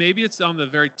Croatia. Maybe it's on the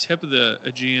very tip of the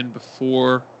Aegean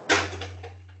before.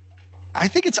 I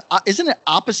think it's. Isn't it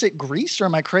opposite Greece, or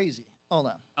am I crazy? Hold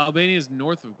on. Albania is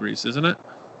north of Greece, isn't it?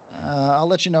 I'll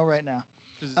let you know right now.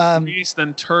 Because Greece,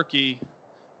 then Turkey,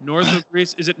 north of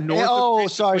Greece. Is it north? Oh, of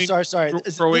Greece sorry.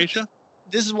 Croatia.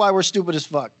 This is why we're stupid as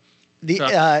fuck.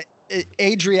 The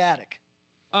Adriatic.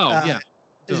 Oh yeah.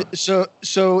 So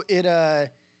it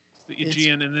the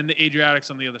Aegean, and then the Adriatic's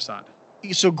on the other side.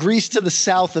 So Greece to the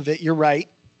south of it, you're right,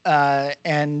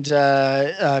 and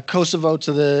Kosovo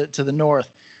to the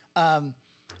north.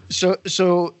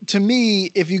 So to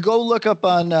me, if you go look up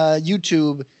on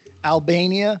YouTube,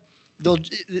 Albania,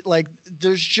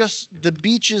 there's just the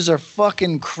beaches are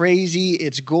fucking crazy.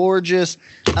 It's gorgeous,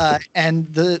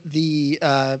 and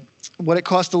the what it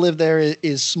costs to live there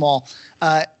is small.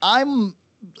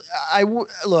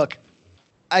 Look,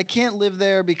 I can't live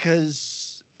there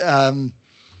because it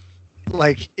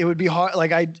would be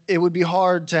hard. It would be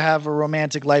hard to have a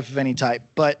romantic life of any type.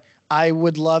 But I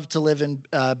would love to live in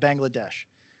Bangladesh.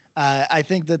 I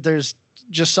think that there's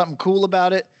just something cool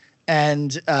about it.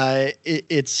 And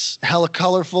it's hella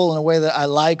colorful in a way that I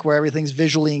like, where everything's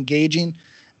visually engaging.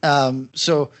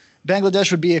 So Bangladesh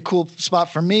would be a cool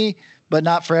spot for me, but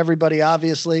not for everybody,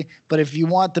 obviously. But if you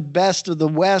want the best of the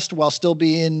West while still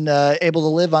being able to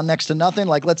live on next to nothing,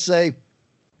 like let's say,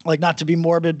 like not to be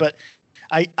morbid, but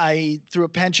I through a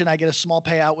pension, I get a small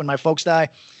payout when my folks die.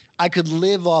 I could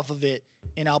live off of it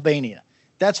in Albania.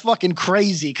 That's fucking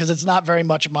crazy because it's not very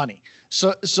much money.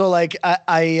 So like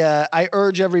I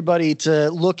urge everybody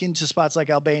to look into spots like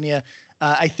Albania.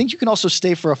 I think you can also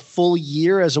stay for a full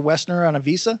year as a Westerner on a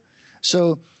visa.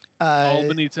 So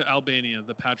Albany to Albania,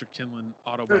 the Patrick Kinlan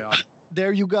autobiography.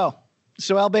 There you go.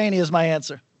 So Albania is my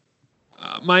answer.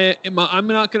 I'm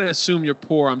not going to assume you're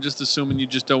poor. I'm just assuming you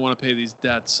just don't want to pay these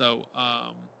debts. So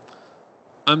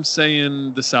I'm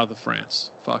saying the south of France.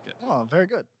 Fuck it. Oh, very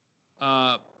good.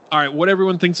 All right, what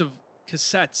everyone thinks of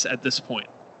cassettes at this point.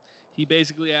 He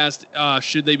basically asked,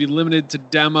 should they be limited to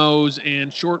demos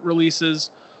and short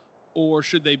releases, or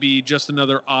should they be just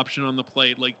another option on the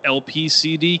plate, like LP,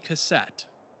 CD, cassette?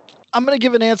 I'm going to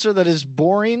give an answer that is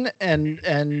boring and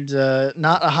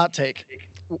not a hot take.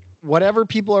 Whatever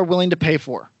people are willing to pay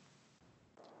for.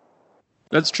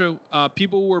 That's true.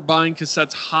 People were buying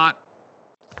cassettes hot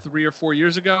 3 or 4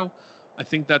 years ago. I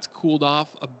think that's cooled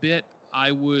off a bit.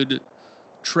 I would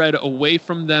tread away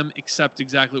from them, except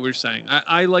exactly what you're saying.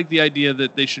 I like the idea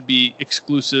that they should be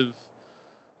exclusive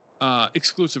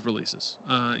releases,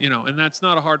 and that's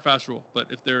not a hard, fast rule,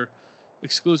 but if they're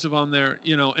exclusive on there,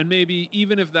 and maybe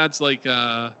even if that's like,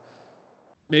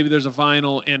 maybe there's a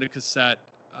vinyl and a cassette.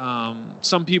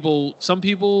 Some people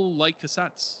like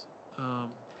cassettes,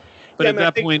 but at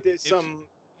that point,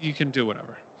 you can do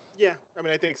whatever. Yeah. I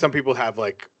mean, I think some people have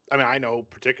I know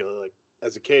particularly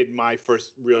as a kid, my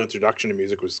first real introduction to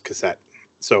music was cassette.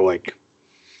 So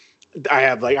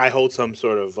I hold some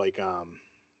sort of you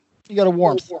got a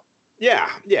warmth.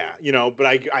 Yeah. But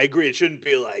I agree. It shouldn't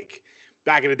be like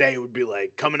back in the day. It would be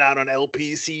like coming out on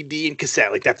LP, CD, and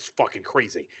cassette. Like that's fucking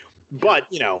crazy. But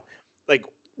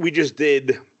we just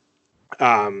did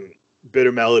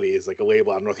Bitter Melody is like a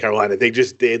label out of North Carolina. They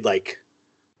just did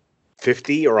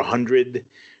 50 or 100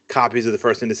 copies of the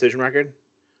First Indecision record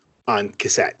on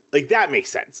cassette. That makes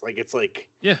sense.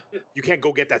 Yeah, you can't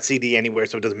go get that CD anywhere,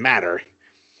 so it doesn't matter.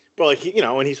 But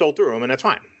and he sold through them, and that's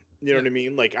fine. You know what I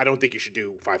mean? I don't think you should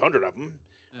do 500 of them,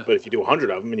 but if you do 100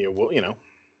 of them, and you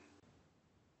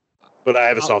But I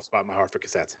have a soft spot in my heart for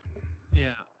cassettes.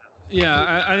 Yeah,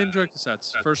 I enjoy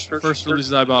cassettes. First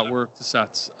releases I bought were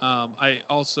cassettes.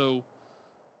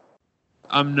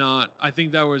 I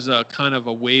think that was a kind of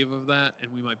a wave of that,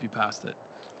 and we might be past it.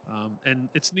 And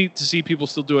it's neat to see people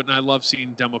still do it, and I love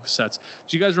seeing demo cassettes.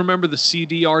 Do you guys remember the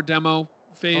CDR demo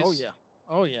phase?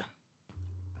 Oh yeah.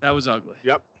 That was ugly.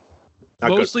 Yep.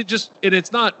 Mostly just, and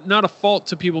it's not a fault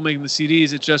to people making the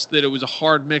CDs. It's just that it was a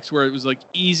hard mix where it was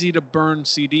easy to burn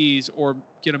CDs or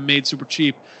get them made super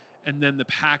cheap, and then the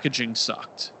packaging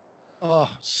sucked.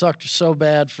 Oh, sucked so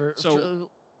bad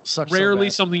rarely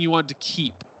something you want to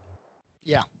keep.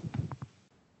 Yeah.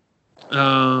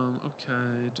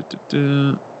 Okay.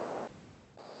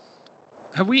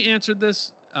 Have we answered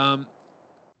this?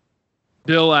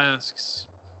 Bill asks,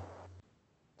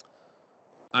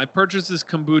 I purchased this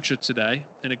kombucha today,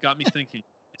 and it got me thinking,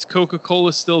 is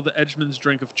Coca-Cola still the Edgeman's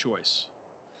drink of choice?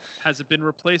 Has it been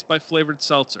replaced by flavored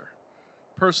seltzer?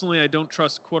 Personally, I don't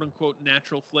trust quote-unquote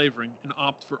natural flavoring and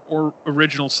opt for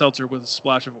original seltzer with a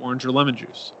splash of orange or lemon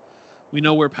juice. We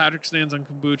know where Patrick stands on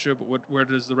kombucha, but where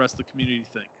does the rest of the community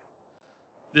think?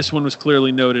 This one was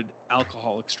clearly noted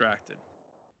alcohol extracted.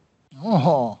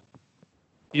 Oh.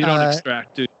 You don't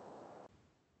extract, do you?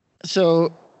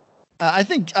 So I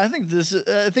think this is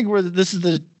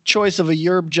the choice of a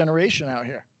yerb generation out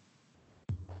here.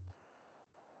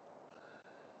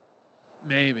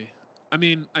 Maybe. I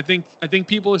mean, I think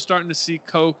people are starting to see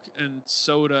Coke and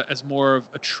soda as more of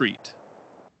a treat.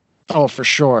 Oh, for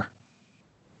sure.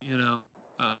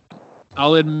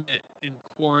 I'll admit in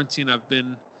quarantine I've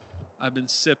been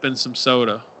sipping some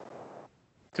soda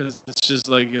because it's just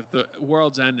if the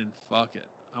world's ending, fuck it.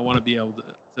 I want to be able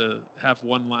to have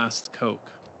one last Coke.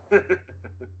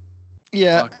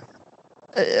 Yeah.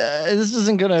 This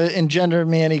isn't going to engender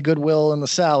me any goodwill in the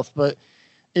South, but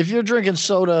if you're drinking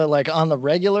soda like on the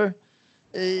regular,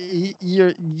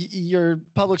 your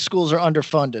public schools are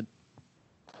underfunded.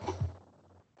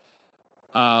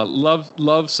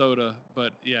 Love soda,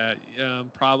 but yeah,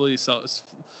 probably so.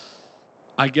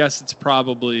 I guess it's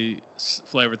probably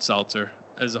flavored seltzer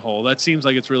as a whole. That seems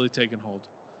like it's really taken hold.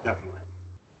 Definitely.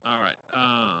 All right.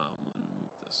 Let me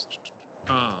move this.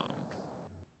 All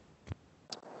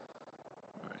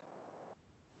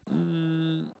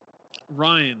right.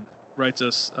 Ryan writes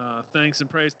us, thanks and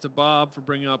praise to Bob for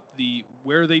bringing up the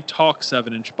Where They Talk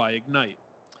 7-inch by Ignite.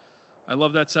 I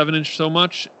love that 7-inch so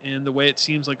much, and the way it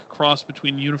seems like a cross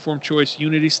between Uniform Choice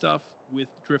Unity stuff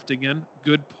with Drift Again.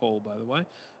 Good poll, by the way,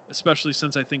 especially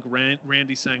since I think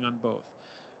Randy sang on both.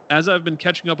 As I've been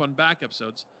catching up on back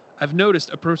episodes, I've noticed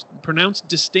a pronounced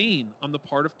disdain on the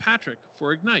part of Patrick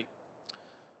for Ignite.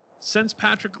 Since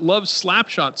Patrick loves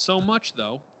Slapshot so much,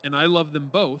 though, and I love them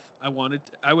both, I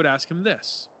would ask him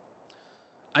this.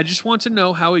 I just want to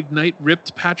know how Ignite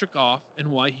ripped Patrick off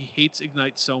and why he hates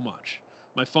Ignite so much.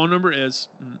 My phone number is...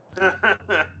 and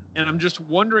I'm just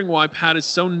wondering why Pat is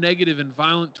so negative and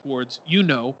violent towards,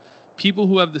 people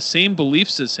who have the same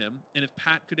beliefs as him, and if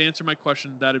Pat could answer my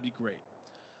question, that'd be great.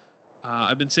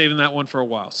 I've been saving that one for a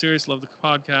while. Serious, love the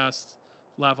podcast.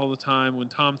 Laugh all the time when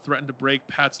Tom threatened to break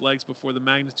Pat's legs before the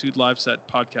Magnitude live set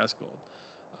podcast gold.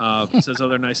 Says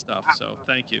other nice stuff. So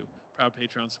thank you. Proud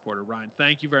Patreon supporter, Ryan.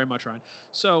 Thank you very much, Ryan.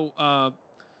 So,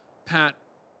 Pat,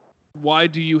 why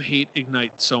do you hate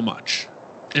Ignite so much?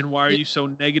 And why are you so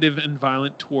negative and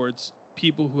violent towards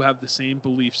people who have the same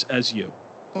beliefs as you?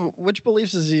 Which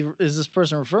beliefs is this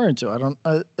person referring to? I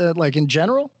don't like in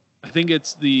general. I think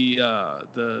it's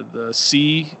the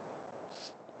C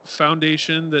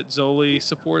Foundation that Zoli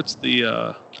supports.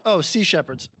 The Sea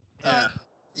Shepherds. Yeah.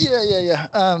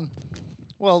 Yeah.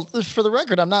 Well, for the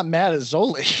record, I'm not mad at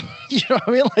Zoli. You know what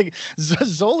I mean? Like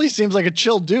Zoli seems like a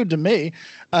chill dude to me.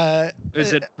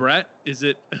 Is it Brett? Is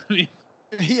it? I mean.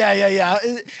 Yeah.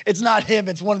 It's not him.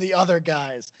 It's one of the other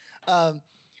guys.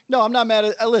 No, I'm not mad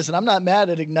at. Listen, I'm not mad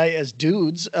at Ignite as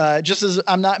dudes. Just as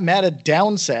I'm not mad at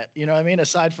Downset. You know what I mean?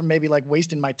 Aside from maybe like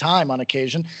wasting my time on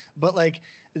occasion, but like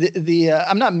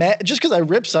I'm not mad. Just because I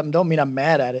rip something, don't mean I'm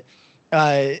mad at it.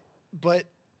 But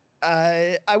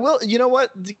I will. You know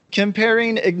what?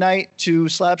 Comparing Ignite to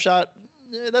Slapshot,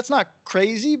 that's not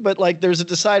crazy. But like, there's a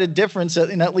decided difference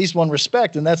in at least one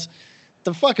respect, and that's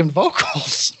the fucking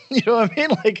vocals. You know what I mean?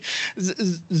 Like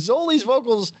Zoli's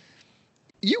vocals.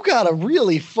 You gotta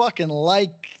really fucking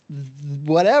like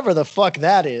whatever the fuck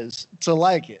that is to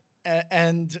like it.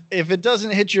 And if it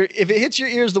hits your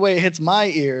ears the way it hits my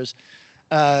ears,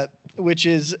 which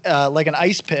is like an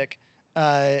ice pick,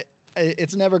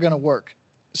 it's never gonna work.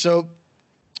 So,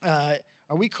 are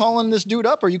we calling this dude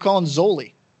up, or are you calling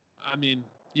Zoli? I mean,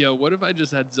 what if I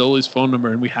just had Zoli's phone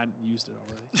number and we hadn't used it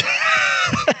already?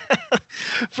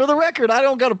 For the record, I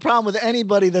don't got a problem with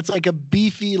anybody that's like a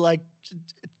beefy, like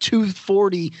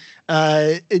 240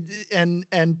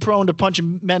 and prone to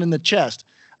punching men in the chest.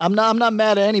 I'm not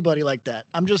mad at anybody like that.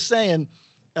 I'm just saying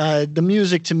the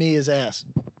music to me is ass.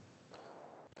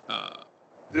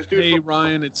 Hey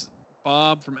Ryan, it's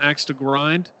Bob from Axe to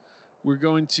Grind. We're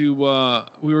going to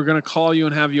we were going to call you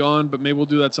and have you on, but maybe we'll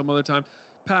do that some other time.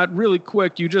 Pat, really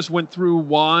quick, you just went through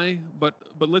why,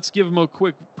 but let's give him a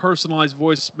quick personalized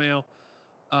voicemail.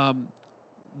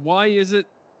 Why is it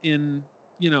in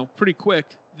pretty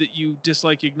quick that you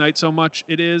dislike Ignite so much?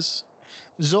 It is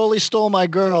Zoli stole my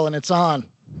girl, and it's on.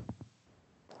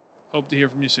 Hope to hear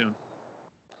from you soon.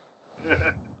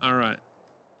 All right.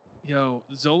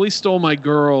 Zoli Stole My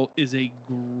Girl is a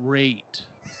great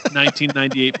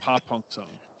 1998 pop punk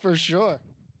song. For sure.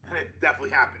 And it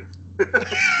definitely happened.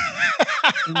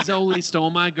 And Zoli Stole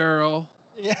My Girl.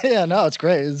 Yeah, no, it's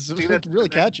great. It's really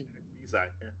catchy. Yeah.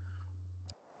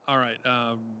 All right.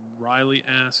 Riley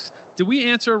asks, did we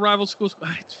answer a rival school?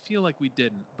 I feel like we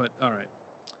didn't, but all right.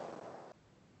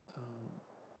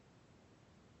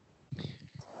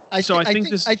 I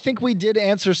think we did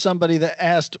answer somebody that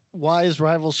asked, why is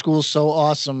rival school so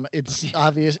awesome? It's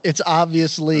obvious. It's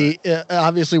obviously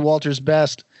Walter's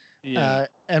best. Yeah.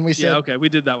 And we said, okay, we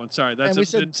did that one. Sorry,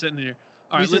 that's been sitting here.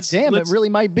 All right, it really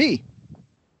might be.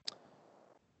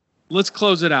 Let's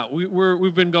close it out.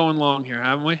 We've been going long here,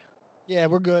 haven't we? Yeah,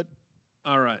 we're good.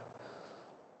 All right.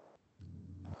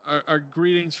 Our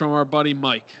greetings from our buddy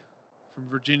Mike from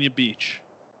Virginia Beach.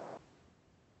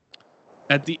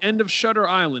 At the end of Shutter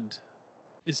Island,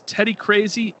 is Teddy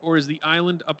crazy or is the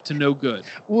island up to no good?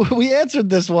 We answered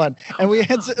this one, and we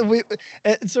answered.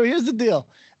 So here's the deal: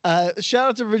 Shout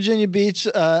out to Virginia Beach.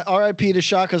 R.I.P. to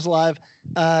Shaka's Live.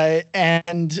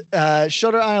 And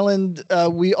Shutter Island,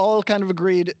 we all kind of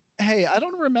agreed, hey, I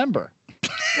don't remember.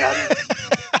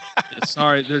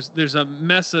 Sorry, there's a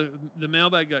mess of the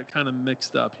mailbag got kind of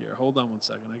mixed up here. Hold on one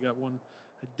second. I got one.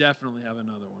 I definitely have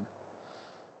another one.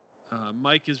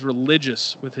 Mike is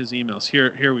religious with his emails.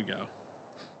 Here we go.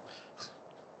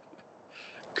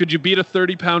 Could you beat a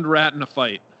 30-pound rat in a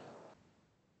fight?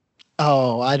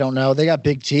 Oh, I don't know. They got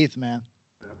big teeth, man.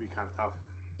 That'd be kind of tough.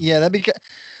 Yeah, that'd be.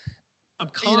 I'm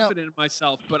confident in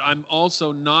myself, but I'm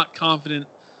also not confident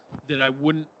that I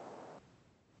wouldn't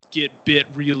get bit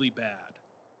really bad.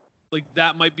 Like,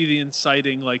 that might be the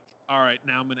inciting, like, all right,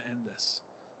 now I'm going to end this.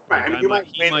 Right. Like, I mean, you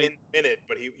might win in a minute,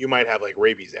 but you might have, like,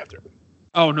 rabies after.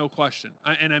 Oh, no question.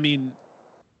 I mean,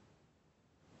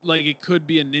 like, it could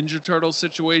be a Ninja Turtle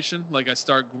situation. Like,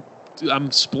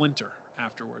 I'm Splinter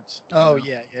afterwards. Oh,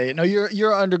 you know? Yeah. No,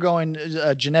 you're undergoing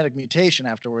a genetic mutation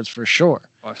afterwards for sure.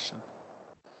 Question.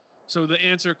 So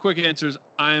the quick answer is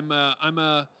I'm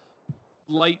a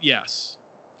light yes.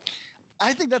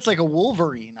 I think that's like a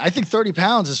Wolverine. I think 30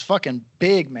 pounds is fucking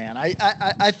big, man.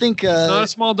 I think it's not a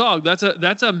small dog.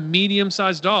 That's a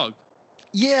medium-sized dog.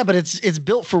 Yeah, but it's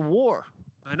built for war.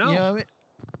 I know. You know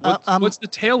what I mean? What's the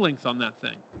tail length on that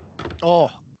thing?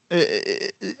 Oh,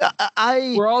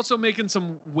 we're also making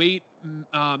some weight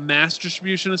mass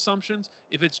distribution assumptions.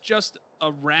 If it's just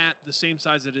a rat the same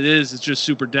size that it is, it's just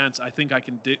super dense. I think I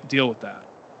can deal with that.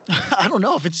 I don't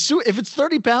know if it's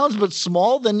 30 pounds but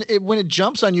small, then when it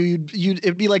jumps on you,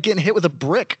 it'd be like getting hit with a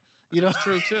brick. You know, that's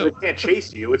true too. It can't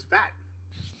chase you. It's fat.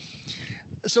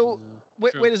 So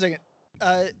wait a second.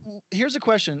 Here's a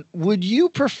question: would you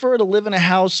prefer to live in a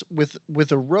house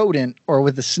with a rodent or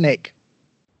with a snake?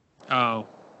 Oh,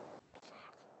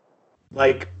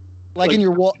 like in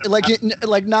your wall, like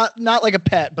not like a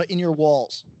pet, but in your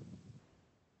walls.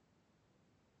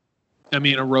 I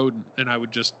mean, a rodent, and I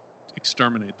would just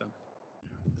exterminate them.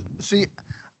 See,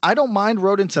 I don't mind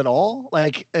rodents at all.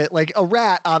 Like a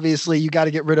rat, obviously you got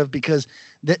to get rid of because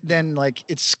then like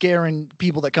it's scaring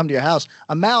people that come to your house.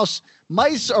 A mouse,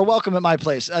 mice are welcome at my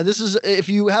place. If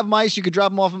you have mice, you could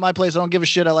drop them off at my place. I don't give a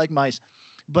shit. I like mice,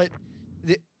 but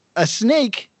a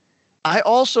snake, I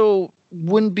also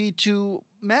wouldn't be too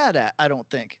mad at. I don't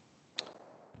think.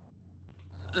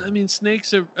 I mean,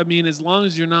 snakes are. I mean, as long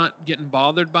as you're not getting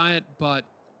bothered by it, but.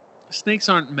 Snakes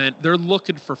aren't meant. They're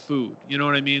looking for food. You know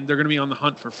what I mean? They're going to be on the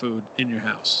hunt for food in your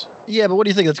house. Yeah, but what do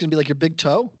you think? That's going to be like your big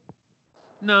toe?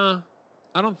 Nah,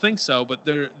 I don't think so. But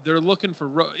they're looking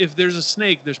for. If there's a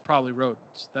snake, there's probably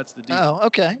rodents. That's the deal. Oh,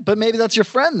 okay. But maybe that's your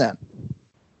friend then.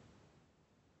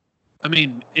 I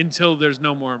mean, until there's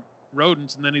no more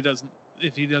rodents, and then he doesn't.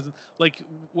 If he doesn't, like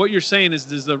what you're saying is,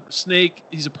 there's a snake.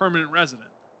 He's a permanent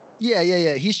resident.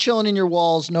 Yeah. He's chilling in your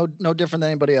walls. No different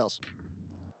than anybody else.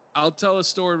 I'll tell a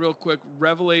story real quick.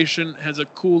 Revelation has a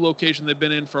cool location they've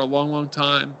been in for a long, long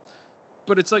time.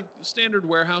 But it's like standard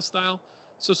warehouse style.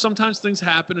 So sometimes things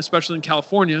happen, especially in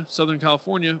California, Southern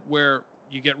California, where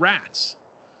you get rats.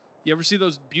 You ever see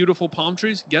those beautiful palm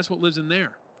trees? Guess what lives in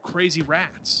there? Crazy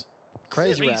rats.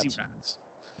 Crazy rats.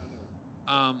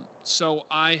 So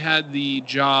I had the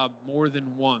job more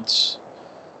than once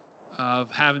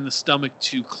of having the stomach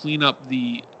to clean up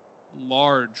the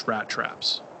large rat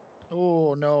traps.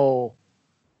 Oh, no.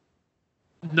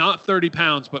 Not 30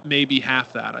 pounds, but maybe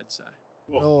half that, I'd say.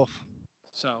 Oh.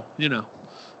 So, you know,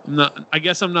 I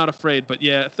guess I'm not afraid, but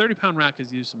yeah, a 30-pound rat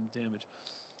could use some damage.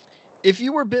 If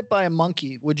you were bit by a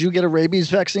monkey, would you get a rabies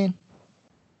vaccine?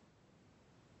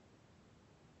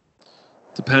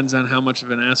 Depends on how much of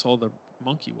an asshole the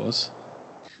monkey was.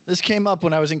 This came up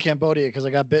when I was in Cambodia because I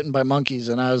got bitten by monkeys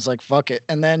and I was like, fuck it.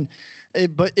 And then,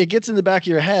 but it gets in the back of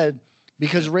your head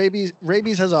because rabies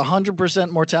has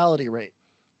 100% mortality rate.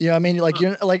 You know what I mean? Like,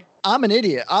 you're like, I'm an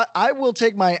idiot. I'll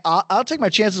take my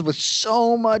chances with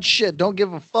so much shit. Don't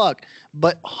give a fuck.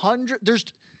 But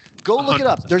look it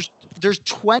up. There's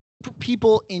 20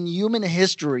 people in human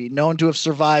history known to have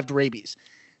survived rabies.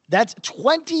 That's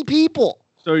 20 people.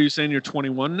 So are you saying you're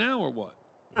 21 now or what?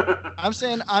 I'm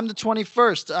saying I'm the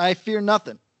 21st. I fear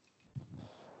nothing.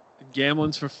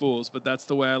 Gambling's for fools, but that's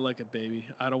the way I like it, baby.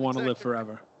 I don't want to live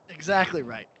forever. Exactly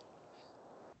right.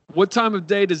 What time of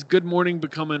day does good morning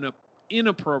become an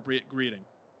inappropriate greeting?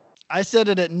 I said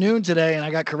it at noon today, and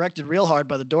I got corrected real hard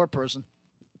by the door person.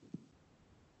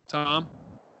 Tom?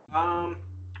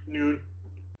 Noon.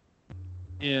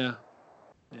 Yeah.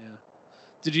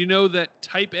 Did you know that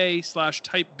type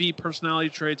A/type B personality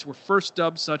traits were first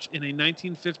dubbed such in a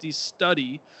 1950s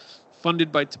study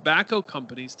funded by tobacco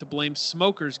companies to blame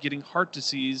smokers getting heart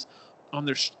disease on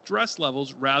their stress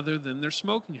levels rather than their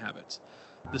smoking habits?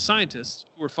 The scientists,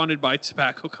 who were funded by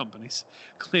tobacco companies,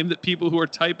 claim that people who are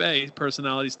type A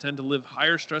personalities tend to live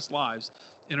higher stress lives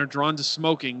and are drawn to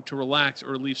smoking to relax or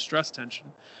relieve stress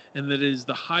tension, and that it is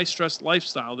the high stress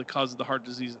lifestyle that causes the heart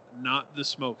disease, not the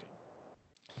smoking.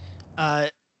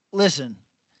 Listen.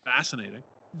 Fascinating.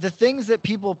 The things that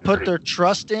people put their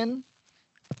trust in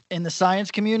the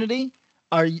science community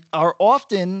are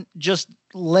often just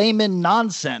layman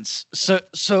nonsense.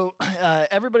 So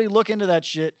everybody look into that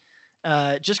shit.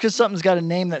 Just because something's got a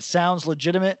name that sounds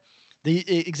legitimate.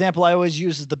 The example I always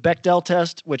use is the Bechdel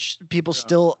test, which people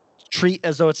still treat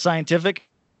as though it's scientific.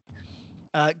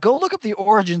 Go look up the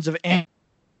origins of any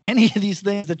of these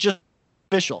things that just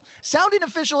official. Sounding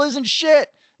official isn't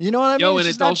shit. You know what I mean? And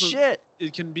it's not also, shit.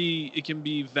 It can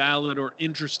be valid or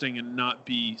interesting and not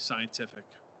be scientific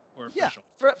or official.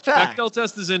 Yeah, fact. Bechdel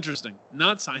test is interesting,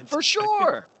 not scientific. For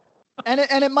sure. And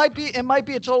it might be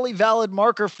a totally valid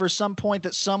marker for some point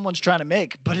that someone's trying to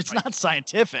make, but it's not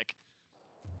scientific.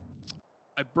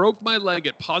 I broke my leg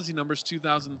at Posse Numbers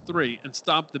 2003 and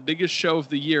stopped the biggest show of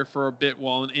the year for a bit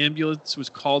while an ambulance was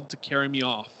called to carry me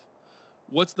off.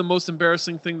 What's the most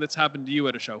embarrassing thing that's happened to you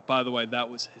at a show? By the way, that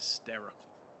was hysterical.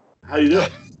 How you doing?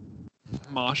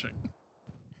 Moshing.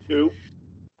 Who?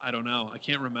 I don't know. I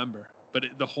can't remember. But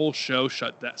the whole show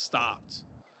stopped.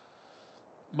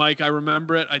 Mike, I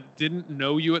remember it. I didn't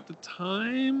know you at the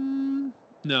time.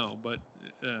 No, but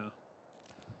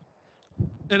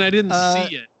and I didn't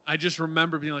see it. I just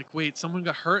remember being like, wait, someone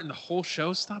got hurt and the whole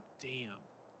show stopped? Damn. All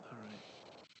right.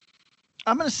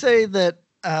 I'm going to say that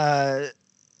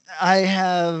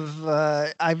I've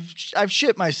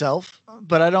shit myself,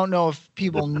 but I don't know if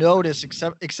people notice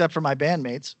except for my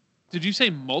bandmates. Did you say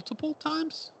multiple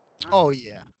times? Oh,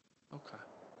 yeah. Okay.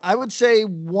 I would say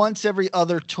once every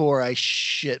other tour I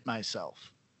shit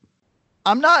myself.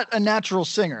 I'm not a natural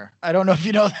singer. I don't know if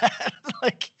you know that.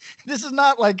 This is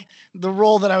not like the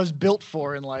role that I was built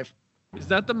for in life. Is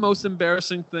that the most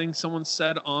embarrassing thing someone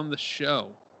said on the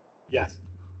show? Yes.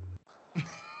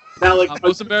 Now,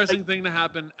 most embarrassing thing to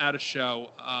happen at a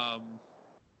show. I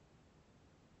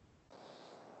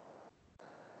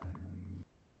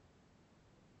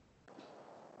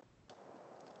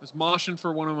was moshing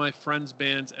for one of my friends'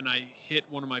 bands, and I hit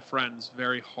one of my friends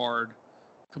very hard,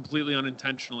 completely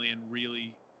unintentionally, and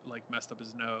really messed up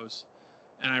his nose.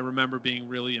 And I remember being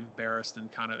really embarrassed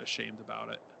and kind of ashamed about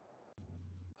it.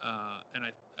 And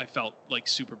I felt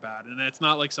super bad. And it's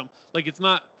not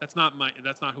that's not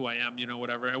who I am,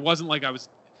 whatever. It wasn't like I was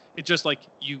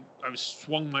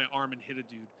swung my arm and hit a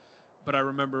dude. But I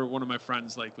remember one of my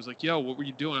friends was like, yo, what were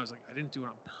you doing? I was like, I didn't do it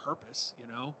on purpose,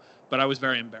 but I was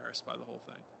very embarrassed by the whole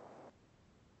thing.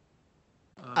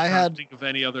 I had think of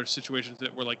any other situations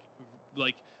that were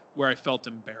where I felt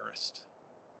embarrassed.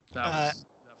 That was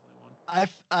definitely one.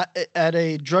 At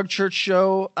a drug church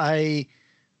show, I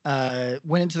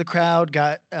went into the crowd,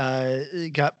 got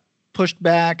pushed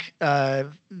back,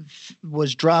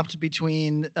 was dropped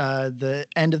between the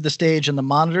end of the stage and the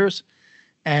monitors,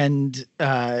 and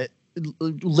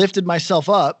lifted myself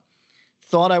up.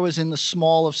 Thought I was in the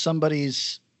small of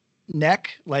somebody's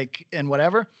neck, and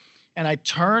whatever. And I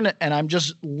turn and I'm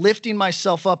just lifting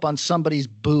myself up on somebody's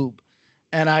boob.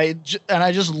 And I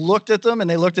just looked at them and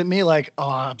they looked at me like, oh,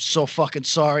 I'm so fucking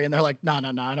sorry. And they're like, no.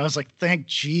 And I was like, thank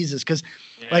Jesus. Cause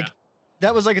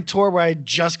that was a tour where I had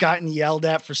just gotten yelled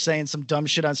at for saying some dumb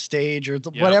shit on stage or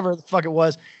whatever the fuck it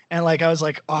was. And I was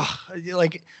like, oh,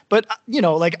 but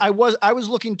I was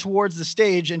looking towards the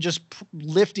stage and just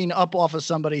lifting up off of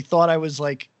somebody, thought I was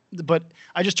but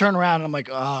I just turned around and I'm like,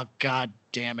 oh, God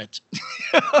damn it.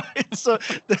 So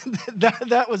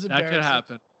that was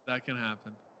embarrassing. That can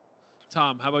happen.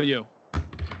 Tom, how about you?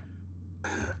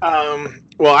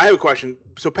 Well, I have a question.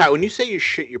 So, Pat, when you say you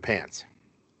shit your pants,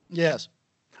 yes,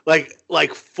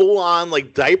 like full on,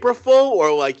 diaper full,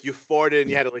 or you farted and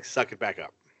you had to suck it back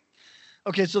up?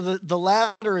 Okay, so the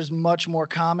latter is much more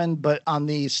common, but on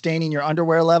the staining your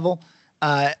underwear level,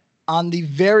 on the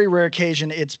very rare occasion,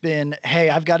 it's been, hey,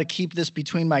 I've got to keep this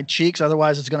between my cheeks,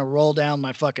 otherwise it's going to roll down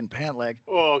my fucking pant leg.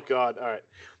 Oh God! All right.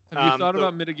 Have you thought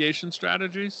about mitigation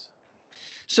strategies?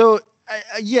 So.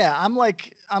 I'm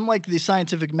like the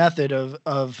scientific method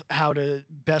of how to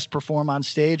best perform on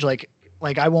stage. Like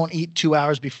I won't eat 2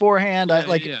 hours beforehand.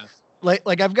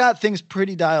 I've got things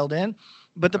pretty dialed in.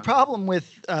 But the problem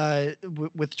with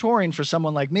touring for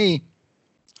someone like me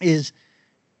is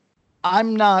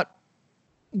I'm not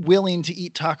willing to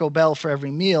eat Taco Bell for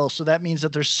every meal. So that means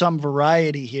that there's some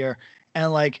variety here.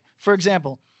 And for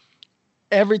example,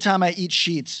 every time I eat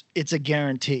sheets, it's a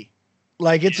guarantee.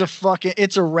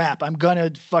 It's a wrap. I'm going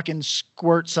to fucking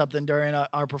squirt something during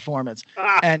our performance.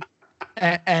 And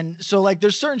And so like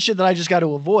there's certain shit that I just got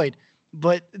to avoid.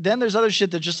 But then there's other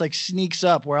shit that just like sneaks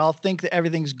up where I'll think that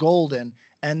everything's golden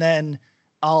and then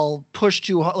I'll push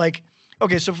too hard. Like,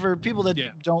 okay, so for people that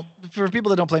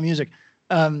don't play music,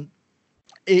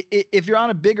 if you're on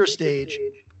a bigger stage,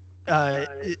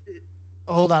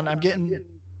 hold on,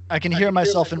 I can hear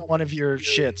myself in one of your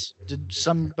shits. Did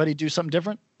somebody do something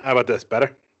different? How about this?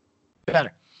 Better.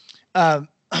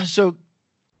 So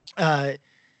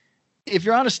if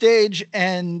you're on a stage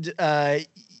and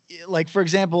like, for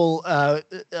example,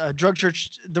 Drug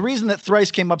Church, the reason that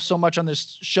Thrice came up so much on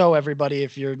this show, everybody,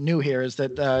 if you're new here, is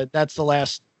that that's the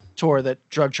last tour that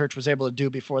Drug Church was able to do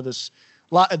before this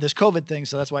COVID thing.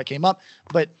 So that's why it came up.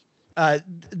 But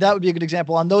that would be a good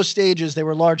example. On those stages, they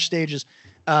were large stages.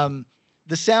 The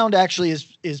sound actually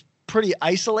is pretty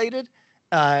isolated.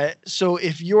 So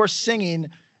if you're singing,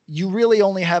 you really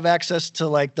only have access to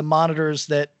like the monitors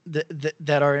that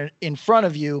are in front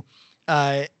of you.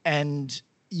 And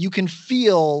you can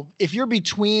feel if you're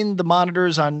between the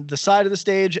monitors on the side of the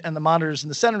stage and the monitors in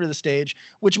the center of the stage,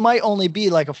 which might only be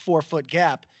like a 4-foot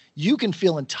gap, you can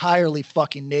feel entirely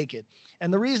fucking naked.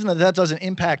 And the reason that doesn't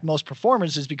impact most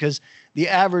performers is because the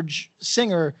average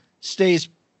singer stays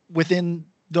within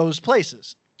those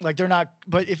places. Like they're not,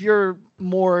 but if you're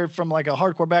more from like a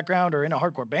hardcore background or in a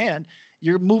hardcore band,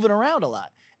 you're moving around a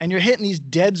lot and you're hitting these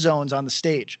dead zones on the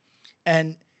stage.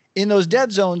 And in those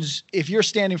dead zones, if you're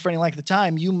standing for any length of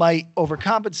time, you might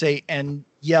overcompensate and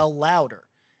yell louder.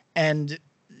 And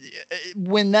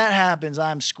when that happens,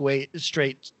 I'm straight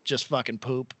just fucking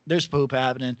poop. There's poop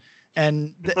happening.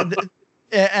 And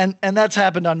and that's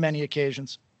happened on many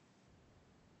occasions.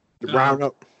 Round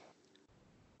up.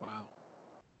 Wow.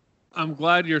 I'm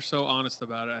glad you're so honest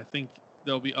about it. I think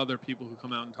there'll be other people who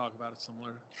come out and talk about a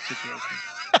similar situation.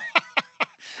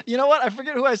 You know what? I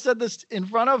forget who I said this in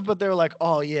front of, but they were like,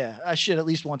 "Oh yeah, I should at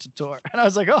least once a tour." And I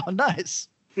was like, "Oh, nice."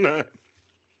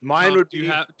 Mine would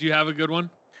be. Do you have a good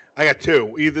one? I got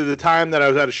two. Either the time that I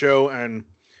was at a show and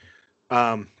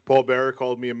Paul Bearer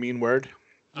called me a mean word.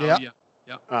 Yeah.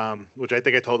 Which I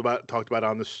think I talked about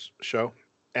on this show.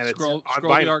 And scroll it's on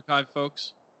the archive,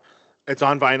 folks. It's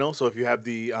on vinyl, so if you have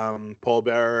the Paul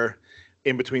Bearer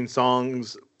in between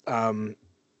songs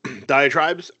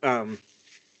diatribes,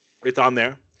 it's on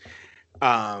there.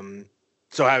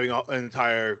 So having an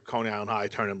entire Coney Island High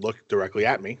turn and look directly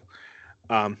at me,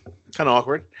 kind of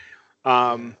awkward.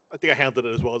 I think I handled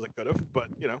it as well as I could have,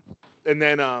 but you know. And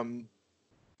then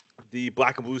the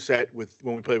Black and Blue set when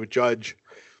we played with Judge,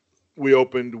 we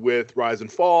opened with Rise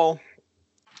and Fall,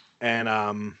 and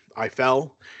I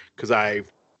fell because I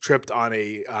tripped on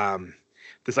a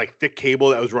this like thick cable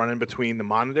that was running between the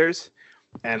monitors,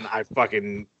 and I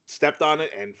fucking stepped on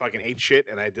it and fucking ate shit,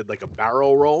 and I did like a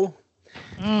barrel roll.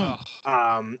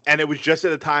 And it was just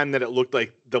at a time that it looked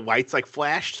like the lights like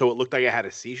flashed, so it looked like I had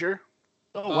a seizure.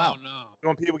 Oh wow! No.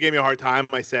 When people gave me a hard time,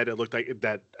 I said it looked like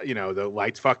that. You know, the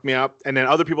lights fucked me up, and then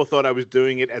other people thought I was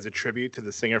doing it as a tribute to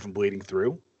the singer from Bleeding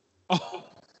Through. Oh.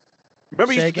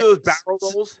 Remember you used to do those barrel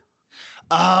rolls?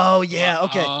 Oh yeah,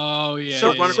 okay. Oh yeah.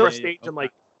 So run across stage and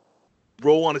like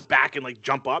roll on his back and like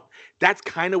jump up. That's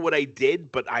kind of what I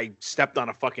did, but I stepped on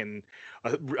a fucking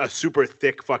a super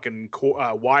thick fucking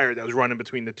wire that was running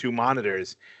between the two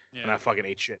monitors, and I fucking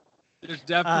ate shit. There's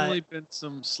definitely been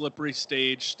some slippery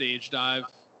stage dive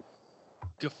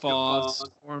guffaws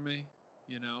for me.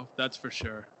 You know, that's for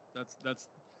sure.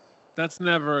 That's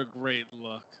never a great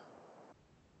look.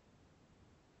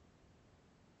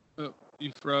 Oh,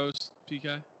 you froze,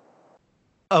 PK?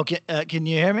 Okay, can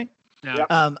you hear me? No.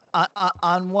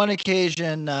 On one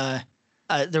occasion,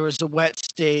 there was a wet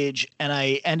stage, and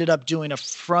I ended up doing a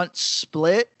front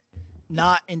split,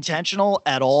 not intentional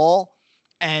at all.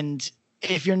 And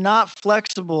if you're not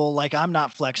flexible, like I'm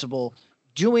not flexible,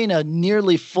 doing a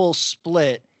nearly full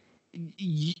split,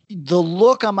 the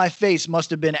look on my face must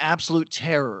have been absolute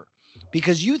terror.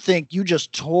 Because you think you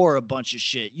just tore a bunch of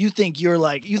shit. You think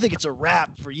it's a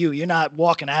wrap for you. You're not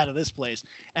walking out of this place.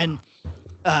 And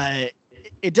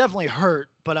it definitely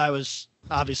hurt, but I was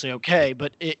obviously okay.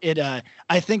 But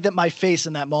I think that my face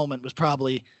in that moment was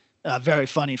probably very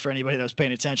funny for anybody that was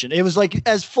paying attention. It was like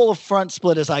as full of front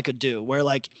split as I could do, where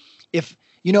like if,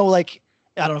 you know, like,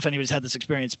 I don't know if anybody's had this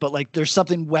experience, but like there's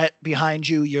something wet behind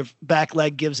you, your back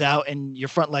leg gives out and your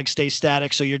front leg stays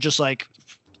static. So you're just like,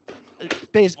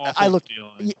 I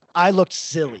looked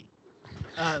silly.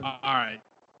 All right.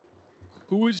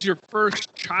 Who was your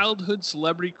first childhood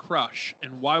celebrity crush,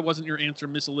 and why wasn't your answer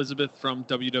Miss Elizabeth from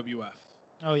WWF?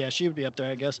 Oh yeah, she would be up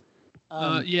there, I guess.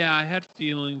 Yeah, I had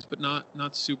feelings, but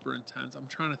not super intense. I'm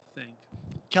trying to think.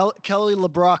 Kelly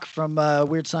LeBrock from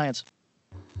Weird Science.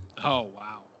 Oh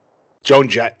wow. Joan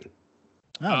Jett.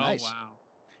 Oh, nice. Wow.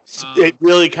 It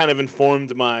really kind of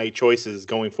informed my choices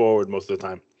going forward most of the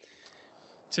time.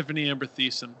 Tiffany Amber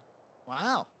Thiessen.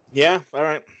 Wow. Yeah, all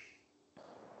right.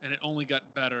 And it only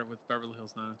got better with Beverly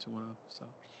Hills 90210.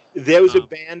 So There was a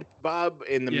band, Bob,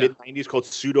 in the yeah. mid-'90s called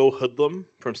Pseudo Hoodlum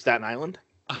from Staten Island.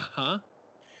 Uh-huh.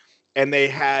 And they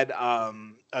had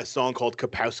a song called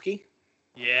Kapowski.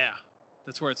 Yeah.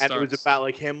 That's where it And starts. it was about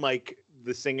like him, like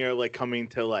the singer, like coming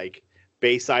to like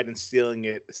Bayside and stealing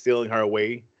her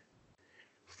away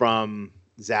from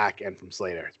Zach and from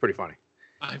Slater. It's pretty funny.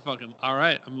 All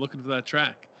right. I'm looking for that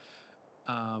track.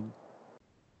 Like,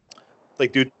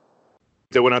 dude,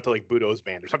 they went out to like Budo's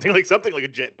band or something like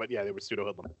legit. But yeah, they were Pseudo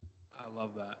Hoodlum. I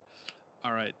love that.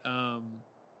 All right.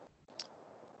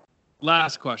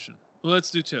 Last question. Well,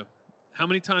 let's do 2. How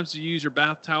many times do you use your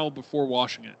bath towel before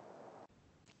washing it?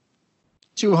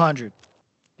 200.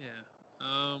 Yeah.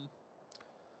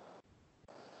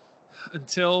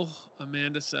 Until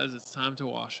Amanda says it's time to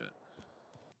wash it.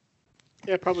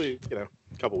 Yeah, probably, a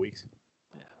couple weeks.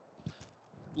 Yeah.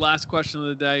 Last question of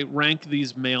the day. Rank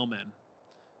these mailmen.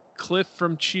 Cliff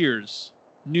from Cheers,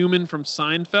 Newman from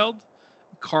Seinfeld,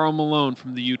 Karl Malone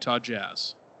from the Utah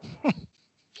Jazz.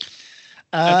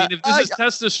 I mean, if this is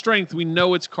test of strength, we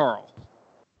know it's Karl.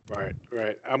 Right.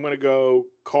 I'm going to go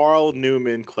Karl,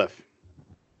 Newman, Cliff.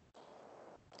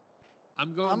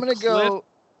 I'm going to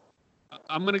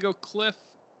go Cliff,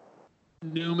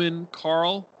 Newman,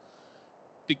 Karl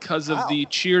because of the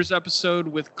Cheers episode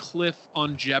with Cliff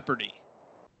on Jeopardy.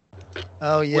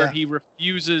 Oh, yeah. Where he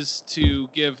refuses to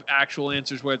give actual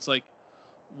answers, where it's like,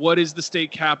 what is the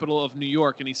state capital of New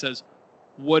York? And he says,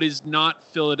 what is not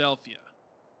Philadelphia?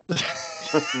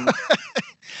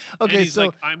 Okay, and he's so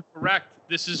like, I'm correct.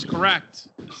 This is correct.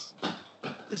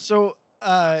 So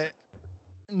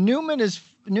Newman is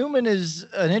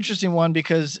an interesting one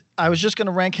because I was just going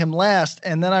to rank him last,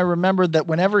 and then I remembered that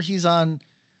whenever he's on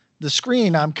the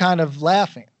screen, I'm kind of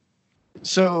laughing.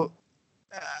 So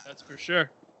that's for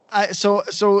sure. I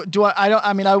wouldn't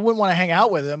want to hang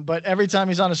out with him, but every time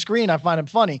he's on a screen, I find him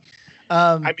funny.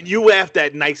 I mean, you laughed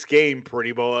at Nice Game,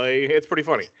 pretty boy. It's pretty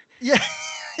funny. Yeah.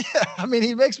 Yeah. I mean,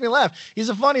 he makes me laugh. He's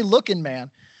a funny looking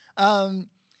man.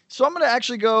 So I'm going to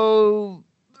actually go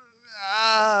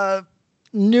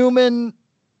Newman,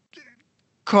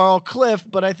 Karl, Cliff,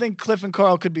 but I think Cliff and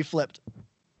Karl could be flipped.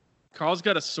 Karl's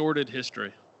got a sordid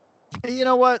history. You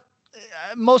know what?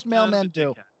 Most mailmen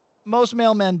do. Most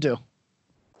mailmen do.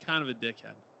 Kind of a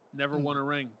dickhead. Never won a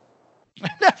ring.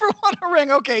 Never won a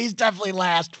ring. Okay, he's definitely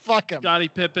last. Fuck him. Scottie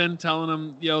Pippen telling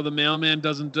him, the mailman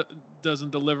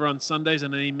doesn't deliver on Sundays,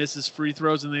 and then he misses free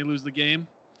throws and they lose the game.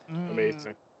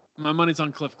 Amazing. My money's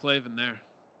on Cliff Clavin there.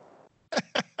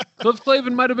 Cliff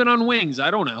Clavin might have been on Wings. I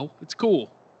don't know. It's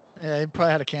cool. Yeah, he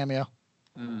probably had a cameo.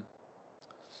 All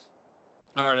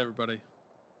right, everybody.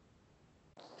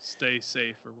 Stay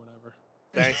safe or whatever.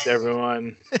 Thanks,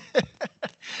 everyone.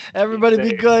 Everybody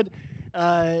be good.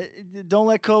 Don't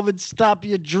let COVID stop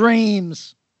your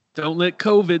dreams. Don't let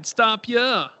COVID stop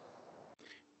ya.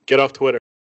 Get off Twitter.